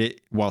mitigate it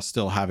while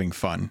still having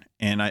fun.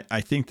 And I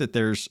think that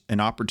there's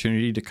an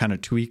opportunity to kind of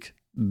tweak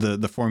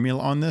the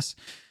formula on this,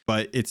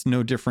 but it's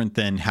no different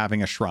than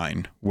having a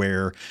shrine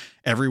where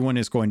everyone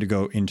is going to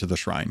go into the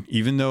shrine,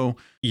 even though,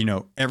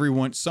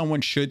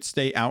 someone should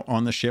stay out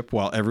on the ship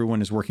while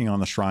everyone is working on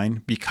the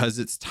shrine because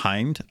it's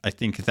timed. I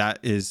think that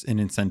is an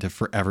incentive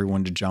for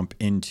everyone to jump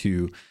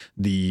into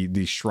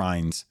the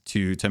shrines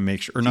to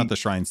make sure, or not the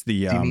shrines,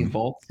 the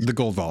vaults? The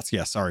gold vaults.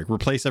 Yeah, sorry.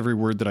 Replace every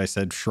word that I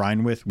said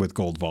shrine with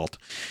gold vault.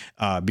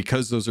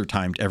 Because those are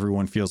timed,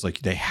 everyone feels like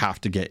they have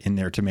to get in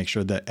there to make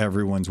sure that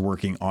everyone's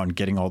working on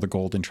getting all the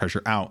gold and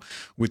treasure out.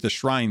 With the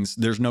shrines,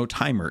 there's no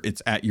timer.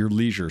 It's at your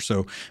leisure.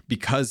 So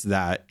because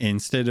there's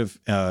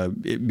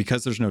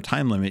no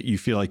time limit, you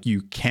feel like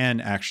you can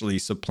actually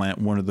supplant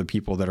one of the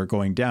people that are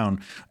going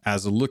down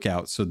as a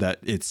lookout so that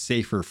it's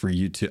safer for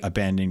you to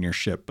abandon your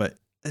ship. But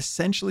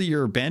essentially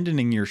you're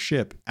abandoning your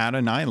ship at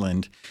an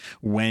island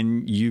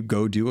when you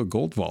go do a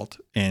gold vault,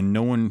 and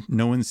no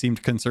one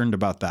seemed concerned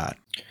about that.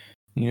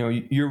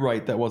 You're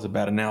right. That was a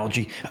bad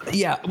analogy.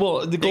 Yeah.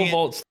 Well, the gold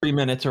vault's 3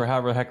 minutes or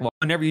however the heck long.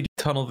 Whenever you do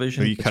tunnel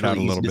vision, you cut out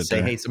a little bit say,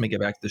 there. hey, somebody get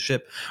back to the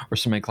ship, or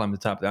somebody climb the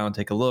top down and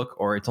take a look,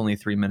 or it's only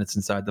 3 minutes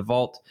inside the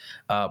vault,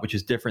 which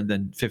is different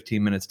than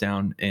 15 minutes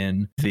down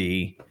in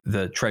the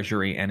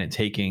treasury and it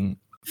taking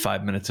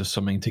 5 minutes of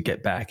swimming to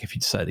get back if you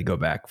decide to go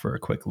back for a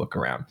quick look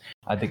around.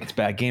 I think it's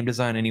bad game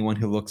design. Anyone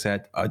who looks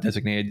at a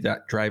designated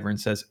driver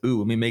and says, ooh,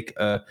 let me make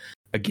a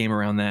game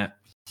around that,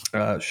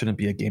 shouldn't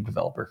be a game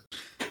developer.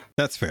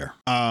 That's fair.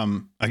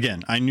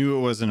 Again, I knew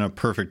it wasn't a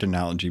perfect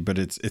analogy, but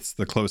it's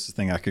the closest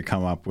thing I could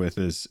come up with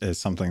is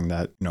something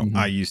that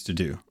I used to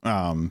do.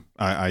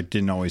 I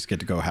didn't always get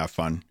to go have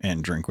fun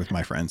and drink with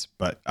my friends,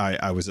 but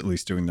I was at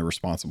least doing the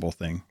responsible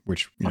thing,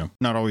 which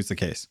not always the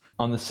case.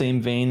 On the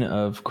same vein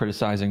of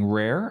criticizing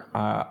Rare,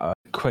 a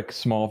quick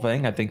small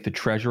thing. I think the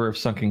Treasurer of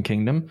Sunken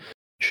Kingdom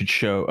should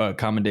show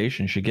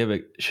commendation.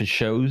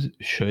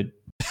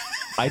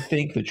 I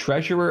think the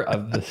Treasurer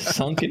of the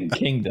Sunken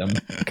Kingdom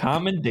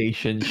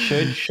commendation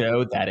should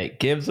show that it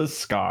gives a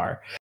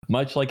scar,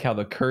 much like how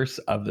the Curse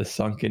of the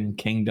Sunken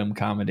Kingdom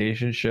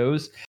commendation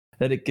shows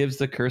that it gives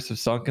the Curse of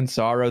Sunken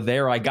Sorrow.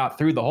 There, I got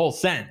through the whole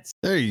sentence.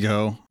 There you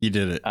go. You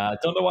did it.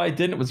 Don't know why I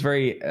didn't. Was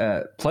very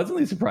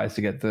pleasantly surprised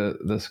to get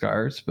the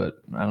scars,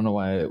 but I don't know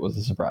why it was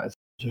a surprise.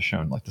 Just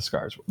shown like the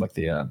scars, like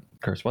the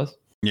curse was.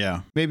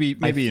 Yeah,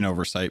 maybe an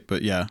oversight,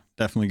 but yeah,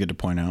 definitely good to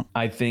point out.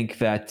 I think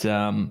that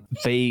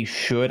they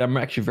should. I'm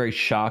actually very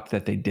shocked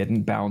that they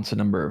didn't balance a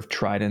number of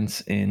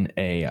tridents in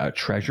a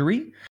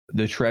treasury.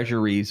 The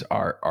treasuries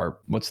are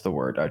what's the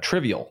word?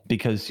 Trivial,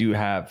 because you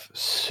have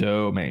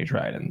so many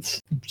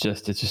tridents.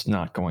 It's just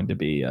not going to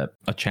be a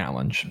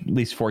challenge. At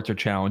least forts are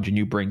challenge, and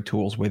you bring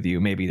tools with you,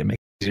 maybe to make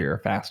it easier or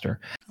faster.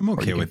 I'm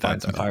okay with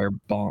that.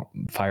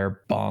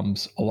 Fire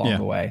bombs along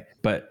the way,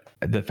 but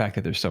the fact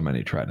that there's so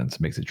many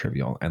tridents makes it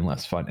trivial and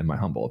less fun, in my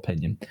humble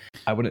opinion.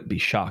 I wouldn't be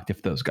shocked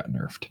if those got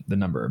nerfed, the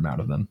amount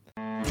of them.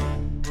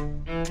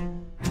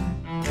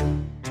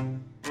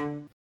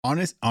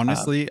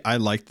 Honestly, I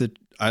like the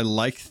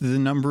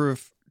number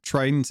of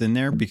tridents in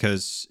there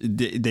because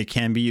they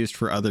can be used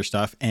for other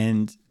stuff,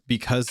 and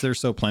because they're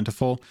so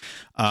plentiful,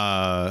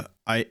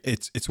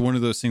 it's one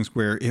of those things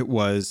where it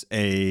was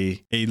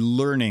a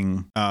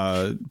learning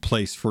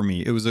place for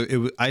me.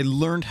 I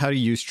learned how to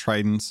use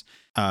tridents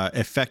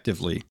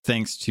effectively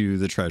thanks to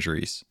the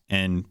treasuries,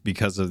 and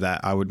because of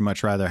that, I would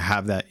much rather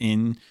have that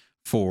in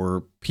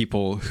for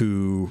people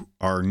who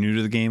are new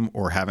to the game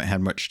or haven't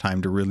had much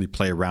time to really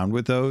play around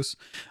with those,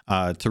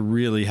 to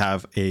really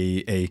have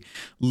a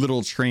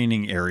little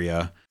training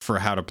area for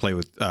how to play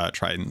with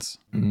tridents.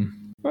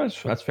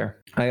 That's fair.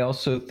 I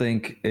also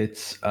think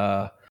it's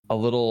a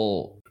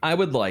little. I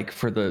would like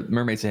for the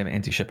mermaids to have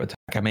anti-ship attack.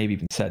 I may have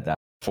even said that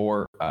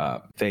before.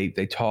 They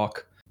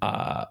talk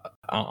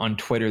on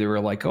Twitter. They were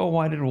like, "Oh,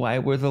 why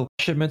were the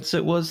shipments?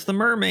 It was the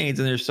mermaids."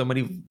 And there's so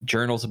many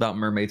journals about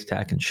mermaids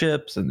attacking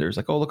ships. And there's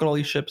like, "Oh, look at all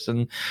these ships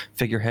and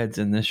figureheads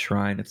in this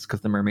shrine. It's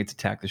because the mermaids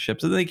attack the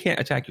ships, and they can't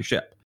attack your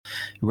ship."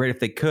 Right,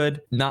 if they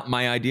could. Not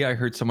my idea. I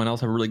heard someone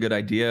else have a really good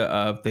idea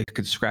of they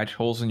could scratch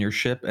holes in your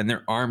ship and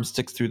their arm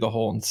sticks through the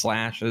hole and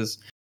slashes.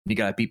 You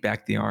got to beat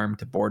back the arm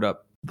to board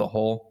up the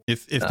hole.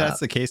 If that's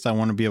the case, I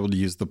want to be able to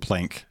use the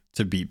plank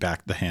to beat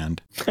back the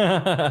hand.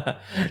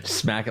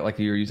 Smack it like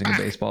you were using a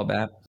baseball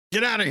bat.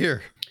 Get out of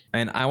here.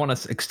 And I want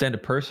to extend a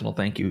personal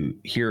thank you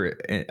here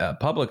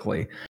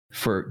publicly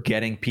for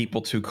getting people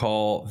to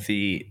call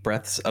the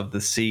Breaths of the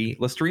Sea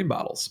Listerine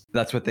bottles.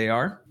 That's what they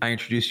are. I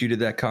introduced you to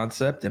that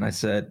concept, and I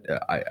said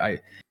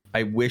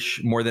I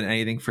wish more than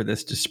anything for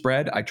this to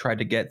spread. I tried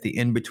to get the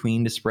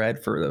in-between to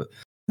spread for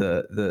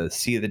the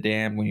Sea of the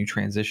Dam, when you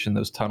transition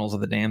those tunnels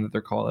of the dam that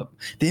they're called,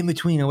 the in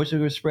between. I wish it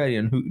was spread,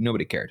 and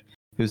nobody cared.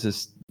 Who's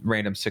this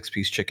random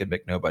 6-piece chicken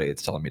McNobody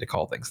that's telling me to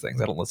call things?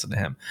 I don't listen to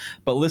him.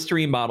 But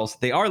Listerine bottles,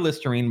 they are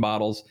Listerine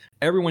bottles.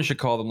 Everyone should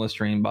call them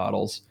Listerine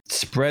bottles.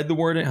 Spread the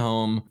word at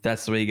home.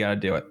 That's the way you got to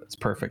do it. It's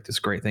perfect. It's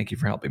great. Thank you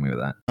for helping me with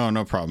that. Oh,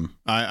 no problem.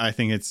 I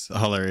think it's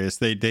hilarious.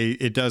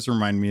 It does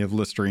remind me of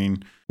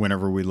Listerine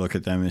whenever we look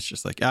at them. It's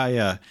just like,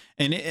 yeah.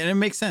 And it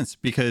makes sense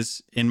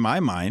because in my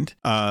mind,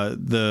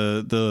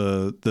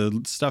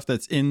 the stuff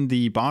that's in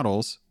the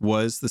bottles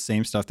was the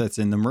same stuff that's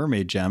in the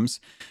mermaid gems.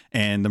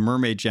 And the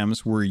mermaid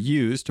gems were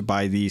used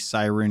by the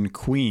Siren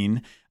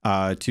Queen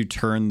to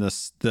turn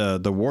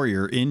the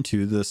warrior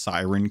into the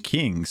Siren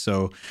King.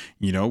 So,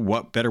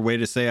 what better way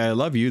to say I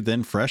love you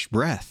than fresh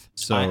breath?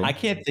 So I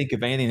can't think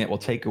of anything that will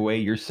take away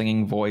your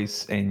singing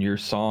voice and your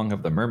song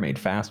of the mermaid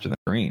faster than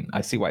green.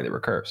 I see why they were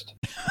cursed.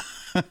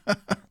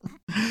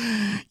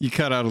 You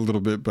cut out a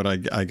little bit, but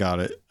I got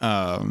it.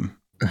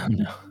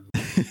 No.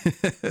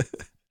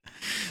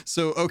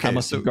 So, okay. I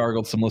must have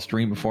gargled some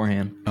Listerine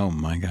beforehand. Oh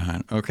my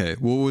God. Okay.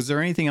 Well, was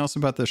there anything else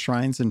about the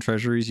shrines and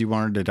treasuries you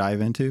wanted to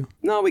dive into?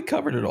 No, we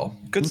covered it all.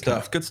 Good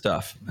stuff. Good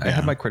stuff. Yeah. I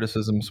have my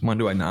criticisms. When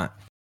do I not?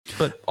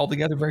 But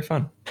altogether, very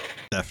fun.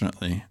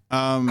 Definitely.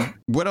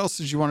 What else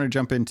did you want to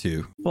jump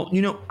into? Well,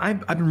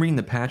 I've been reading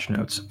the patch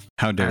notes.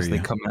 How dare you? As they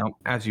come out,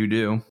 as you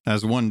do.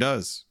 As one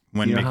does.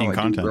 When making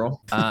content.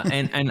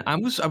 And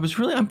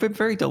I'm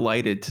very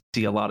delighted to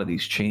see a lot of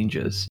these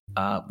changes.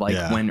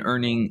 When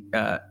earning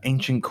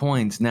ancient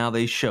coins, now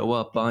they show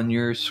up on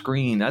your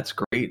screen. That's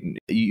great.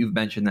 You've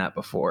mentioned that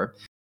before.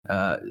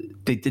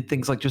 They did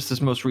things like just this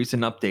most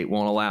recent update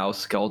won't allow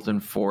Skeleton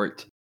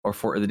Fort or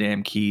Fort of the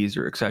Damn Keys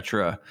or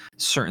etc.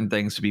 certain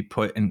things to be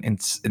put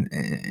and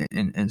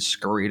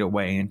scurried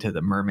away into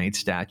the mermaid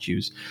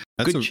statues.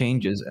 Good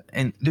changes.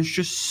 And there's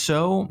just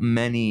so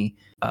many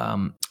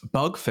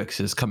bug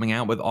fixes coming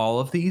out with all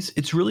of these.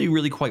 It's really,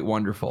 really quite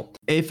wonderful.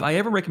 If I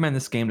ever recommend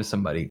this game to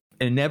somebody,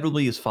 it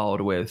inevitably is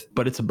followed with,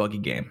 but it's a buggy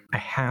game. I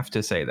have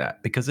to say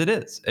that because it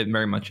is. It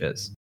very much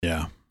is.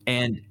 Yeah.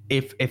 And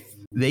if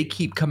they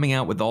keep coming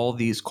out with all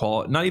these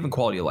not even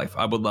quality of life,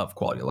 I would love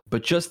quality of life,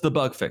 but just the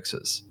bug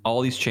fixes,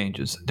 all these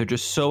changes, they're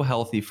just so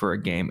healthy for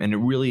a game. And it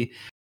really,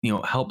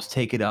 helps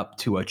take it up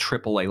to a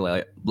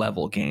AAA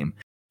level game.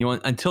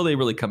 Until they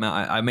really come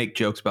out, I make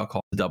jokes about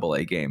calling it a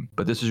AA game,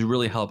 but this is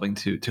really helping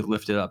to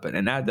lift it up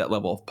and add that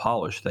level of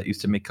polish that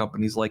used to make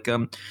companies like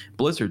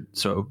Blizzard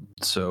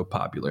so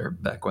popular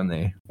back when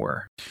they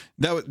were.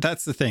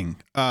 That's the thing.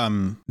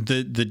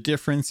 The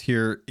difference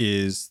here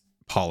is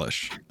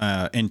polish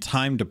and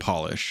time to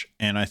polish,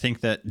 and I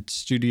think that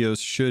studios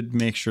should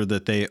make sure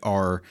that they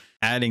are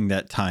adding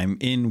that time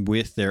in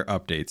with their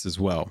updates as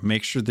well.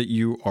 Make sure that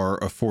you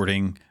are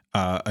affording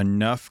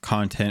enough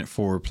content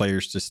for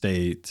players to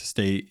stay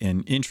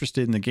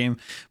interested in the game,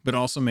 but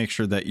also make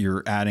sure that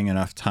you're adding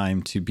enough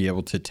time to be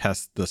able to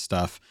test the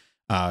stuff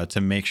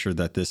to make sure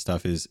that this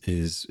stuff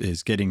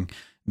is getting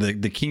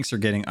the kinks are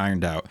getting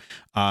ironed out.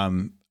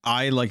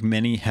 I, like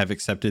many, have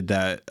accepted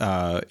that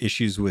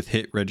issues with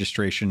hit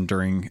registration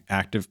during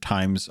active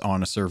times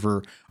on a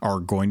server are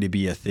going to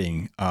be a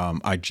thing.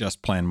 I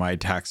just plan my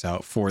attacks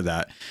out for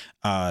that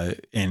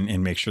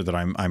and make sure that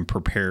I'm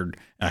prepared.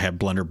 I have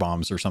blender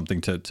bombs or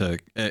something to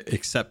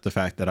accept the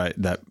fact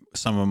that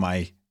some of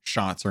my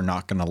shots are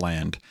not going to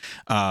land.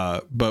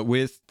 But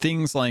with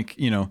things like,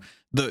 you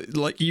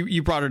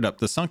brought it up,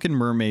 the sunken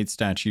mermaid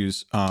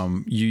statues,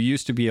 you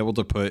used to be able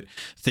to put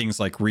things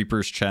like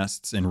Reaper's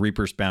chests and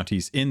Reaper's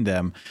bounties in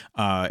them,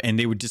 and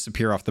they would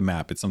disappear off the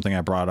map. It's something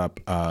I brought up,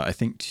 I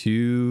think 1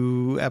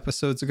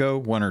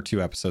 or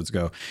 2 episodes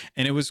ago,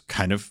 and it was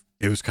kind of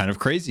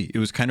crazy. It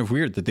was kind of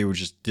weird that they would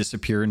just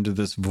disappear into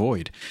this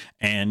void.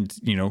 And,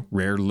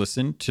 Rare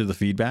listened to the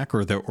feedback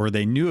or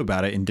they knew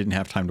about it and didn't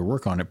have time to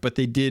work on it, but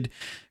they did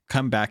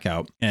come back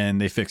out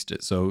and they fixed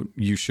it. So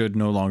you should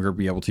no longer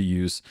be able to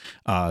use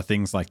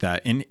things like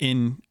that.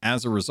 And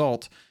as a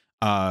result,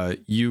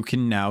 you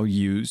can now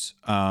use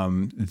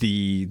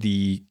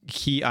the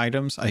key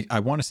items. I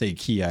want to say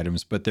key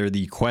items, but they're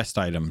the quest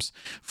items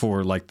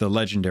for like the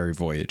legendary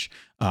voyage.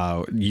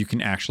 You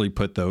can actually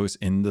put those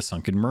in the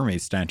sunken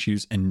mermaid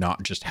statues and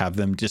not just have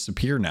them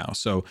disappear now.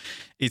 So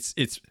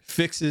it's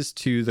fixes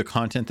to the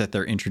content that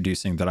they're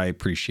introducing that I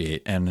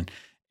appreciate. And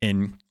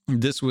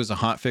this was a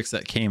hot fix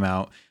that came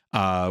out.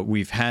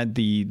 We've had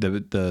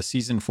the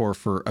season 4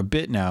 for a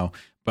bit now,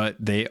 but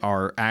they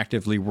are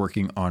actively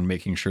working on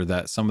making sure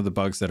that some of the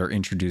bugs that are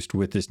introduced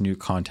with this new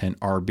content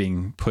are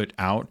being put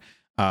out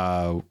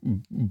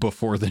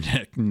before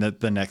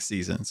the next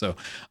season. So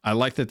I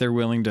like that they're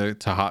willing to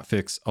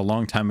hotfix. A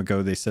long time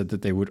ago, they said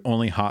that they would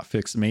only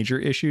hotfix major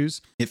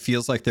issues. It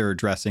feels like they're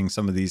addressing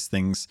some of these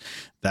things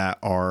that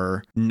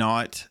are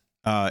not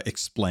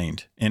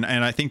explained. And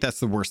I think that's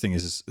the worst thing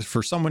is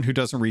for someone who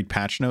doesn't read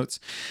patch notes,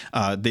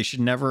 they should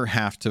never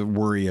have to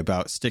worry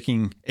about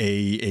sticking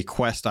a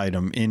quest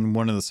item in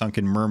one of the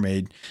Sunken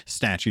Mermaid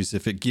statues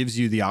if it gives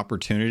you the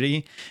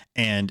opportunity,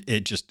 and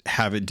it just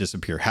have it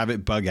disappear, have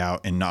it bug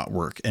out and not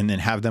work, and then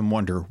have them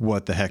wonder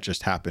what the heck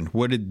just happened.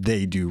 What did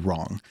they do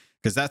wrong?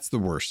 Because that's the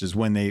worst, is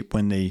when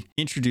they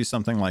introduce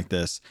something like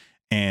this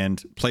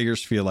and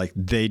players feel like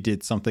they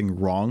did something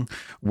wrong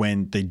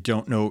when they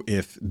don't know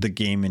if the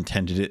game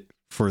intended it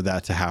for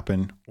that to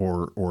happen,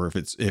 or if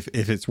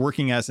it's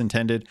working as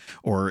intended,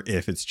 or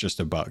if it's just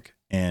a bug.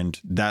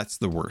 And that's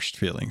the worst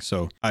feeling.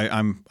 So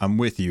I'm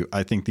with you.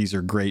 I think these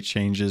are great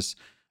changes,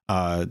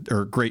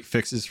 or great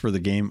fixes for the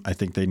game. I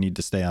think they need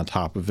to stay on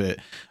top of it.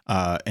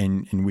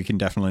 And we can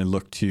definitely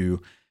look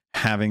to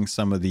having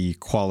some of the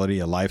quality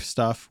of life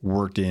stuff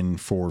worked in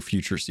for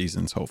future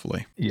seasons,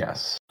 hopefully.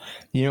 Yes.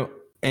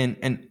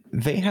 And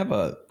they have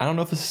I don't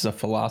know if this is a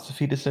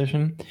philosophy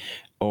decision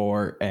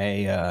or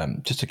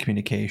just a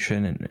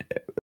communication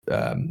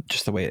and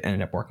just the way it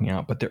ended up working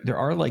out. But there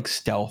are like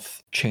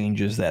stealth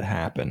changes that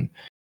happen.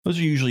 Those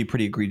are usually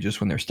pretty egregious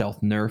when they're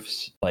stealth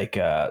nerfs, like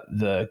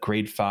the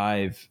grade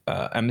 5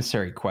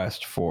 emissary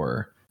quest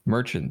for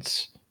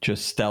merchants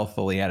just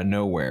stealthily out of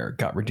nowhere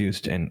got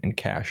reduced in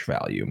cash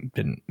value.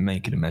 Didn't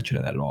make it a mention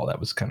of that at all. That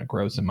was kind of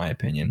gross in my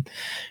opinion.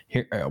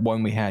 Here,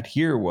 one we had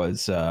here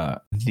was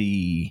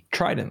the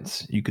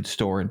tridents you could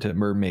store into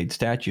mermaid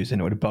statues,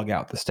 and it would bug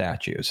out the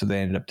statue. So they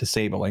ended up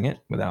disabling it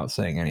without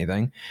saying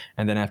anything.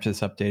 And then after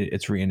this update,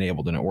 it's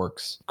re-enabled and it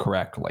works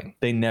correctly.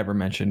 They never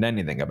mentioned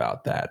anything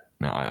about that.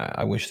 Now,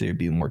 I wish they would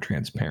be more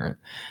transparent.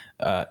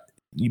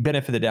 You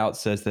benefit of the doubt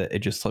says that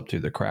it just slipped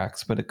through the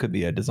cracks, but it could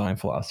be a design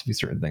philosophy.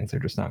 Certain things they're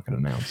just not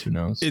going to announce. Who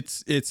knows?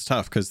 It's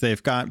tough because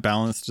they've got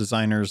balanced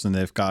designers and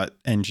they've got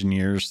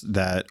engineers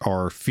that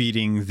are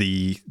feeding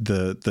the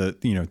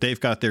they've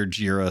got their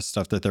Jira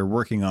stuff that they're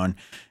working on.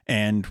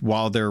 And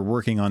while they're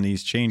working on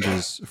these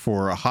changes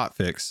for a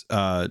hotfix,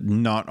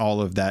 not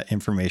all of that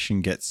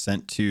information gets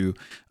sent to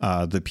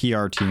the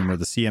PR team or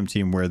the CM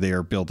team where they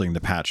are building the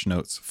patch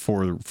notes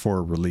for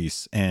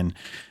release. And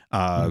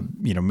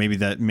maybe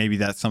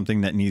that's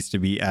something that needs to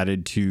be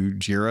added to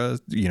Jira,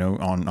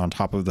 on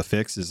top of the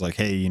fix, is like,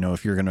 hey,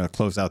 if you're going to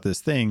close out this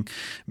thing,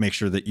 make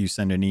sure that you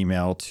send an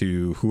email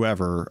to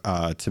whoever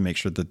to make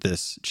sure that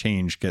this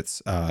change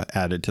gets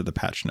added to the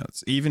patch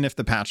notes. Even if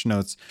the patch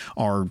notes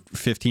are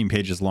 15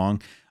 pages long,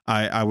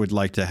 I would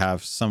like to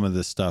have some of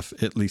this stuff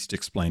at least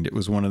explained. It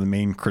was one of the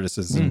main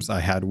criticisms I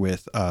had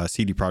with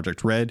CD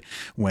Projekt Red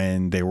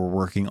when they were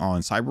working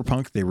on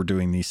Cyberpunk. They were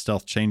doing these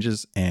stealth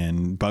changes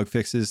and bug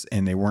fixes,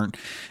 and they weren't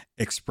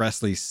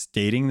expressly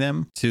stating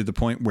them to the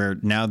point where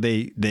now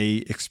they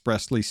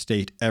expressly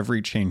state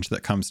every change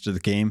that comes to the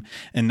game.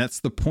 And that's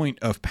the point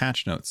of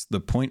patch notes. The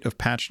point of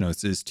patch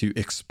notes is to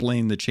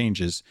explain the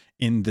changes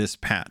in this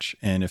patch.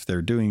 And if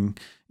they're doing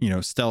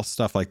stealth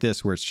stuff like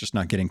this where it's just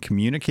not getting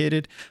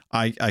communicated,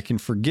 I can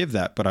forgive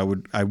that, but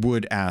I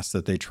would ask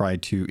that they try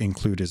to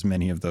include as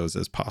many of those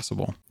as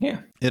possible. Yeah,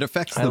 it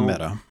affects the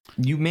meta.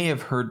 You may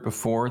have heard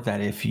before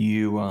that if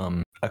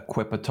you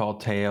equip a tall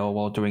tale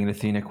while doing an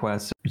Athena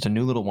quest, there's a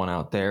new little one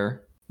out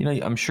there.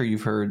 I'm sure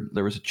you've heard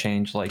there was a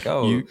change like,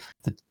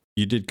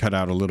 you did cut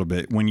out a little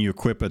bit when you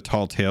equip a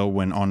tall tale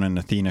when on an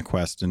Athena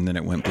quest, and then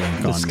it went blank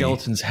on me. The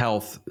skeleton's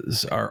health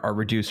are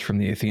reduced from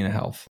the Athena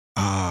health.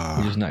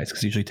 Which is nice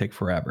because usually take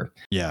forever.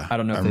 Yeah. I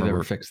don't know if they've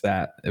ever fixed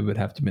that. It would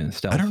have to be a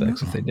stealth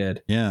fix if they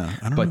did. Yeah.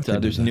 But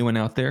there's a new one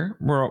out there.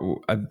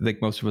 I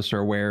think most of us are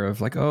aware of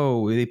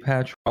they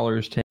patch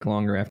crawlers take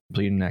longer after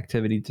completing an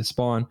activity to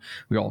spawn.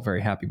 We're all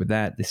very happy with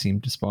that. They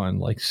seem to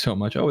spawn so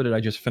much. Oh, did I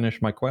just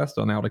finish my quest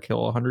on how to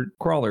kill 100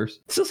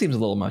 crawlers? Still seems a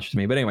little much to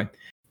me. But anyway,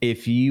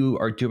 if you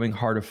are doing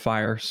Heart of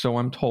Fire, so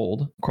I'm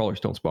told, crawlers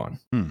don't spawn.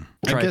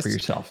 Try it for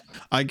yourself.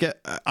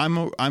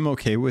 I'm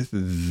okay with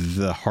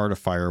the Heart of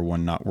Fire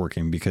one not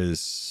working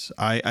because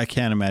I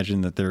can't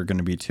imagine that there are going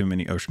to be too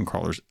many ocean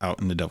crawlers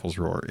out in the Devil's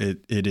Roar.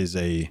 It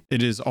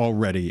is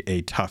already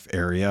a tough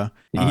area.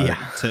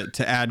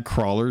 To add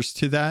crawlers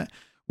to that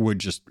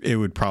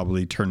would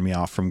probably turn me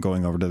off from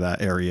going over to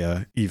that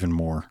area even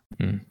more.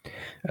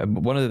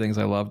 One of the things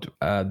I loved,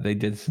 they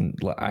did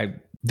I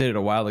did it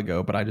a while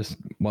ago, but I just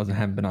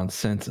haven't been on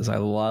since, is I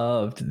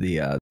loved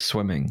the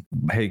swimming,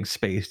 hitting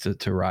space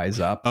to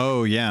rise up.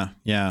 Oh yeah.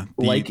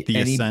 The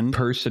any ascend.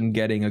 Person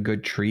getting a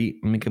good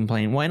treat, let me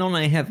complain, why don't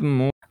I have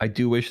more? I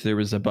do wish there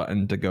was a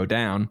button to go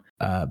down,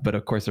 but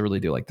of course I really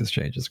do like this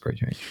change. It's a great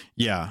change.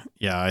 Yeah.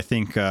 I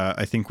think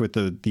with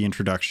the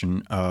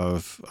introduction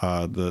of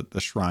the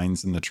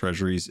shrines and the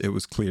treasuries, it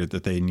was clear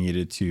that they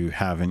needed to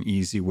have an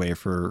easy way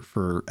for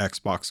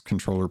Xbox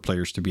controller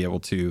players to be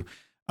able to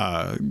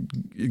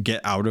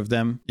get out of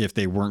them if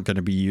they weren't going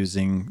to be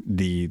using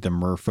the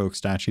merfolk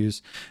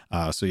statues.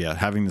 So yeah,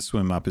 having the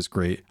swim up is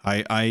great.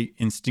 I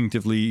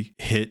instinctively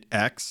hit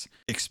X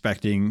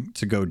expecting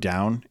to go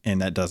down, and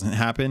that doesn't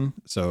happen.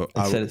 So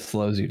it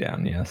slows you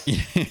down. Yes.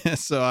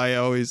 So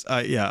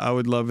I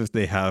would love if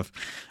they have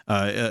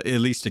at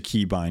least a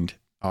keybind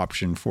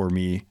option for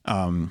me.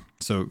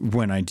 So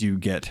when I do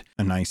get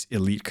a nice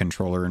elite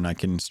controller and I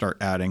can start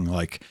adding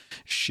like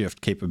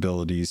shift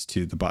capabilities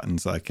to the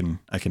buttons, I can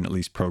at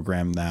least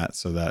program that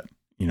so that,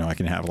 you know, I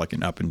can have like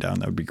an up and down.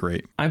 That would be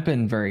great. I've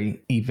been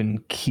very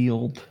even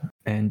keeled,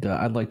 and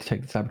I'd like to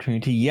take this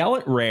opportunity to yell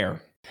at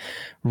Rare.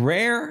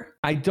 Rare,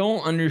 I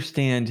don't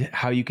understand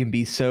how you can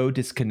be so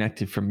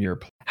disconnected from your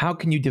play. How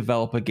can you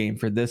develop a game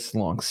for this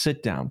long?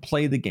 Sit down,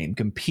 play the game,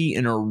 compete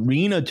in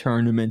arena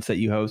tournaments that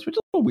you host, which is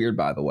a little weird,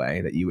 by the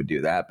way, that you would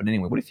do that. But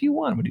anyway, what if you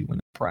won? Would you win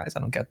a prize? I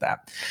don't get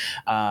that.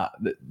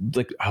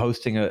 Like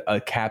hosting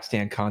a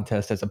capstan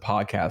contest as a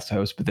podcast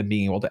host, but then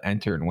being able to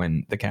enter and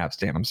win the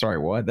capstan. I'm sorry,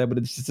 what? But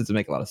it just doesn't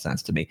make a lot of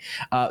sense to me.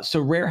 So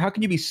Rare, how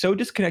can you be so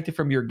disconnected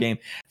from your game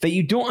that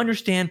you don't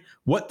understand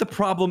what the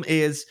problem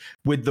is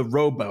with the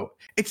rowboat?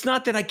 It's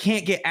not that I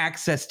can't get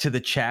access to the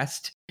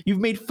chest. You've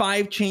made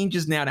 5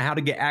 changes now to how to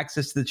get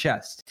access to the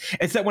chest.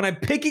 It's that when I'm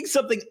picking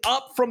something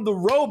up from the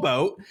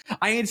rowboat,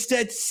 I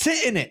instead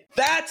sit in it.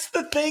 That's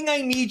the thing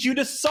I need you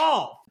to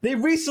solve. They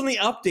recently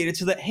updated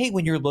so that, hey,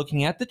 when you're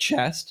looking at the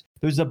chest,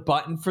 there's a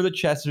button for the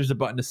chest. There's a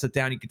button to sit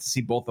down. You get to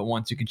see both at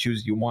once. You can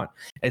choose you want.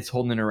 It's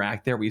hold and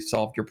interact there. We've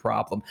solved your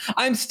problem.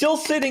 I'm still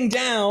sitting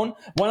down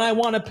when I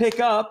want to pick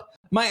up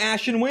my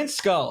Ashen Wind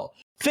Skull.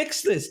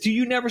 Fix this. Do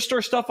you never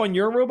store stuff on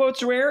your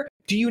rowboats, Rare?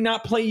 Do you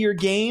not play your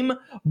game?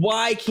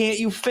 Why can't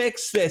you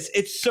fix this?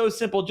 It's so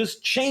simple.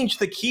 Just change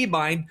the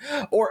keybind,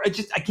 or I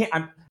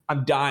can't.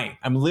 I'm dying.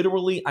 I'm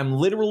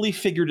literally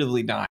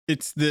figuratively dying.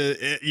 It's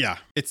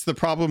the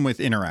problem with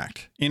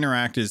Interact.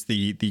 Interact is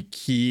the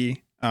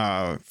key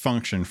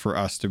function for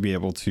us to be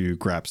able to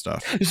grab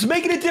stuff. Just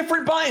make it a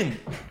different button.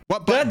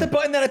 What button? Not the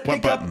button that I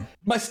pick up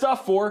my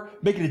stuff for.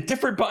 Make it a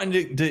different button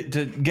to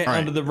get right.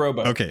 onto the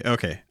rowboat.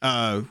 Okay.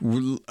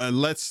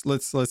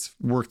 Let's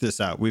work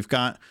this out. We've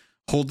got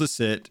hold to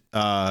sit,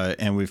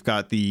 and we've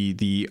got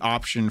the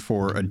option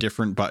for a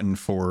different button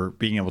for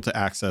being able to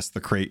access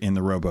the crate in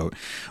the rowboat.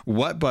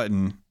 What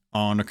button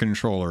on a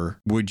controller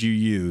would you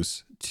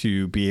use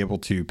to be able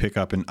to pick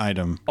up an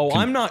item?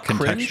 I'm not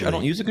cringe. I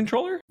don't use a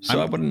controller, so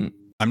I wouldn't.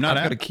 I've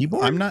got a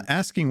keyboard. I'm not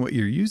asking what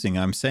you're using.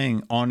 I'm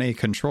saying on a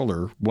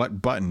controller,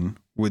 what button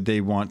would they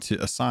want to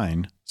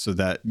assign so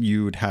that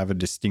you would have a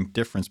distinct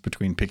difference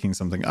between picking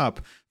something up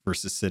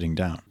versus sitting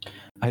down?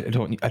 I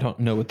don't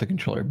know what the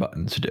controller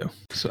buttons do,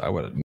 so I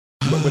wouldn't.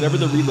 But whatever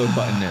the reload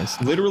button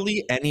is,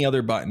 literally any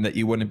other button that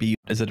you want to be,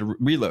 is it a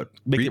reload?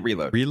 Make it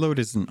reload. Reload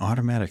is an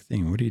automatic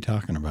thing. What are you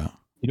talking about?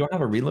 You don't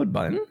have a reload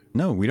button?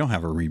 No, we don't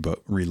have a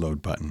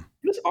reload button.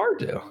 What does R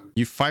do?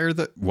 You fire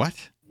the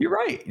what? You're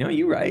right. No,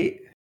 you're right.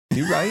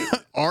 You're right.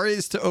 R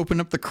is to open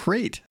up the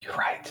crate. You're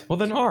right. Well,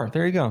 then R.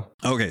 There you go.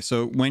 Okay,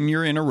 so when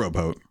you're in a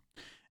rowboat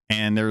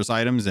and there's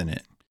items in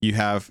it, you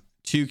have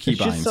 2 keybinds. It's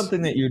just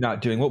something that you're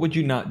not doing. What would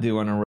you not do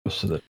on a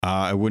roast?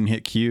 I wouldn't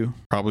hit Q.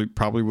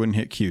 Probably wouldn't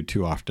hit Q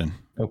too often.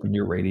 Open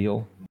your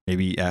radial.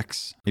 Maybe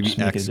X. Maybe just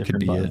X could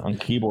be it. On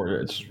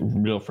keyboard, it's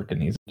real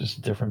freaking easy. Just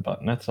a different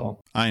button. That's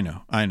all. I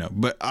know.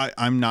 But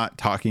I'm not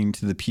talking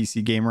to the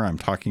PC gamer. I'm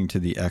talking to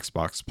the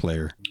Xbox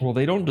player. Well,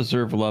 they don't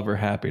deserve love or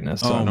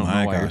happiness. So I don't know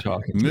why you're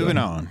talking to Moving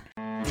them.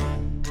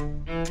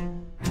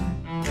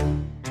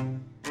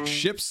 on.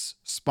 Ships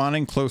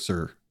spawning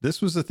closer.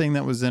 This was a thing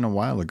that was in a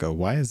while ago.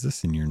 Why is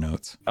this in your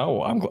notes?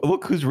 Oh,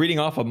 look who's reading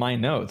off of my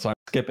notes. I'm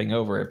skipping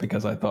over it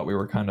because I thought we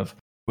were kind of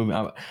moving.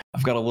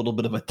 I've got a little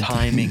bit of a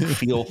timing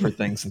feel for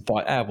things and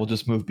thought, we'll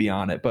just move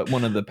beyond it. But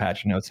one of the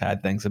patch notes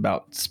had things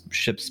about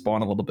ships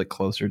spawn a little bit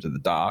closer to the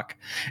dock.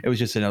 It was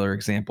just another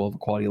example of a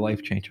quality of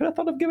life change. But I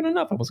thought I've given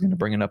enough. I was going to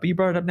bring it up, but you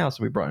brought it up now,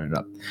 so we brought it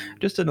up.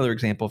 Just another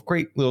example of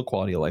great little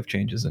quality of life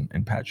changes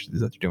and patches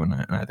that they're doing,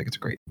 and I think it's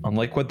great.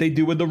 Unlike what they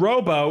do with the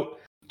rowboat,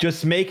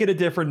 just make it a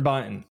different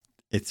button.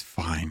 It's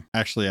fine.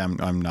 Actually,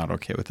 I'm not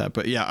okay with that.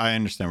 But yeah, I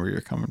understand where you're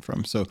coming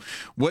from. So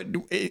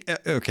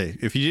okay,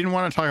 if you didn't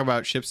want to talk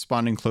about ships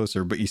spawning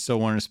closer, but you still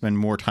want to spend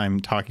more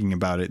time talking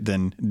about it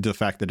than the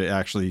fact that it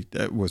actually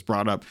was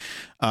brought up,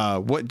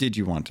 what did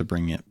you want to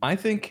bring in? I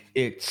think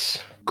it's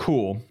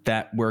cool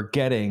that we're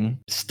getting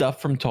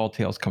stuff from Tall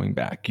Tales coming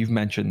back. You've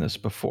mentioned this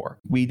before.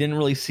 We didn't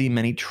really see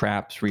many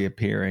traps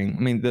reappearing. I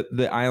mean,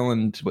 the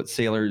island,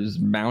 Sailor's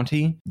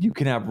Bounty, you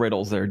can have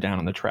riddles that are down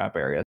in the trap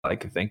area. I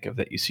could think of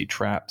that you see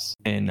traps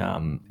in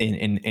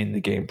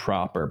the game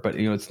proper. But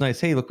it's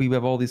nice. Hey, look, we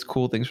have all these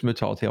cool things from the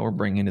Tall Tale we're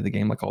bringing into the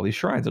game, like all these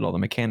shrines, and all the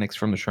mechanics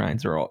from the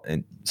shrines are all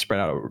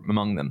spread out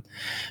among them.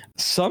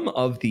 Some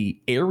of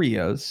the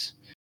areas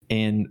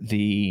in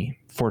the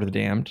Fort of the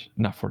Damned,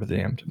 not Fort of the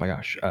Damned, my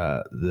gosh,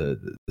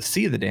 the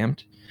Sea of the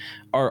Damned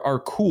are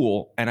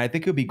cool. And I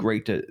think this would be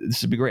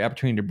a great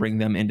opportunity to bring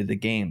them into the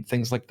game.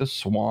 Things like the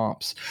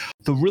swamps,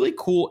 the really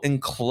cool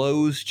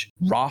enclosed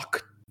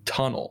rock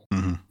tunnel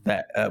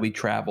that we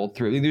traveled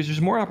through. I mean,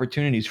 there's more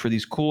opportunities for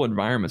these cool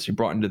environments you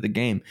brought into the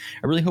game.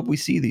 I really hope we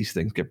see these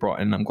things get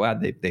brought in. I'm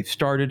glad they've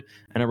started,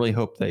 and I really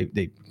hope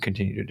they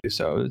continue to do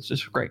so. It's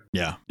just great.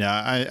 Yeah,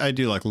 I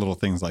do like little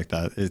things like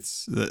that.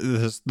 It's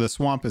the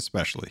swamp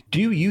especially. Do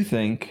you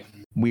think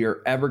we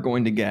are ever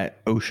going to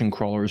get ocean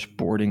crawlers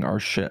boarding our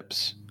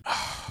ships?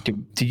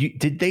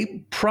 Did they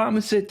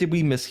promise it? Did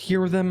we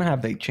mishear them?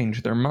 Have they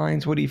changed their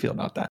minds? What do you feel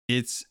about that?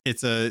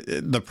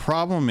 The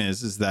problem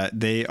is that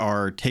they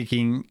are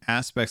taking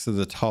aspects of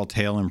the Tall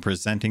Tale and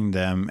presenting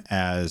them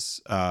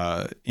as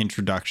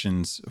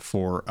introductions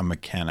for a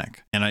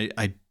mechanic. And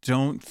I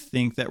don't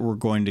think that we're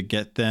going to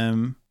get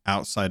them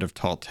outside of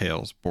Tall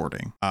Tale's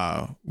boarding,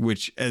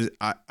 which as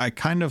I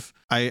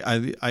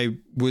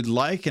would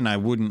like and I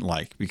wouldn't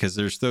like, because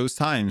there's those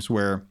times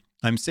where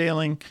I'm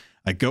sailing,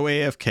 I go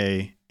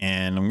AFK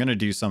and I'm going to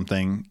do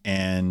something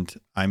and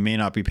I may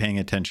not be paying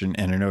attention,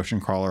 and an ocean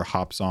crawler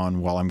hops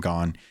on while I'm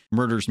gone,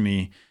 murders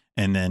me,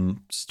 and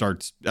then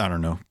starts, I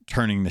don't know,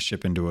 turning the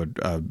ship into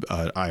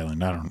a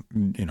island. I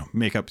don't,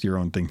 make up your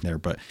own thing there.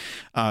 But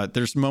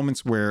there's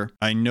moments where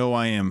I know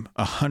I am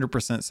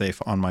 100%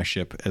 safe on my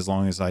ship as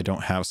long as I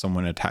don't have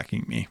someone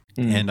attacking me.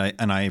 And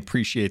I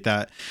appreciate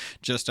that,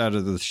 just out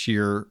of the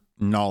sheer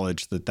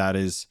knowledge that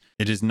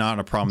it is not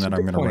a problem that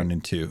I'm going to run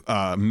into.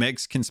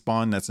 Megs can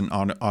spawn. That's an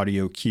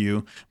audio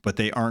cue, but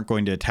they aren't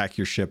going to attack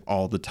your ship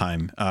all the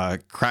time.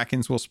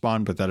 Krakens will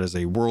spawn, but that is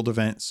a world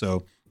event.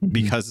 So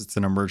because it's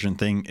an emergent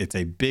thing, it's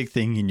a big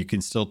thing, and you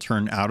can still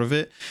turn out of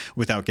it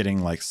without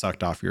getting like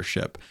sucked off your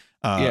ship.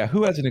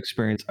 Who has an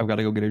experience? I've got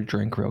to go get a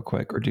drink real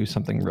quick or do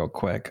something real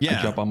quick. I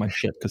jump on my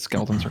ship because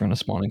skeletons are going to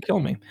spawn and kill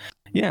me.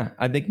 Yeah,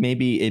 I think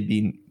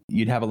maybe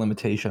you'd have a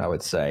limitation, I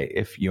would say,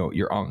 if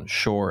you're on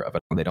shore of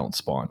it, they don't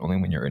spawn,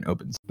 only when you're in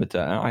opens. But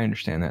I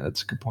understand that.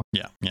 That's a good point.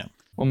 Yeah.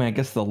 Well, man, I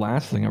guess the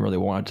last thing I really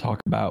want to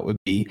talk about would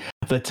be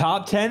the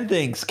top 10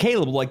 things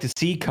Caleb would like to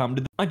see come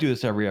to. I do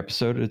this every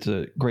episode. It's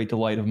a great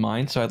delight of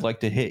mine. So I'd like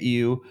to hit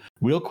you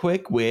real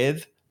quick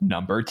with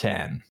number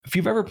 10. If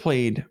you've ever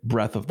played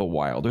Breath of the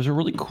Wild, there's a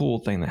really cool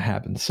thing that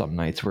happens some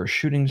nights where a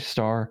shooting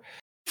star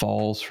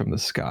falls from the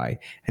sky.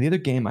 And the other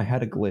game, I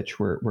had a glitch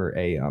where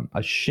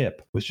a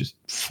ship was just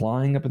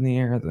flying up in the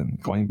air, then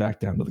going back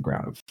down to the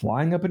ground,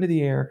 flying up into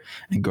the air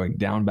and going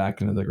down back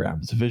into the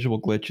ground. It's a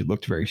visual glitch. It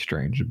looked very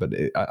strange, but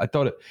I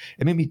thought it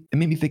made me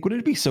think,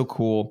 wouldn't it be so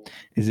cool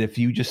is if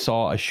you just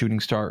saw a shooting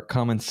star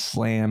come and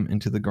slam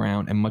into the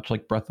ground, and much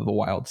like Breath of the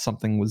Wild,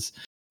 something was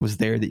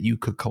there that you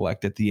could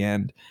collect at the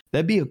end.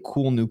 That'd be a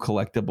cool new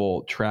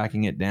collectible,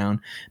 tracking it down.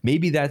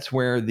 Maybe that's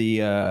where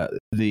the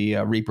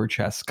Reaper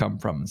chests come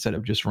from, instead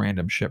of just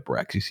random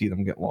shipwrecks. You see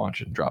them get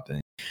launched and dropped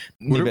in.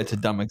 Maybe that's a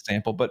dumb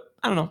example, but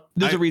I don't know.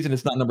 There's a reason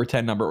it's not number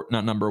 10,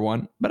 not number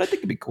 1, but I think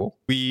it'd be cool.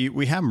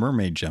 We have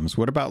mermaid gems.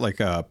 What about like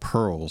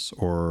pearls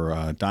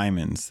or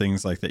diamonds,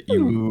 things like that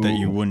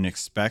you wouldn't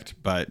expect,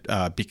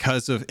 but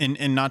because of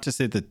and not to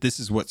say that this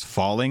is what's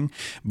falling,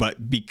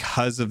 but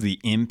because of the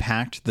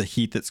impact, the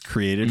heat that's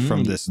created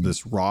from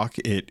this rock,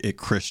 it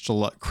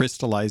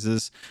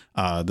crystallizes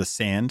the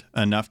sand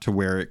enough to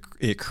where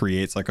it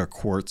creates like a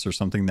quartz or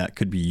something that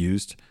could be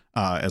used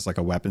as like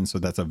a weapon. So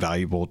that's a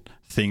valuable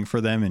thing for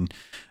them. And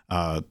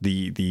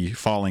the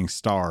falling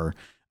star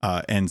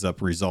ends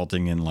up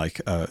resulting in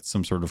like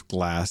some sort of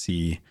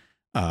glassy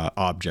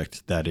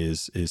object that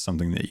is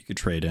something that you could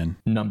trade in.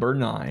 Number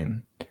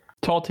 9.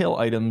 Tall Tale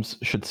items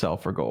should sell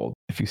for gold.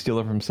 If you steal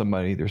it from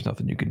somebody, there's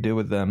nothing you can do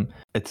with them.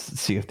 It's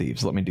Sea of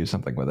Thieves. Let me do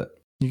something with it.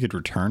 You could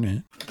return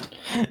it.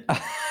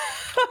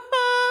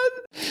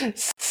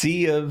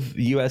 Sea of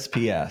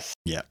USPS.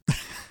 Yeah.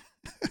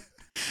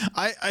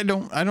 I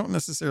don't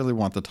necessarily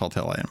want the Tall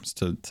Tale items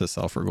to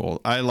sell for gold.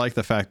 I like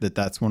the fact that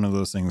that's one of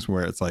those things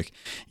where it's like,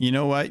 you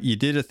know what? You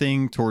did a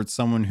thing towards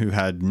someone who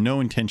had no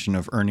intention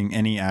of earning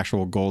any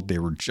actual gold. They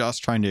were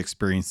just trying to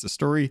experience the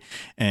story,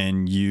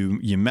 and you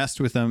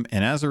messed with them.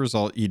 And as a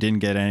result, you didn't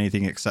get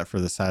anything except for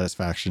the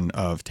satisfaction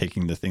of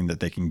taking the thing that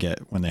they can get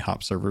when they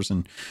hop servers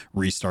and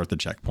restart the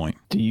checkpoint.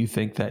 Do you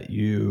think that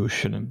you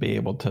shouldn't be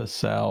able to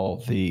sell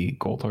the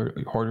gold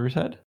hoarder's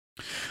head?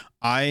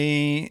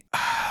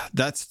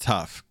 That's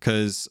tough,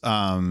 because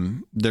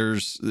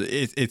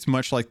it's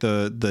much like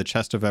the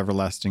chest of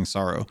everlasting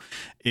sorrow.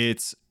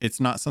 It's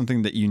not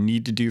something that you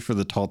need to do for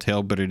the Tall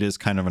Tale, but it is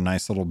kind of a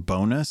nice little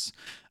bonus.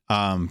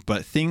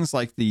 But things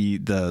like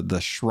the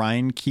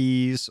shrine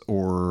keys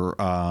or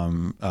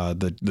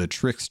the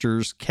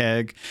trickster's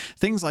keg,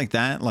 things like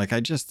that, like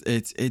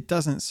it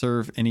doesn't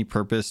serve any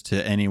purpose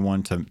to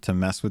anyone to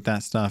mess with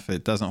that stuff.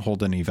 It doesn't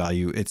hold any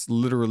value. It's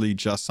literally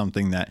just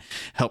something that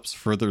helps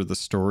further the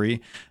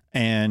story.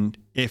 And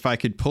if I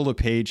could pull a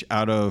page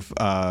out of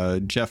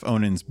Jeff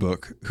Onan's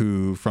book,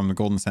 who from the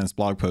Golden Sands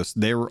blog post,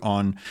 they were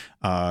on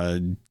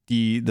DK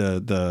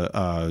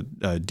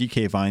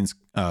Vine's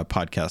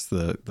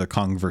podcast, the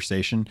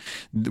Conversation.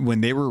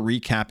 When they were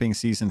recapping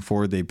season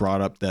 4, they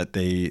brought up that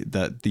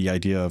the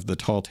idea of the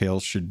Tall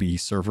Tales should be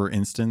server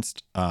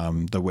instanced,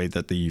 the way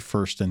that the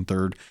first and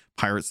third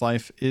Pirate's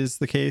Life is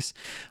the case.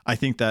 I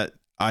think that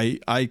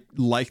I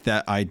like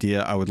that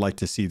idea. I would like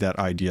to see that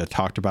idea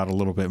talked about a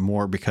little bit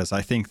more, because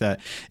I think that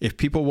if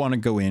people want to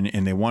go in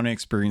and they want to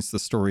experience the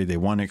story, they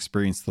want to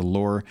experience the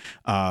lore,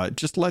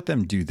 just let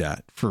them do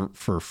that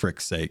for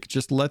frick's sake.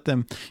 Just let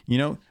them,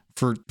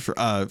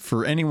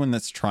 for anyone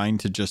that's trying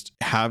to just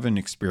have an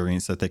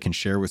experience that they can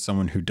share with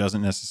someone who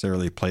doesn't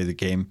necessarily play the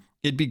game,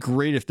 it'd be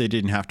great if they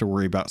didn't have to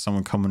worry about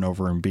someone coming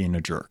over and being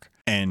a jerk.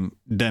 and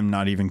them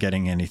not even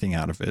getting anything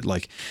out of it.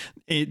 Like,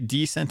 it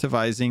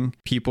decentivizing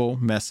people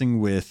messing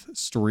with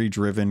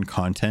story-driven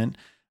content,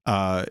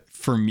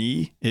 for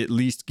me, at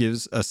least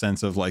gives a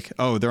sense of like,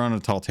 oh, they're on a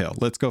tall tale.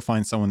 Let's go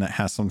find someone that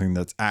has something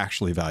that's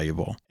actually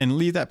valuable and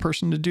leave that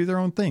person to do their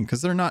own thing,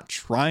 because they're not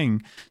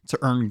trying to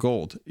earn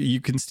gold.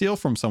 You can steal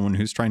from someone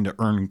who's trying to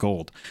earn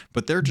gold,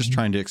 but they're just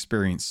trying to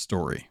experience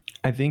story.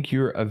 I think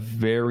you're a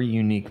very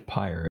unique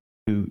pirate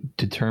who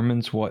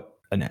determines what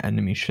an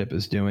enemy ship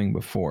is doing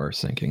before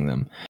sinking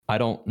them. I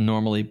don't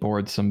normally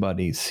board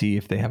somebody, see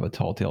if they have a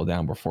tall tale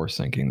down before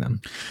sinking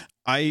them.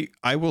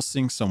 I will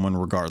sink someone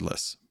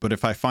regardless, but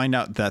if I find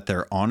out that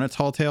they're on a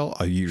tall tale,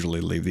 I usually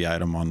leave the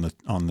item on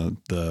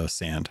the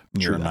sand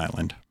near an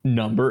island.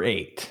 Number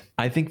 8.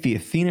 I think the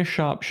Athena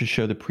shop should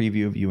show the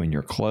preview of you in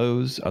your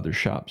clothes. Other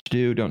shops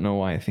do. Don't know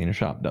why Athena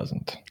shop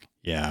doesn't.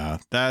 Yeah,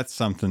 that's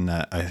something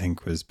that I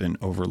think has been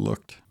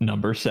overlooked.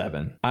 Number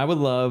 7. I would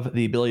love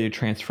the ability to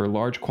transfer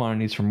large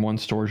quantities from one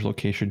storage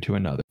location to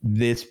another.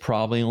 This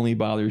probably only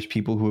bothers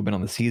people who have been on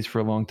the seas for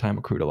a long time,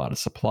 accrued a lot of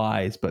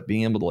supplies, but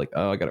being able to like,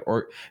 oh, I got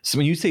to, so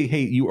when you say,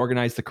 hey, you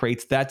organize the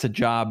crates, that's a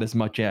job as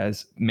much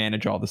as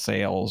manage all the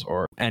sales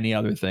or any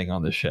other thing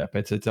on the ship.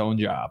 It's its own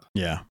job.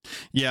 Yeah.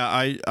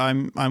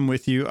 I'm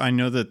with you. I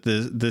know that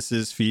this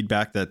is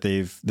feedback that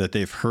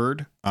they've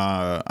heard.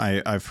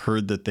 I've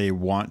heard that they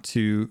want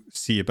to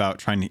see about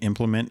trying to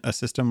implement a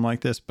system like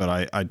this,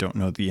 but I don't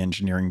know the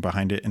engineering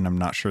behind it, and I'm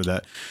not sure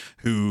that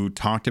who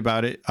talked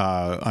about it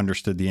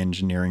understood the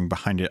engineering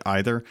behind it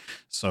either.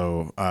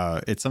 So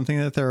it's something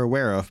that they're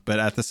aware of, but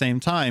at the same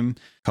time,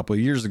 a couple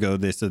of years ago,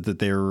 they said that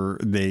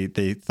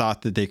they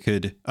thought that they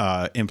could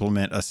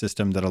implement a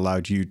system that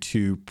allowed you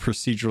to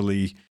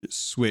procedurally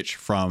switch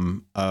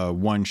from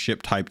one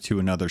ship type to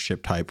another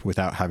ship type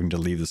without having to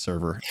leave the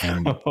server,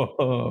 and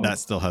that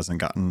still hasn't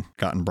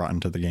gotten brought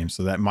into the game.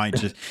 So that might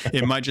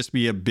just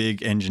be a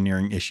big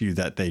engineering issue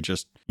that they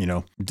just,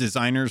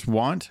 designers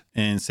want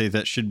and say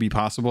that should be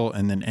possible,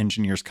 and then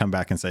engineers come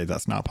back and say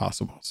that's not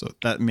possible. So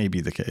that may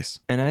be the case.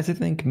 And as I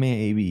think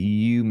maybe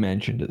you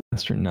mentioned it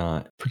or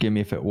not, forgive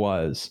me if it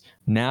was,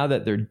 now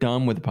that they're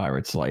done with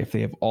Pirate's Life,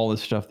 they have all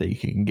this stuff that you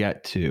can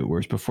get to,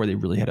 whereas before they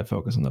really had to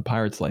focus on the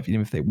Pirate's Life,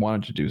 even if they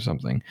wanted to do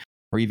something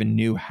or even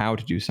knew how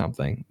to do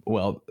something.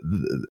 Well,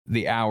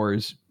 the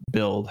hours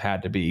build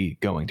had to be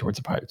going towards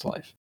the Pirate's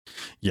Life.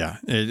 Yeah,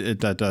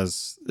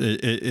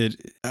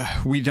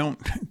 we don't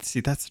see,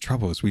 that's the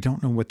trouble, is we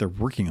don't know what they're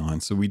working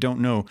on. So we don't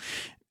know,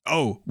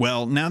 oh,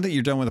 well, now that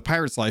you're done with the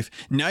Pirate's Life,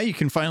 now you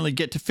can finally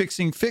get to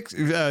fixing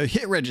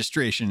hit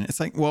registration. It's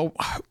like, well,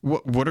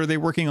 what are they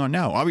working on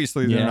now?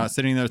 Obviously, they're not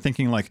sitting there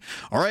thinking like,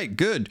 all right,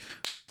 good.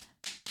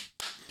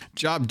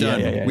 Job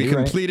done. We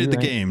completed the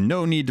game.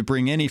 No need to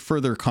bring any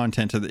further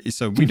content to the.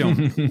 So we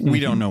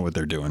don't know what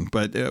they're doing,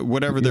 but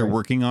whatever they're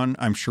working on,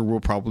 I'm sure we'll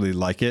probably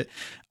like it.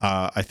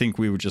 I think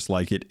we would just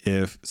like it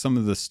if some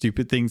of the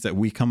stupid things that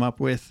we come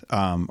up with,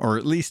 or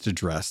at least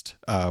addressed,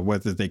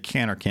 whether they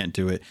can or can't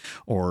do it,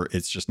 or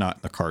it's just not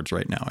in the cards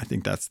right now. I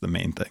think that's the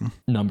main thing.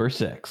 Number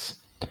 6.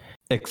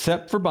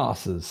 Except for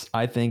bosses,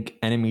 I think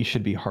enemies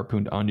should be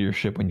harpooned onto your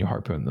ship when you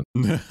harpoon them.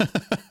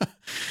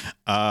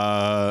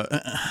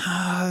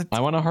 I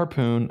want to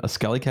harpoon a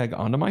skelly keg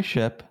onto my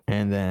ship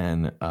and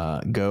then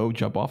go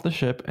jump off the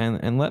ship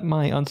and let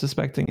my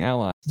unsuspecting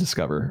allies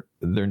discover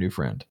their new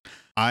friend.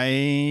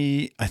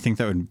 I think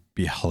that would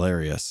be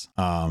hilarious.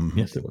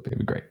 Yes, it would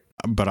be great.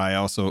 But I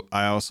also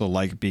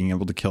like being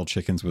able to kill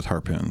chickens with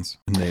harpoons.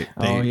 And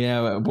oh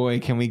yeah, boy,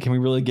 can we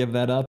really give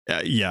that up?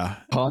 Yeah,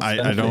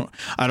 I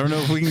don't know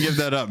if we can give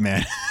that up,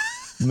 man.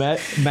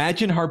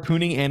 Imagine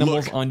harpooning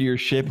animals onto your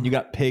ship, and you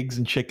got pigs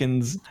and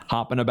chickens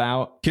hopping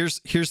about.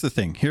 Here's the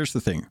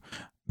thing.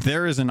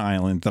 There is an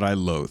island that I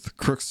loathe,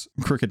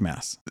 Crooked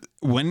Mass.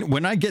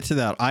 When I get to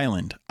that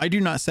island, I do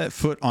not set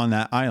foot on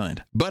that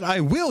island, but I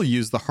will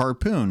use the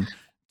harpoon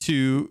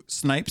to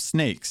snipe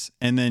snakes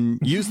and then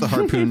use the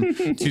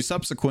harpoon to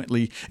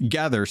subsequently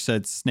gather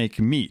said snake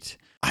meat.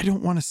 I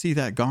don't want to see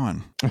that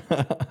gone.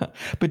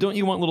 But don't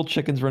you want little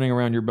chickens running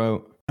around your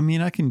boat? I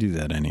mean, I can do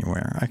that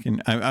anywhere.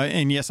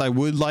 And yes, I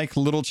would like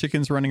little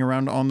chickens running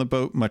around on the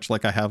boat, much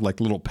like I have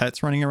like little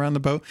pets running around the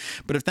boat.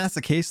 But if that's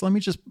the case, let me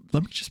just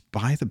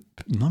buy the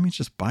Can you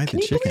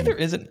chicken. believe there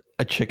isn't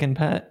a chicken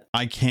pet?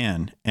 I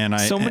can,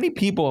 many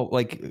people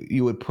like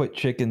you would put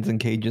chickens in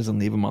cages and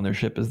leave them on their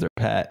ship as their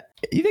pet.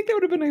 You think that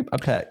would have been a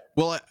pet?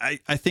 Well,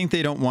 I think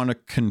they don't want to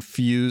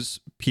confuse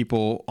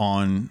people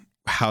on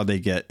how they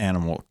get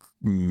animal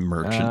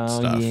merchant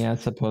stuff. Yeah, I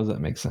suppose that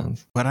makes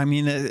sense. But I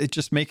mean, it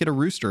just make it a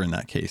rooster in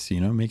that case,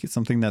 make it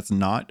something that's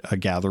not a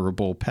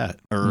gatherable pet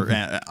or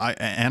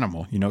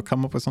animal,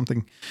 come up with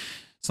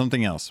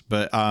something else.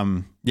 But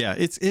yeah,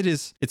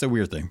 it's a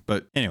weird thing.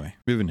 But anyway,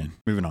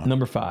 moving on.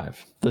 Number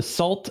 5, the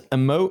salt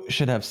emote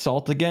should have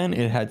salt again.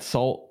 It had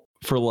salt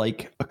for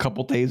like a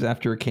couple days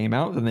after it came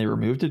out, then they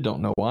removed it.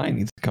 Don't know why. It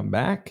needs to come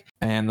back.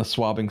 And the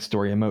swabbing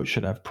story emote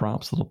should have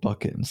props, little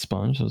bucket and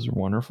sponge. Those are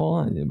wonderful.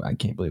 I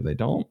can't believe they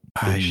don't.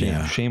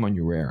 Shame on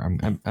you, Rare.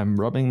 I'm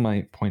rubbing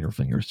my pointer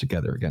fingers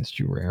together against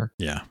you, Rare.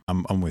 Yeah,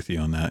 I'm with you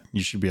on that.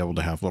 You should be able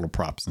to have little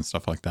props and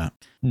stuff like that.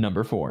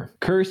 Number 4,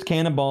 cursed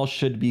cannonball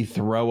should be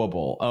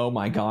throwable. Oh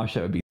my gosh,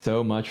 that would be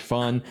so much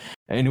fun,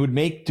 and it would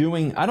make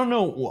doing, I don't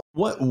know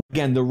what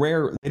again, the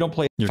Rare, they don't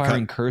play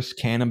firing cursed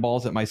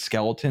cannonballs at my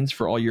skeletons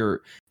for all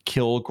your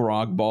kill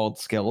grog balled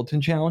skeleton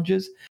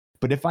challenges.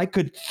 But if I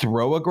could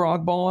throw a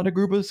grog ball at a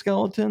group of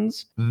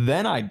skeletons,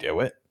 then I'd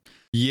do it.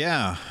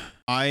 Yeah.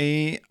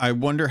 I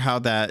wonder how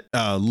that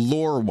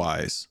lore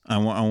wise, I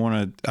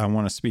want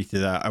to speak to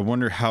that. I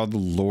wonder how the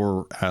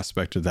lore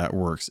aspect of that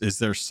works. Is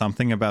there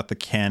something about the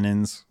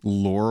cannons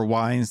lore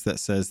wise that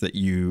says that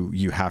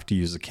you have to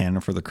use a cannon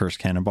for the cursed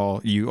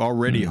cannonball? You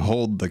already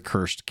hold the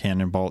cursed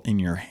cannonball in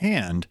your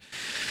hand.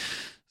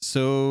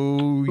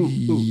 So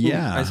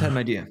yeah. I just had an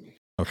idea.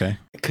 Okay.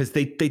 Because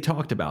they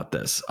talked about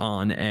this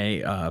on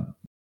a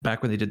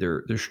back when they did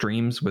their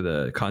streams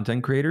with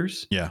content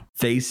creators. Yeah.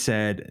 They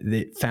said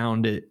they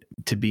found it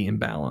to be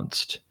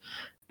imbalanced.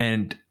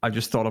 And I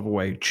just thought of a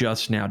way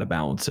just now to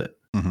balance it.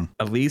 Mm-hmm.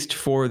 At least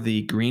for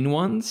the green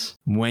ones,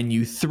 when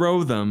you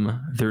throw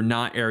them, they're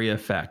not area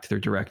effect. They're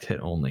direct hit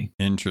only.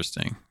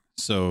 Interesting.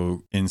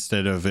 So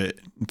instead of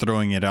it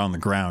throwing it on the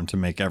ground to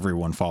make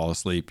everyone fall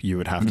asleep, you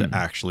would have to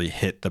actually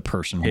hit the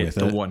person with it.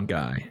 The one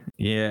guy.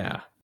 Yeah.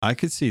 I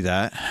could see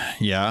that.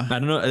 Yeah. I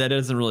don't know. That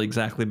doesn't really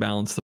exactly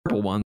balance the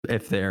purple one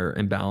if they're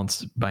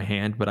imbalanced by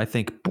hand, but I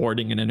think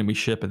boarding an enemy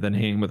ship and then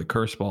hitting with a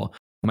curse ball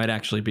might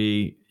actually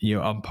be,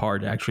 on par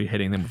to actually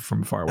hitting them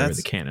from far away with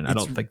the cannon. I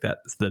don't think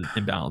that's the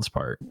imbalance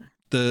part.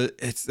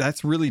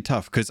 That's really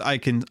tough because I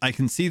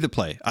can see the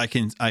play. I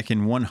can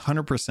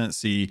 100%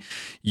 see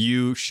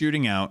you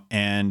shooting out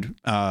and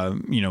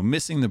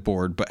missing the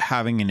board, but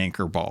having an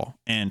anchor ball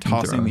and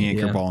tossing the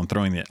anchor ball and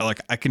throwing it.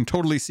 Like I can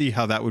totally see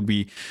how that would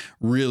be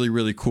really,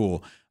 really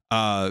cool.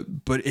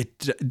 But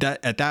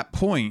at that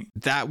point,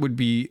 that would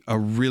be a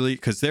really,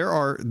 because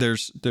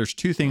there's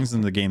two things in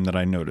the game that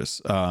I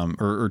notice,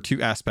 or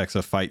two aspects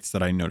of fights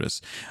that I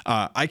notice.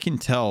 I can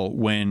tell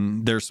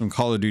when there's some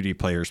Call of Duty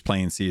players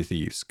playing Sea of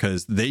Thieves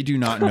because they do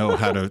not know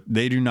how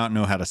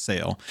to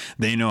sail.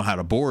 They know how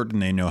to board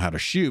and they know how to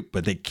shoot,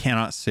 but they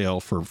cannot sail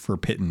for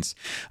pittance.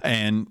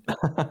 And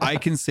I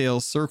can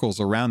sail circles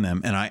around them,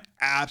 and I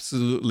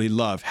absolutely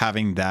love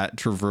having that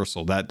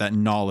traversal, that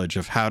knowledge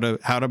of how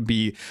to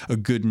be a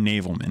good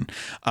navalman.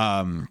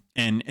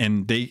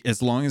 And they,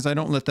 as long as I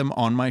don't let them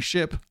on my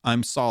ship,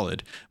 I'm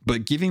solid.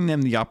 But giving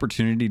them the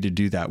opportunity to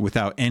do that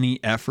without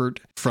any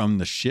effort from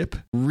the ship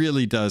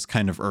really does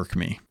kind of irk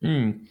me.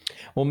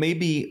 Well,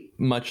 maybe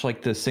much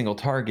like the single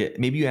target,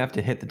 maybe you have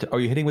to hit are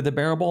you hitting with a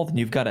barrel ball? Then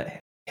you've got to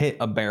hit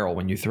a barrel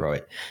when you throw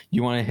it.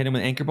 You want to hit him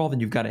with an anchor ball, then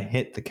you've got to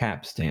hit the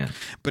capstan.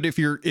 But if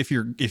you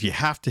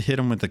have to hit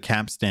him with the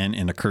capstan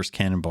and a cursed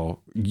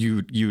cannonball,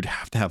 you'd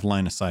have to have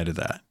line of sight of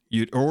that.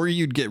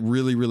 You'd get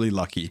really, really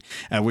lucky.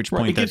 At which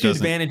point it gives you the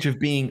advantage of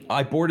being,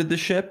 I boarded the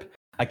ship.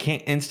 I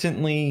can't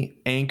instantly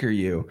anchor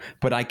you,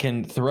 but I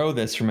can throw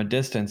this from a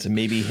distance and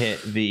maybe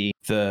hit the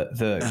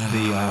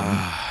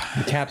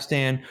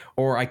capstan,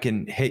 or I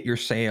can hit your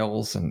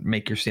sails and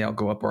make your sail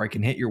go up, or I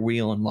can hit your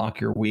wheel and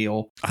lock your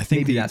wheel. I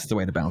think maybe that's the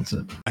way to balance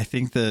it. I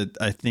think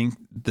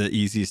the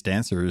easiest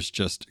answer is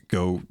just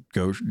go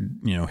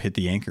hit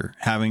the anchor.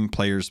 Having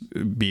players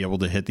be able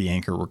to hit the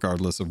anchor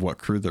regardless of what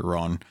crew they're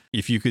on.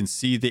 If you can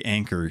see the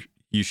anchor,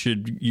 you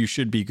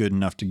should be good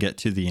enough to get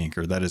to the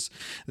anchor. That is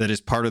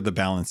part of the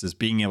balance, is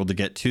being able to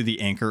get to the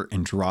anchor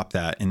and drop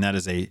that. And that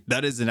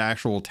is an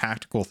actual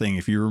tactical thing.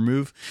 If you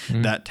remove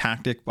that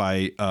tactic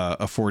by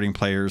affording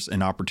players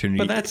an opportunity.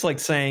 But that's like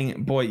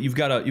saying, boy, you've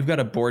got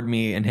to board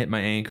me and hit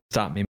my anchor,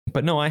 stop me.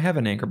 But no, I have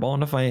an anchor ball,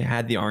 and if I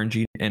had the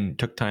RNG and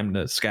took time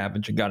to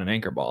scavenge and got an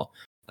anchor ball,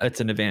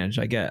 it's an advantage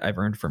I've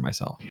earned for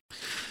myself.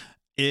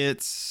 I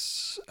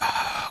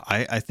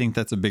think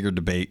that's a bigger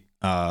debate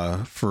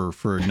for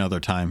another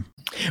time.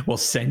 Well,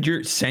 send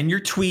your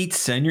tweets,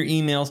 send your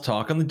emails,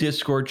 talk on the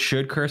Discord.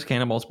 Should cursed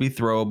cannonballs be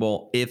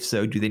throwable? If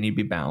so, do they need to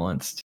be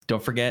balanced?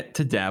 Don't forget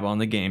to dab on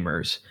the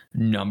gamers.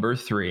 Number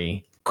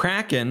 3,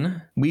 Kraken.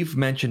 We've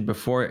mentioned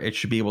before it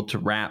should be able to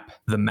wrap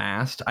the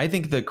mast. I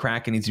think the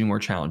Kraken needs to be more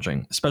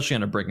challenging, especially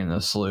on a brig and a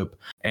sloop,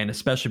 and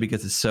especially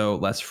because it's so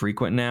less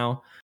frequent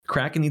now.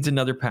 Kraken needs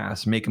another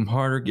pass, make him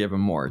harder, give him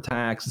more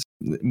attacks.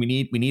 We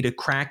need a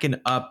Kraken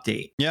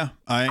update. Yeah,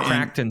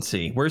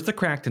 Crackency. Where's the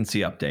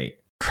Crackency update?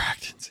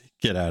 Crackency.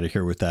 Get out of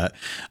here with that.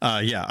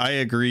 Yeah, I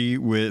agree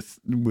with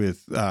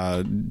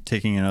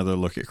taking another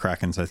look at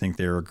Krakens. I think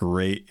they're a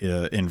great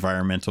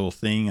environmental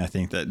thing. I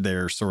think that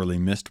they're sorely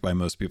missed by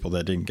most people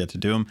that didn't get to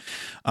do them.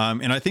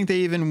 And I think they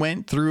even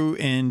went through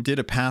and did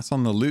a pass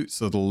on the loot,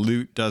 so the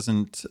loot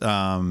doesn't.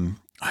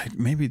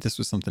 Maybe this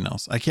was something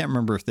else. I can't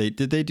remember if they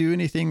do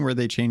anything where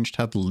they changed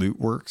how the loot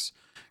works.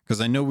 Because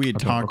I know we had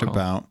talked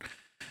about,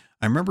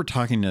 I remember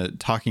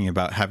talking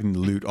about having the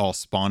loot all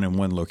spawn in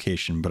one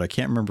location, but I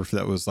can't remember if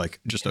that was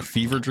like just a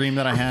fever dream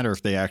that I had or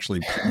if they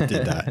actually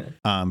did that.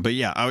 But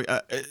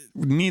yeah,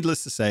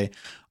 needless to say,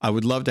 I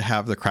would love to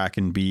have the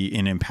Kraken be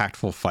an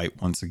impactful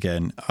fight once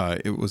again.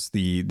 It was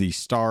the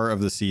star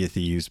of the Sea of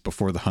Thieves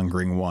before the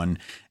Hungering one.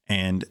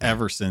 And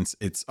ever since,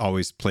 it's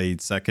always played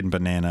second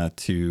banana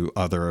to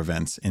other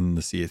events in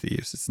the Sea of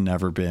Thieves. It's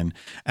never been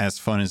as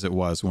fun as it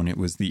was when it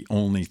was the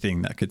only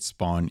thing that could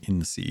spawn in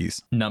the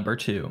seas. Number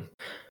 2.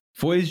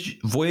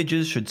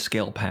 Voyages should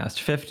scale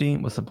past 50.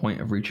 What's the point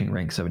of reaching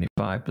rank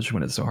 75, especially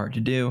when it's so hard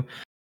to do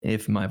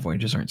if my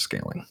voyages aren't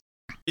scaling?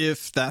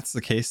 If that's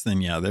the case,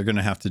 then yeah, they're going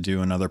to have to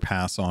do another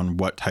pass on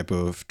what type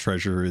of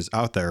treasure is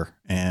out there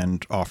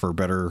and offer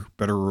better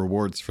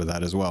rewards for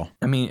that as well.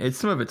 I mean,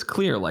 some of it's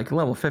clear. Like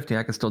level 50,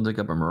 I can still dig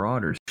up a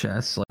Marauder's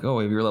chest. Like, oh,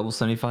 if you're level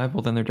 75,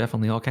 well, then they're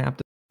definitely all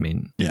captive. I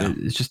mean, yeah,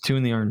 it's just 2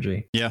 in the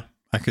RNG. Yeah,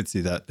 I could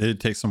see that. It'd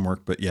take some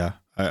work, but yeah,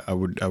 I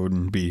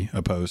wouldn't be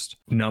opposed.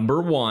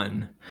 Number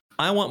 1.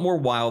 I want more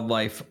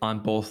wildlife on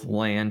both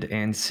land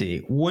and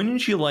sea.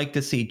 Wouldn't you like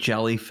to see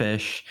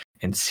jellyfish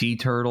and sea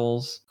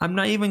turtles? I'm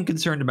not even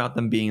concerned about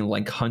them being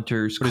like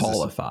hunters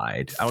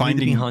qualified. I don't need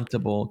to be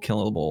huntable,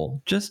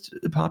 killable. Just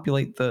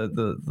populate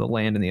the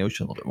land and the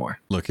ocean a little bit more.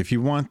 Look, if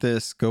you want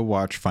this, go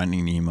watch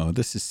Finding Nemo.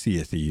 This is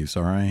Sea of Thieves,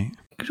 all right?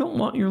 You don't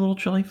want your little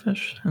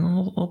jellyfish and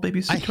little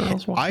baby sea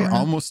turtles walking around? I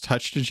almost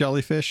touched a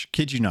jellyfish.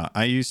 Kid you not.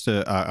 I used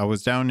to, I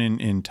was down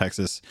in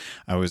Texas.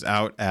 I was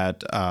out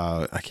at,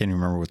 I can't even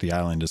remember what the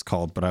island is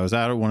called, but I was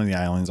out at one of the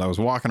islands. I was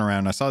walking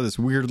around. I saw this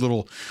weird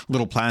little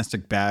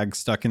plastic bag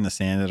stuck in the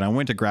sand, and I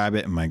went to grab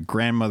it, and my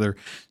grandmother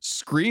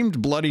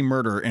screamed bloody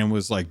murder and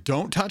was like,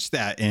 don't touch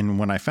that. And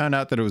when I found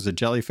out that it was a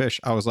jellyfish,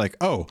 I was like,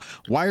 oh,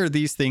 why are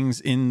these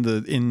things in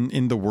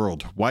the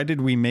world? Why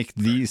did we make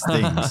these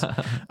things?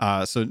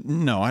 So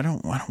no, I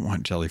don't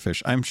want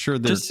jellyfish. I'm sure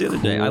they're just the other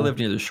day. I lived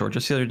near the shore.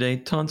 Just the other day,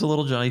 tons of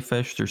little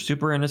jellyfish. They're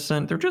super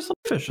innocent. They're just little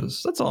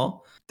fishes. That's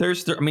all.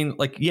 I mean,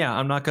 like, yeah,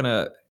 I'm not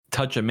gonna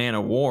touch a man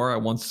of war. I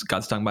once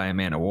got stung by a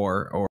man of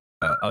war or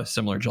a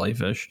similar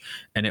jellyfish,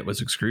 and it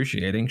was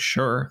excruciating.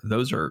 Sure,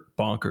 those are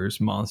bonkers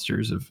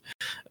monsters of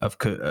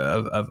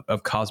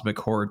cosmic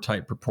horror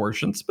type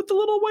proportions. But the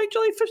little white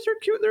jellyfish, they're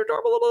cute. They're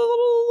adorable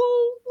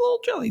little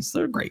jellies.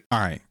 They're great. All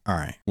right.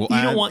 Well,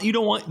 you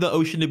don't want the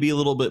ocean to be a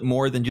little bit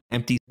more than just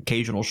empty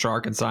occasional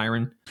shark and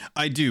siren.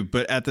 I do,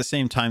 but at the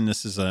same time,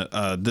 this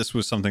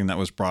was something that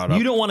was brought up.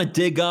 You don't want to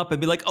dig up and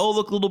be like, oh,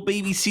 look, little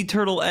baby sea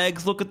turtle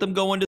eggs. Look at them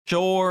going to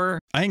shore.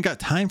 I ain't got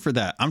time for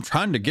that. I'm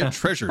trying to get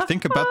treasure.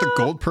 Think about the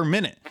gold per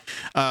minute.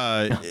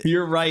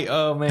 You're right.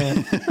 Oh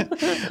man.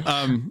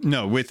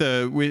 No,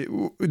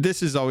 this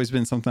has always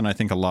been something I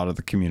think a lot of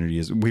the community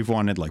is. We've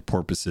wanted like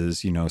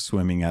porpoises,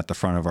 swimming at the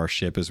front of our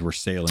ship as we're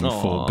sailing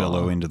full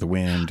billow into the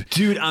wind.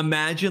 Dude,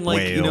 imagine like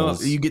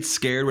whales. You get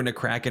scared when a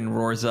kraken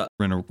roars up.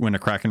 When a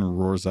kraken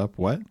roars up,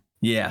 what?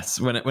 Yes,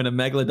 when a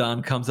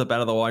megalodon comes up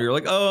out of the water, you're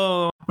like,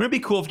 oh, wouldn't it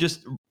be cool if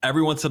just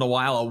every once in a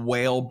while a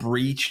whale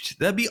breached?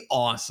 That'd be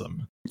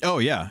awesome. Oh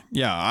yeah.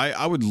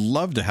 I would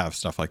love to have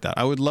stuff like that.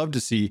 I would love to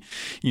see,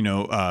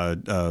 I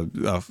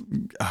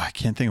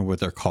can't think of what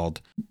they're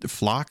called.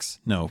 Flocks?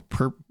 No.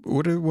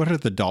 What are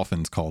the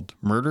dolphins called?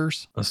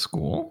 Murders? A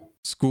school?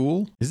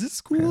 Is it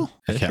school?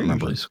 Yeah, I can't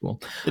remember.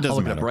 School. It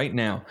doesn't matter. Right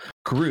now.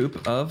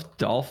 Group of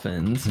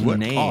dolphins.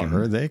 What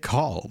are they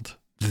called?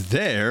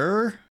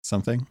 They're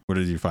something. What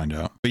did you find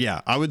out? But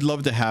yeah, I would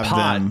love to have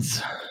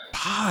pods.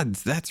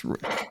 Pods.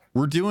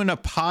 We're doing a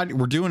pod.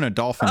 We're doing a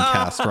dolphin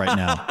cast right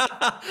now.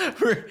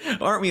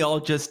 Aren't we all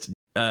just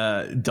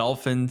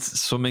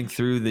dolphins swimming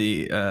through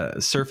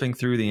surfing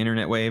through the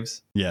internet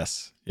waves?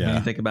 Yes. Yeah. When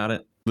you think about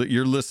it,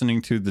 you're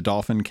listening to the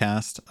dolphin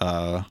cast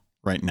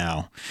right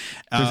now.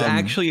 There's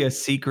actually a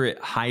secret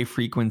high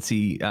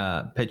frequency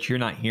pitch you're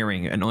not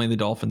hearing, and only the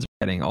dolphins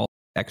are getting all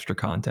extra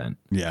content.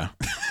 Yeah.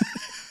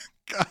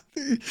 God,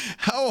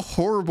 how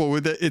horrible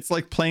would that? It's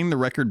like playing the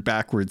record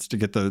backwards to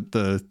get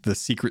the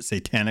secret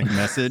satanic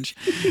message,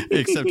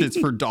 except it's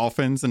for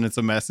dolphins and it's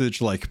a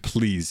message like,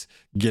 please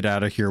get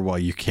out of here while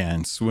you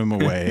can, swim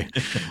away.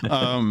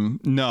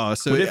 No.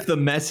 So what if the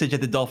message that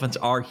the dolphins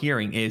are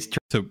hearing is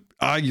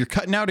you're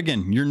cutting out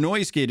again. Your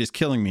noise gate is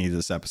killing me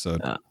this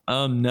episode.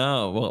 Oh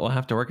no. Well, we'll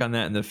have to work on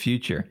that in the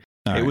future.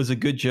 It was a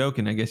good joke,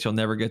 and I guess you'll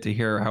never get to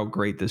hear how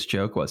great this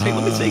joke was. Hey,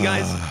 let me say,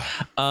 guys,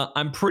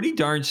 I'm pretty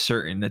darn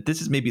certain that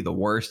this is maybe the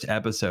worst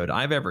episode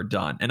I've ever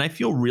done, and I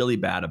feel really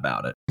bad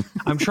about it.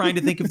 I'm trying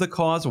to think of the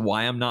cause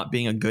why I'm not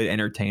being a good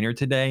entertainer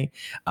today.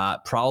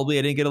 Probably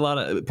I didn't get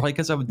probably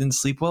because I didn't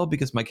sleep well,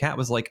 because my cat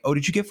was like, oh,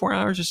 did you get 4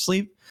 hours of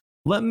sleep?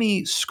 Let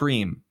me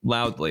scream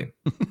loudly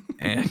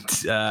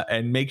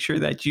and make sure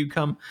that you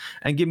come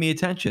and give me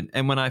attention.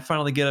 And when you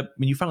finally get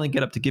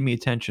up to give me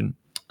attention,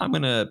 I'm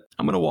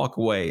gonna walk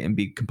away and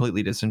be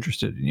completely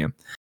disinterested in you.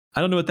 I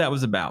don't know what that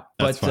was about,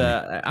 but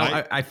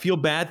I feel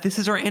bad. This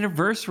is our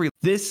anniversary.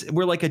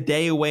 We're like a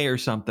day away or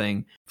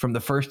something from the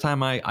first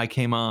time I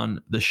came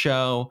on the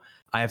show.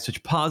 I have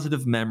such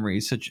positive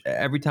memories.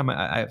 Every time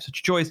I have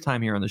such joyous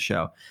time here on the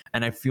show,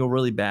 and I feel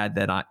really bad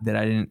that I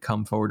didn't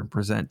come forward and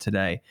present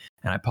today.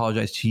 And I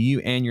apologize to you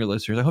and your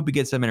listeners. I hope you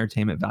get some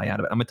entertainment value out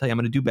of it. I'm gonna tell you, I'm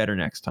gonna do better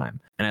next time.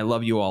 And I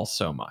love you all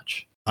so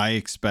much. I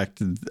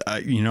expect,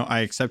 I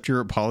accept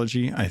your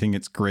apology. I think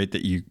it's great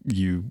that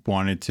you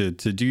wanted to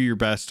do your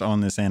best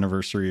on this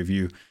anniversary of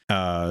you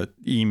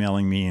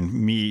emailing me and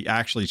me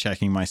actually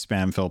checking my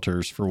spam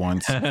filters for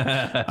once,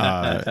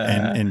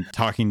 and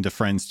talking to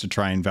friends to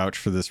try and vouch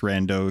for this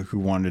rando who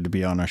wanted to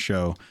be on a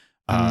show.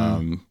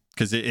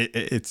 Because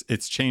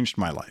it's changed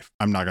my life.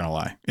 I'm not gonna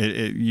lie.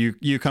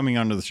 You coming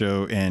onto the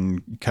show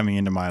and coming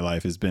into my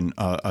life has been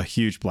a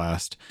huge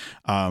blast.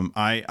 I'm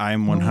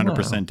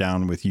 100%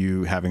 down with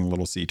you having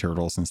little sea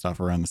turtles and stuff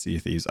around the Sea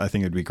of Thieves. I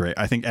think it'd be great.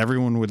 I think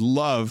everyone would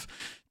love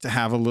to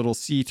have a little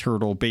sea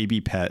turtle baby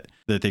pet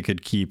that they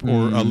could keep,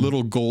 or a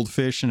little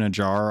goldfish in a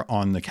jar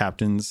on the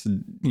captain's,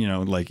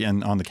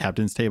 and on the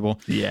captain's table.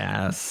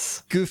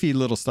 Yes. Goofy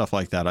little stuff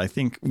like that, I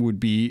think would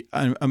be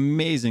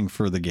amazing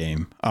for the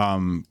game.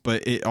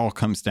 But it all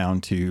comes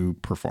down to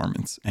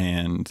performance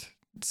and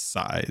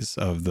size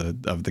of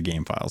the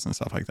game files and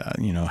stuff like that.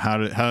 How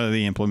do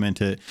they implement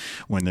it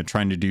when they're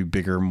trying to do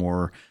bigger,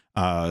 more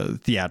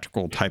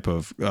theatrical type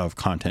of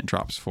content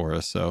drops for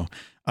us. So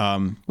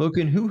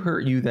Logan, who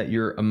hurt you that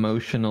your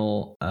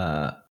emotional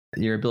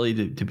your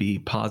ability to be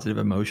positive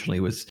emotionally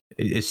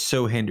is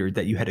so hindered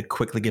that you had to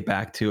quickly get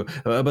back to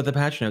but the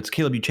patch notes?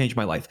 Caleb, you changed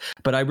my life.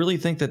 But I really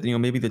think that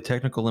maybe the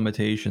technical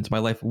limitations, my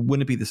life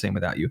wouldn't be the same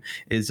without you,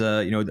 is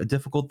a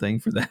difficult thing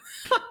for them.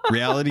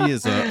 Reality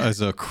is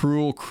a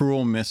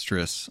cruel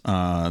mistress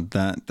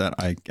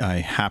that I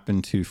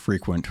happen to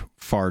frequent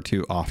far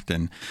too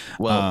often.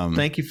 Well,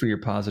 thank you for your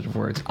positive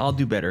words. I'll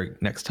do better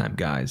next time,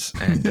 guys.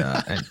 And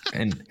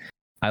and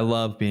I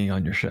love being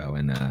on your show,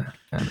 and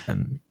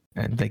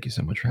thank you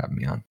so much for having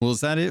me on. Well,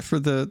 is that it for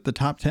the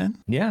top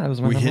 10? Yeah, that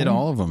was we hit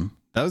all of them.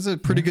 That was a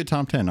pretty good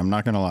top 10. I'm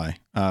not going to lie.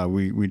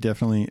 We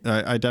definitely,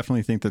 I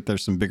definitely think that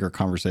there's some bigger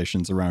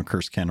conversations around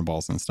cursed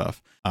cannonballs and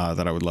stuff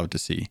that I would love to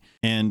see.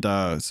 And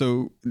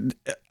so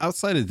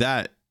outside of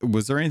that,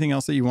 was there anything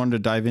else that you wanted to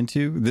dive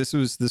into? This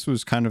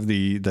was kind of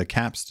the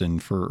capstone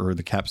for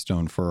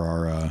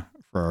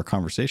our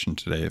conversation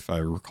today, if I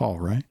recall,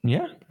 right?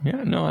 Yeah.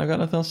 No, I got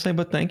nothing else to say,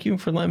 but thank you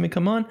for letting me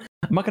come on.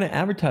 I'm not going to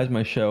advertise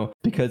my show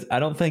because I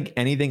don't think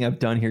anything I've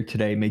done here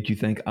today made you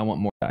think I want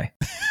more guy.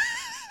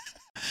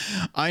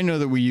 I know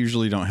that we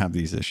usually don't have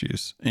these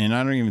issues, and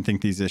I don't even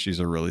think these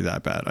issues are really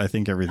that bad. I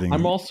think everything.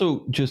 I'm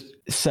also just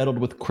settled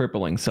with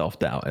crippling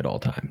self-doubt at all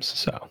times.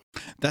 So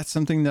that's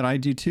something that I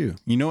do too.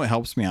 You know what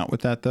helps me out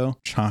with that though?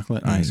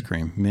 Chocolate ice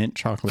cream, mint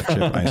chocolate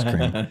chip ice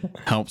cream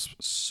helps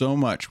so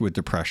much with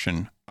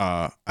depression.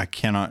 I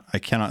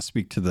cannot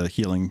speak to the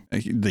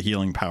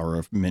healing power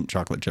of mint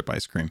chocolate chip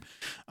ice cream.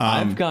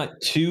 I've got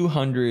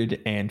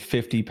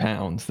 250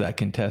 pounds that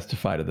can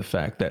testify to the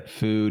fact that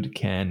food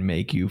can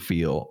make you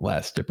feel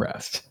less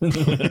depressed.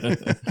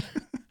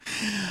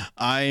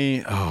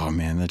 Oh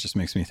man, that just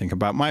makes me think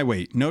about my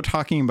weight. No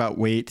talking about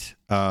weight.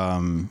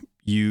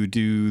 You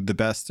do the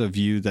best of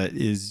you that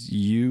is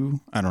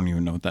you. I don't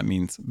even know what that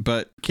means.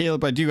 But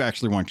Caleb, I do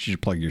actually want you to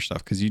plug your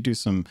stuff because you do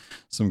some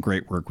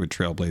great work with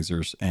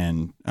Trailblazers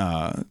and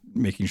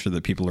making sure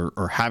that people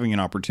are having an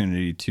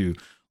opportunity to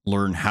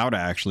learn how to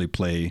actually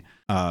play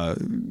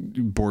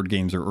board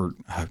games or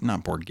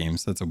not board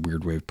games. That's a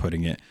weird way of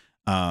putting it.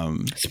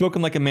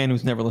 Spoken like a man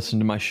who's never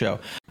listened to my show.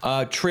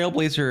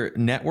 Trailblazer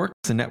Network.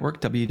 It's a network,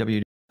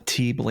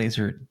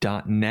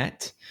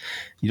 www.tblazer.net.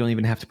 You don't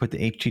even have to put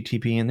the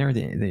HTTP in there.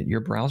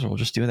 Your browser will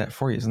just do that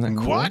for you. Isn't that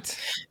cool? What?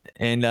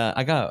 And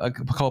I got a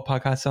couple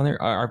podcasts on there.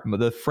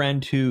 The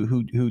friend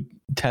who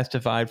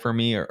testified for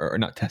me, or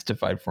not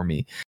testified for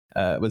me,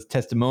 was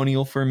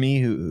testimonial for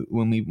me.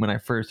 When I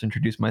first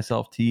introduced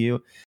myself to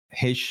you,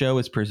 his show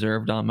is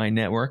preserved on my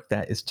network.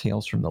 That is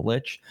Tales from the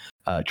Lich.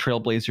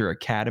 Trailblazer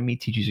Academy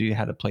teaches you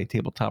how to play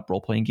tabletop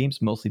role-playing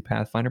games, mostly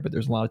Pathfinder, but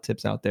there's a lot of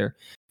tips out there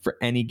for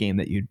any game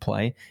that you'd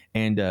play.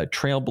 And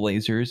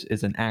Trailblazers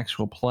is an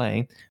actual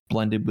play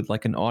blended with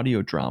like an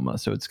audio drama.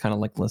 So it's kind of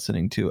like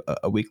listening to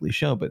a weekly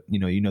show, but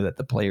you know that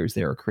the players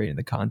there are creating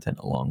the content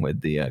along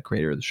with the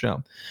creator of the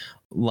show.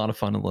 A lot of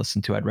fun to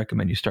listen to. I'd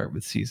recommend you start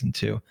with season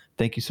 2.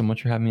 Thank you so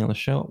much for having me on the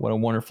show. What a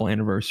wonderful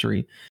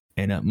anniversary.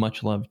 And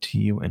much love to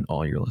you and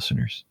all your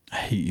listeners. I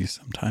hate you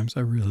sometimes.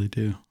 I really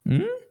do.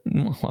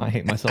 Well, I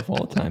hate myself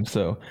all the time.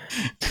 So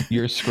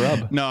you're a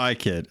scrub. No, I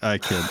kid.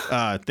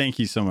 Thank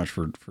you so much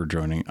for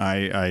joining.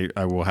 I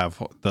will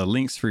have the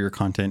links for your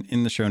content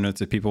in the show notes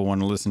if people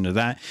want to listen to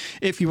that.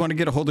 If you want to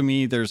get a hold of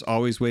me, there's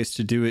always ways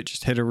to do it.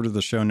 Just head over to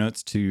the show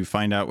notes to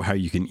find out how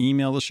you can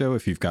email the show.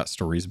 If you've got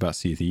stories about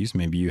Sea of Thieves,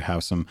 maybe you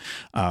have some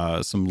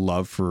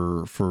love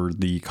for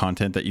the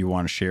content that you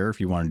want to share.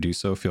 If you want to do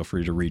so, feel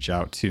free to reach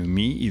out to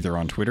me either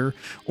on Twitter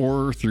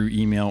or through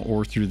email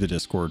or through the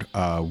Discord.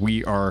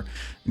 We are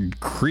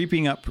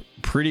creeping up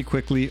pretty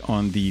quickly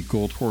on the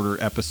Gold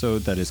Hoarder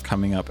episode that is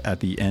coming up at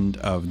the end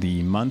of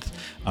the month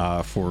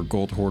for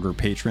Gold Hoarder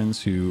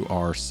patrons who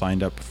are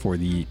signed up for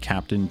the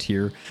Captain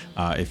tier.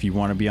 If you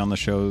want to be on the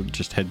show,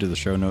 just head to the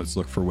show notes,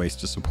 look for ways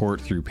to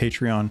support through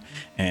Patreon,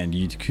 and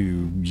you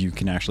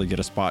can actually get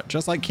a spot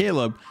just like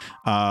Caleb,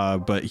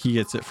 but he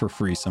gets it for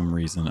free some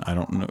reason. I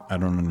don't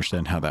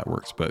understand how that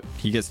works, but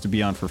he gets to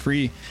be on for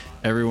free.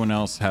 Everyone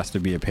else has to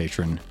be a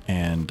patron,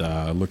 and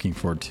looking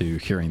forward to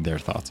hearing their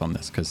thoughts on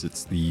this because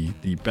it's the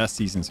best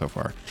season so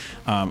far.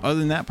 Other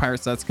than that,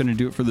 Pirates, that's going to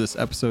do it for this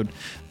episode.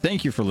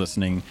 Thank you for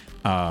listening.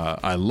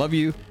 I love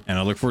you, and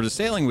I look forward to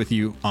sailing with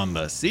you on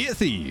the Sea of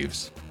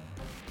Thieves.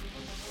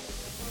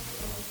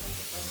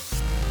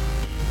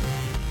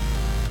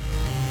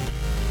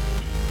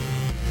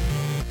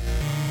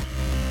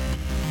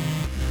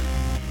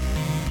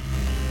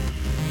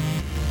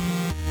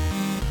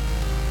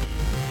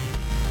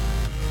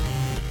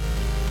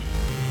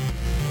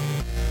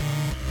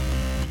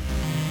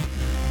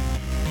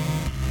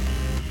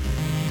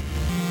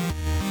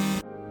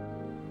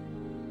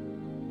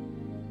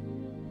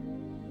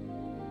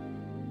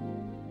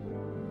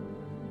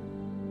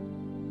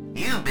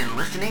 You've been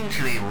listening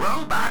to a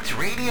Robots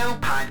Radio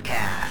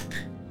podcast.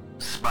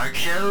 Smart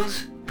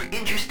shows for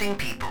interesting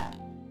people.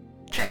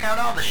 Check out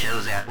all the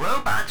shows at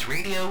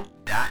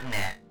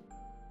robotsradio.net.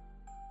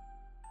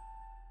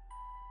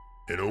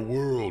 In a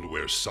world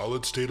where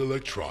solid-state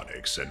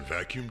electronics and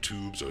vacuum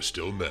tubes are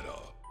still meta,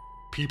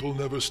 people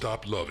never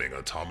stopped loving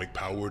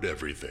atomic-powered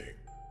everything.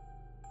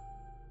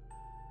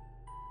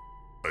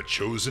 A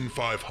chosen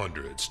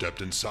 500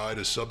 stepped inside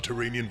a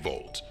subterranean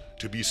vault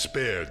to be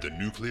spared the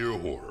nuclear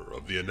horror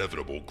of the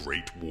inevitable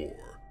Great War.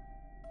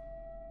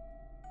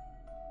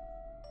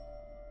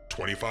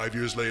 25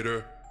 years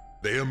later,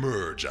 they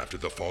emerge after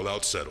the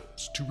fallout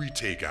settles to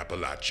retake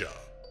Appalachia.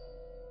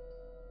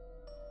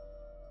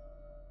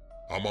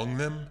 Among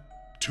them,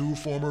 two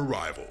former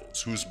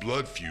rivals whose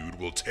blood feud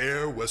will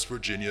tear West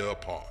Virginia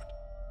apart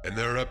in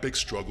their epic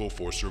struggle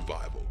for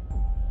survival.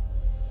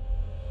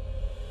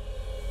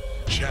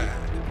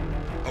 Chad,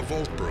 a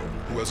vault bro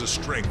who has a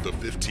strength of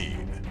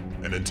 15,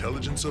 an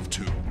intelligence of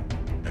 2,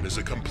 and is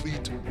a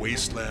complete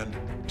wasteland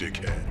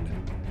dickhead.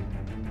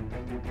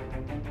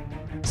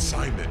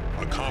 Simon,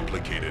 a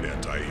complicated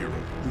anti-hero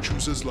who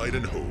chooses light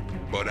and hope,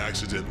 but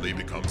accidentally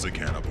becomes a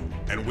cannibal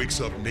and wakes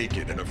up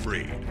naked and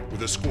afraid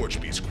with a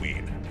Scorchbeast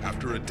queen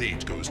after a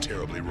date goes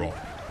terribly wrong.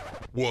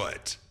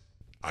 What?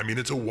 I mean,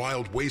 it's a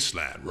wild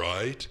wasteland,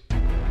 right?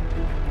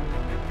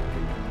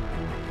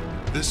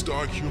 This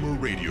dark humor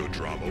radio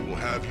drama will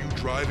have you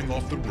driving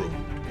off the road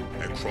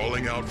and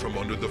crawling out from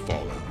under the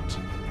fallout.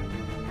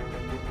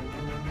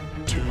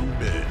 2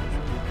 men,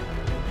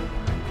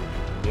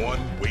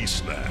 1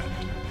 wasteland,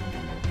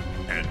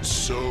 and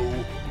so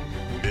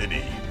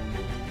many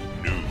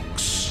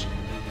nukes.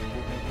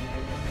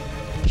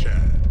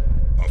 Chad,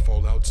 a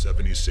Fallout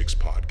 76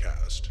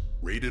 podcast,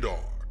 rated R,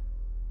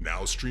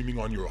 now streaming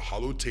on your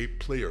holotape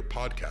player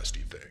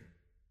podcasty thing.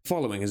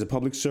 Following is a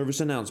public service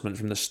announcement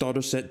from the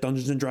Starter Set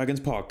Dungeons & Dragons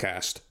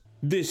podcast.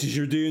 This is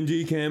your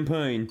D&D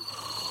campaign.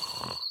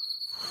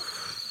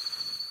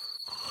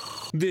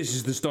 This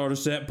is the Starter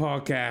Set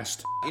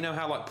podcast. You know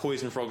how like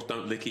poison frogs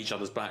don't lick each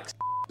other's backs?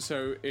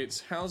 So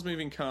it's Howl's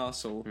Moving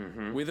Castle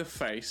with a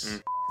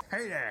face.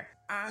 Hey there,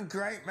 I'm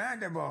Great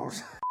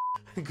Mandibles.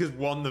 Because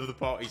one of the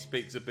party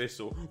speaks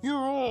abyssal. You're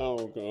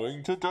all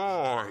going to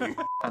die.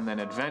 And then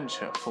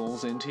adventure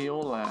falls into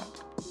your lap.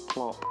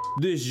 Plop.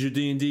 This is your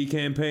D&D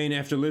campaign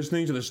after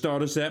listening to the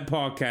Starter Set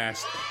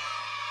podcast.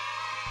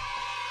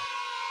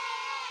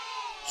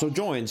 So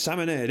join Sam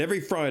and Ed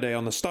every Friday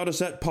on the Starter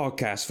Set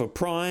podcast for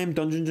prime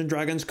Dungeons &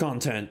 Dragons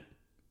content.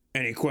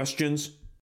 Any questions?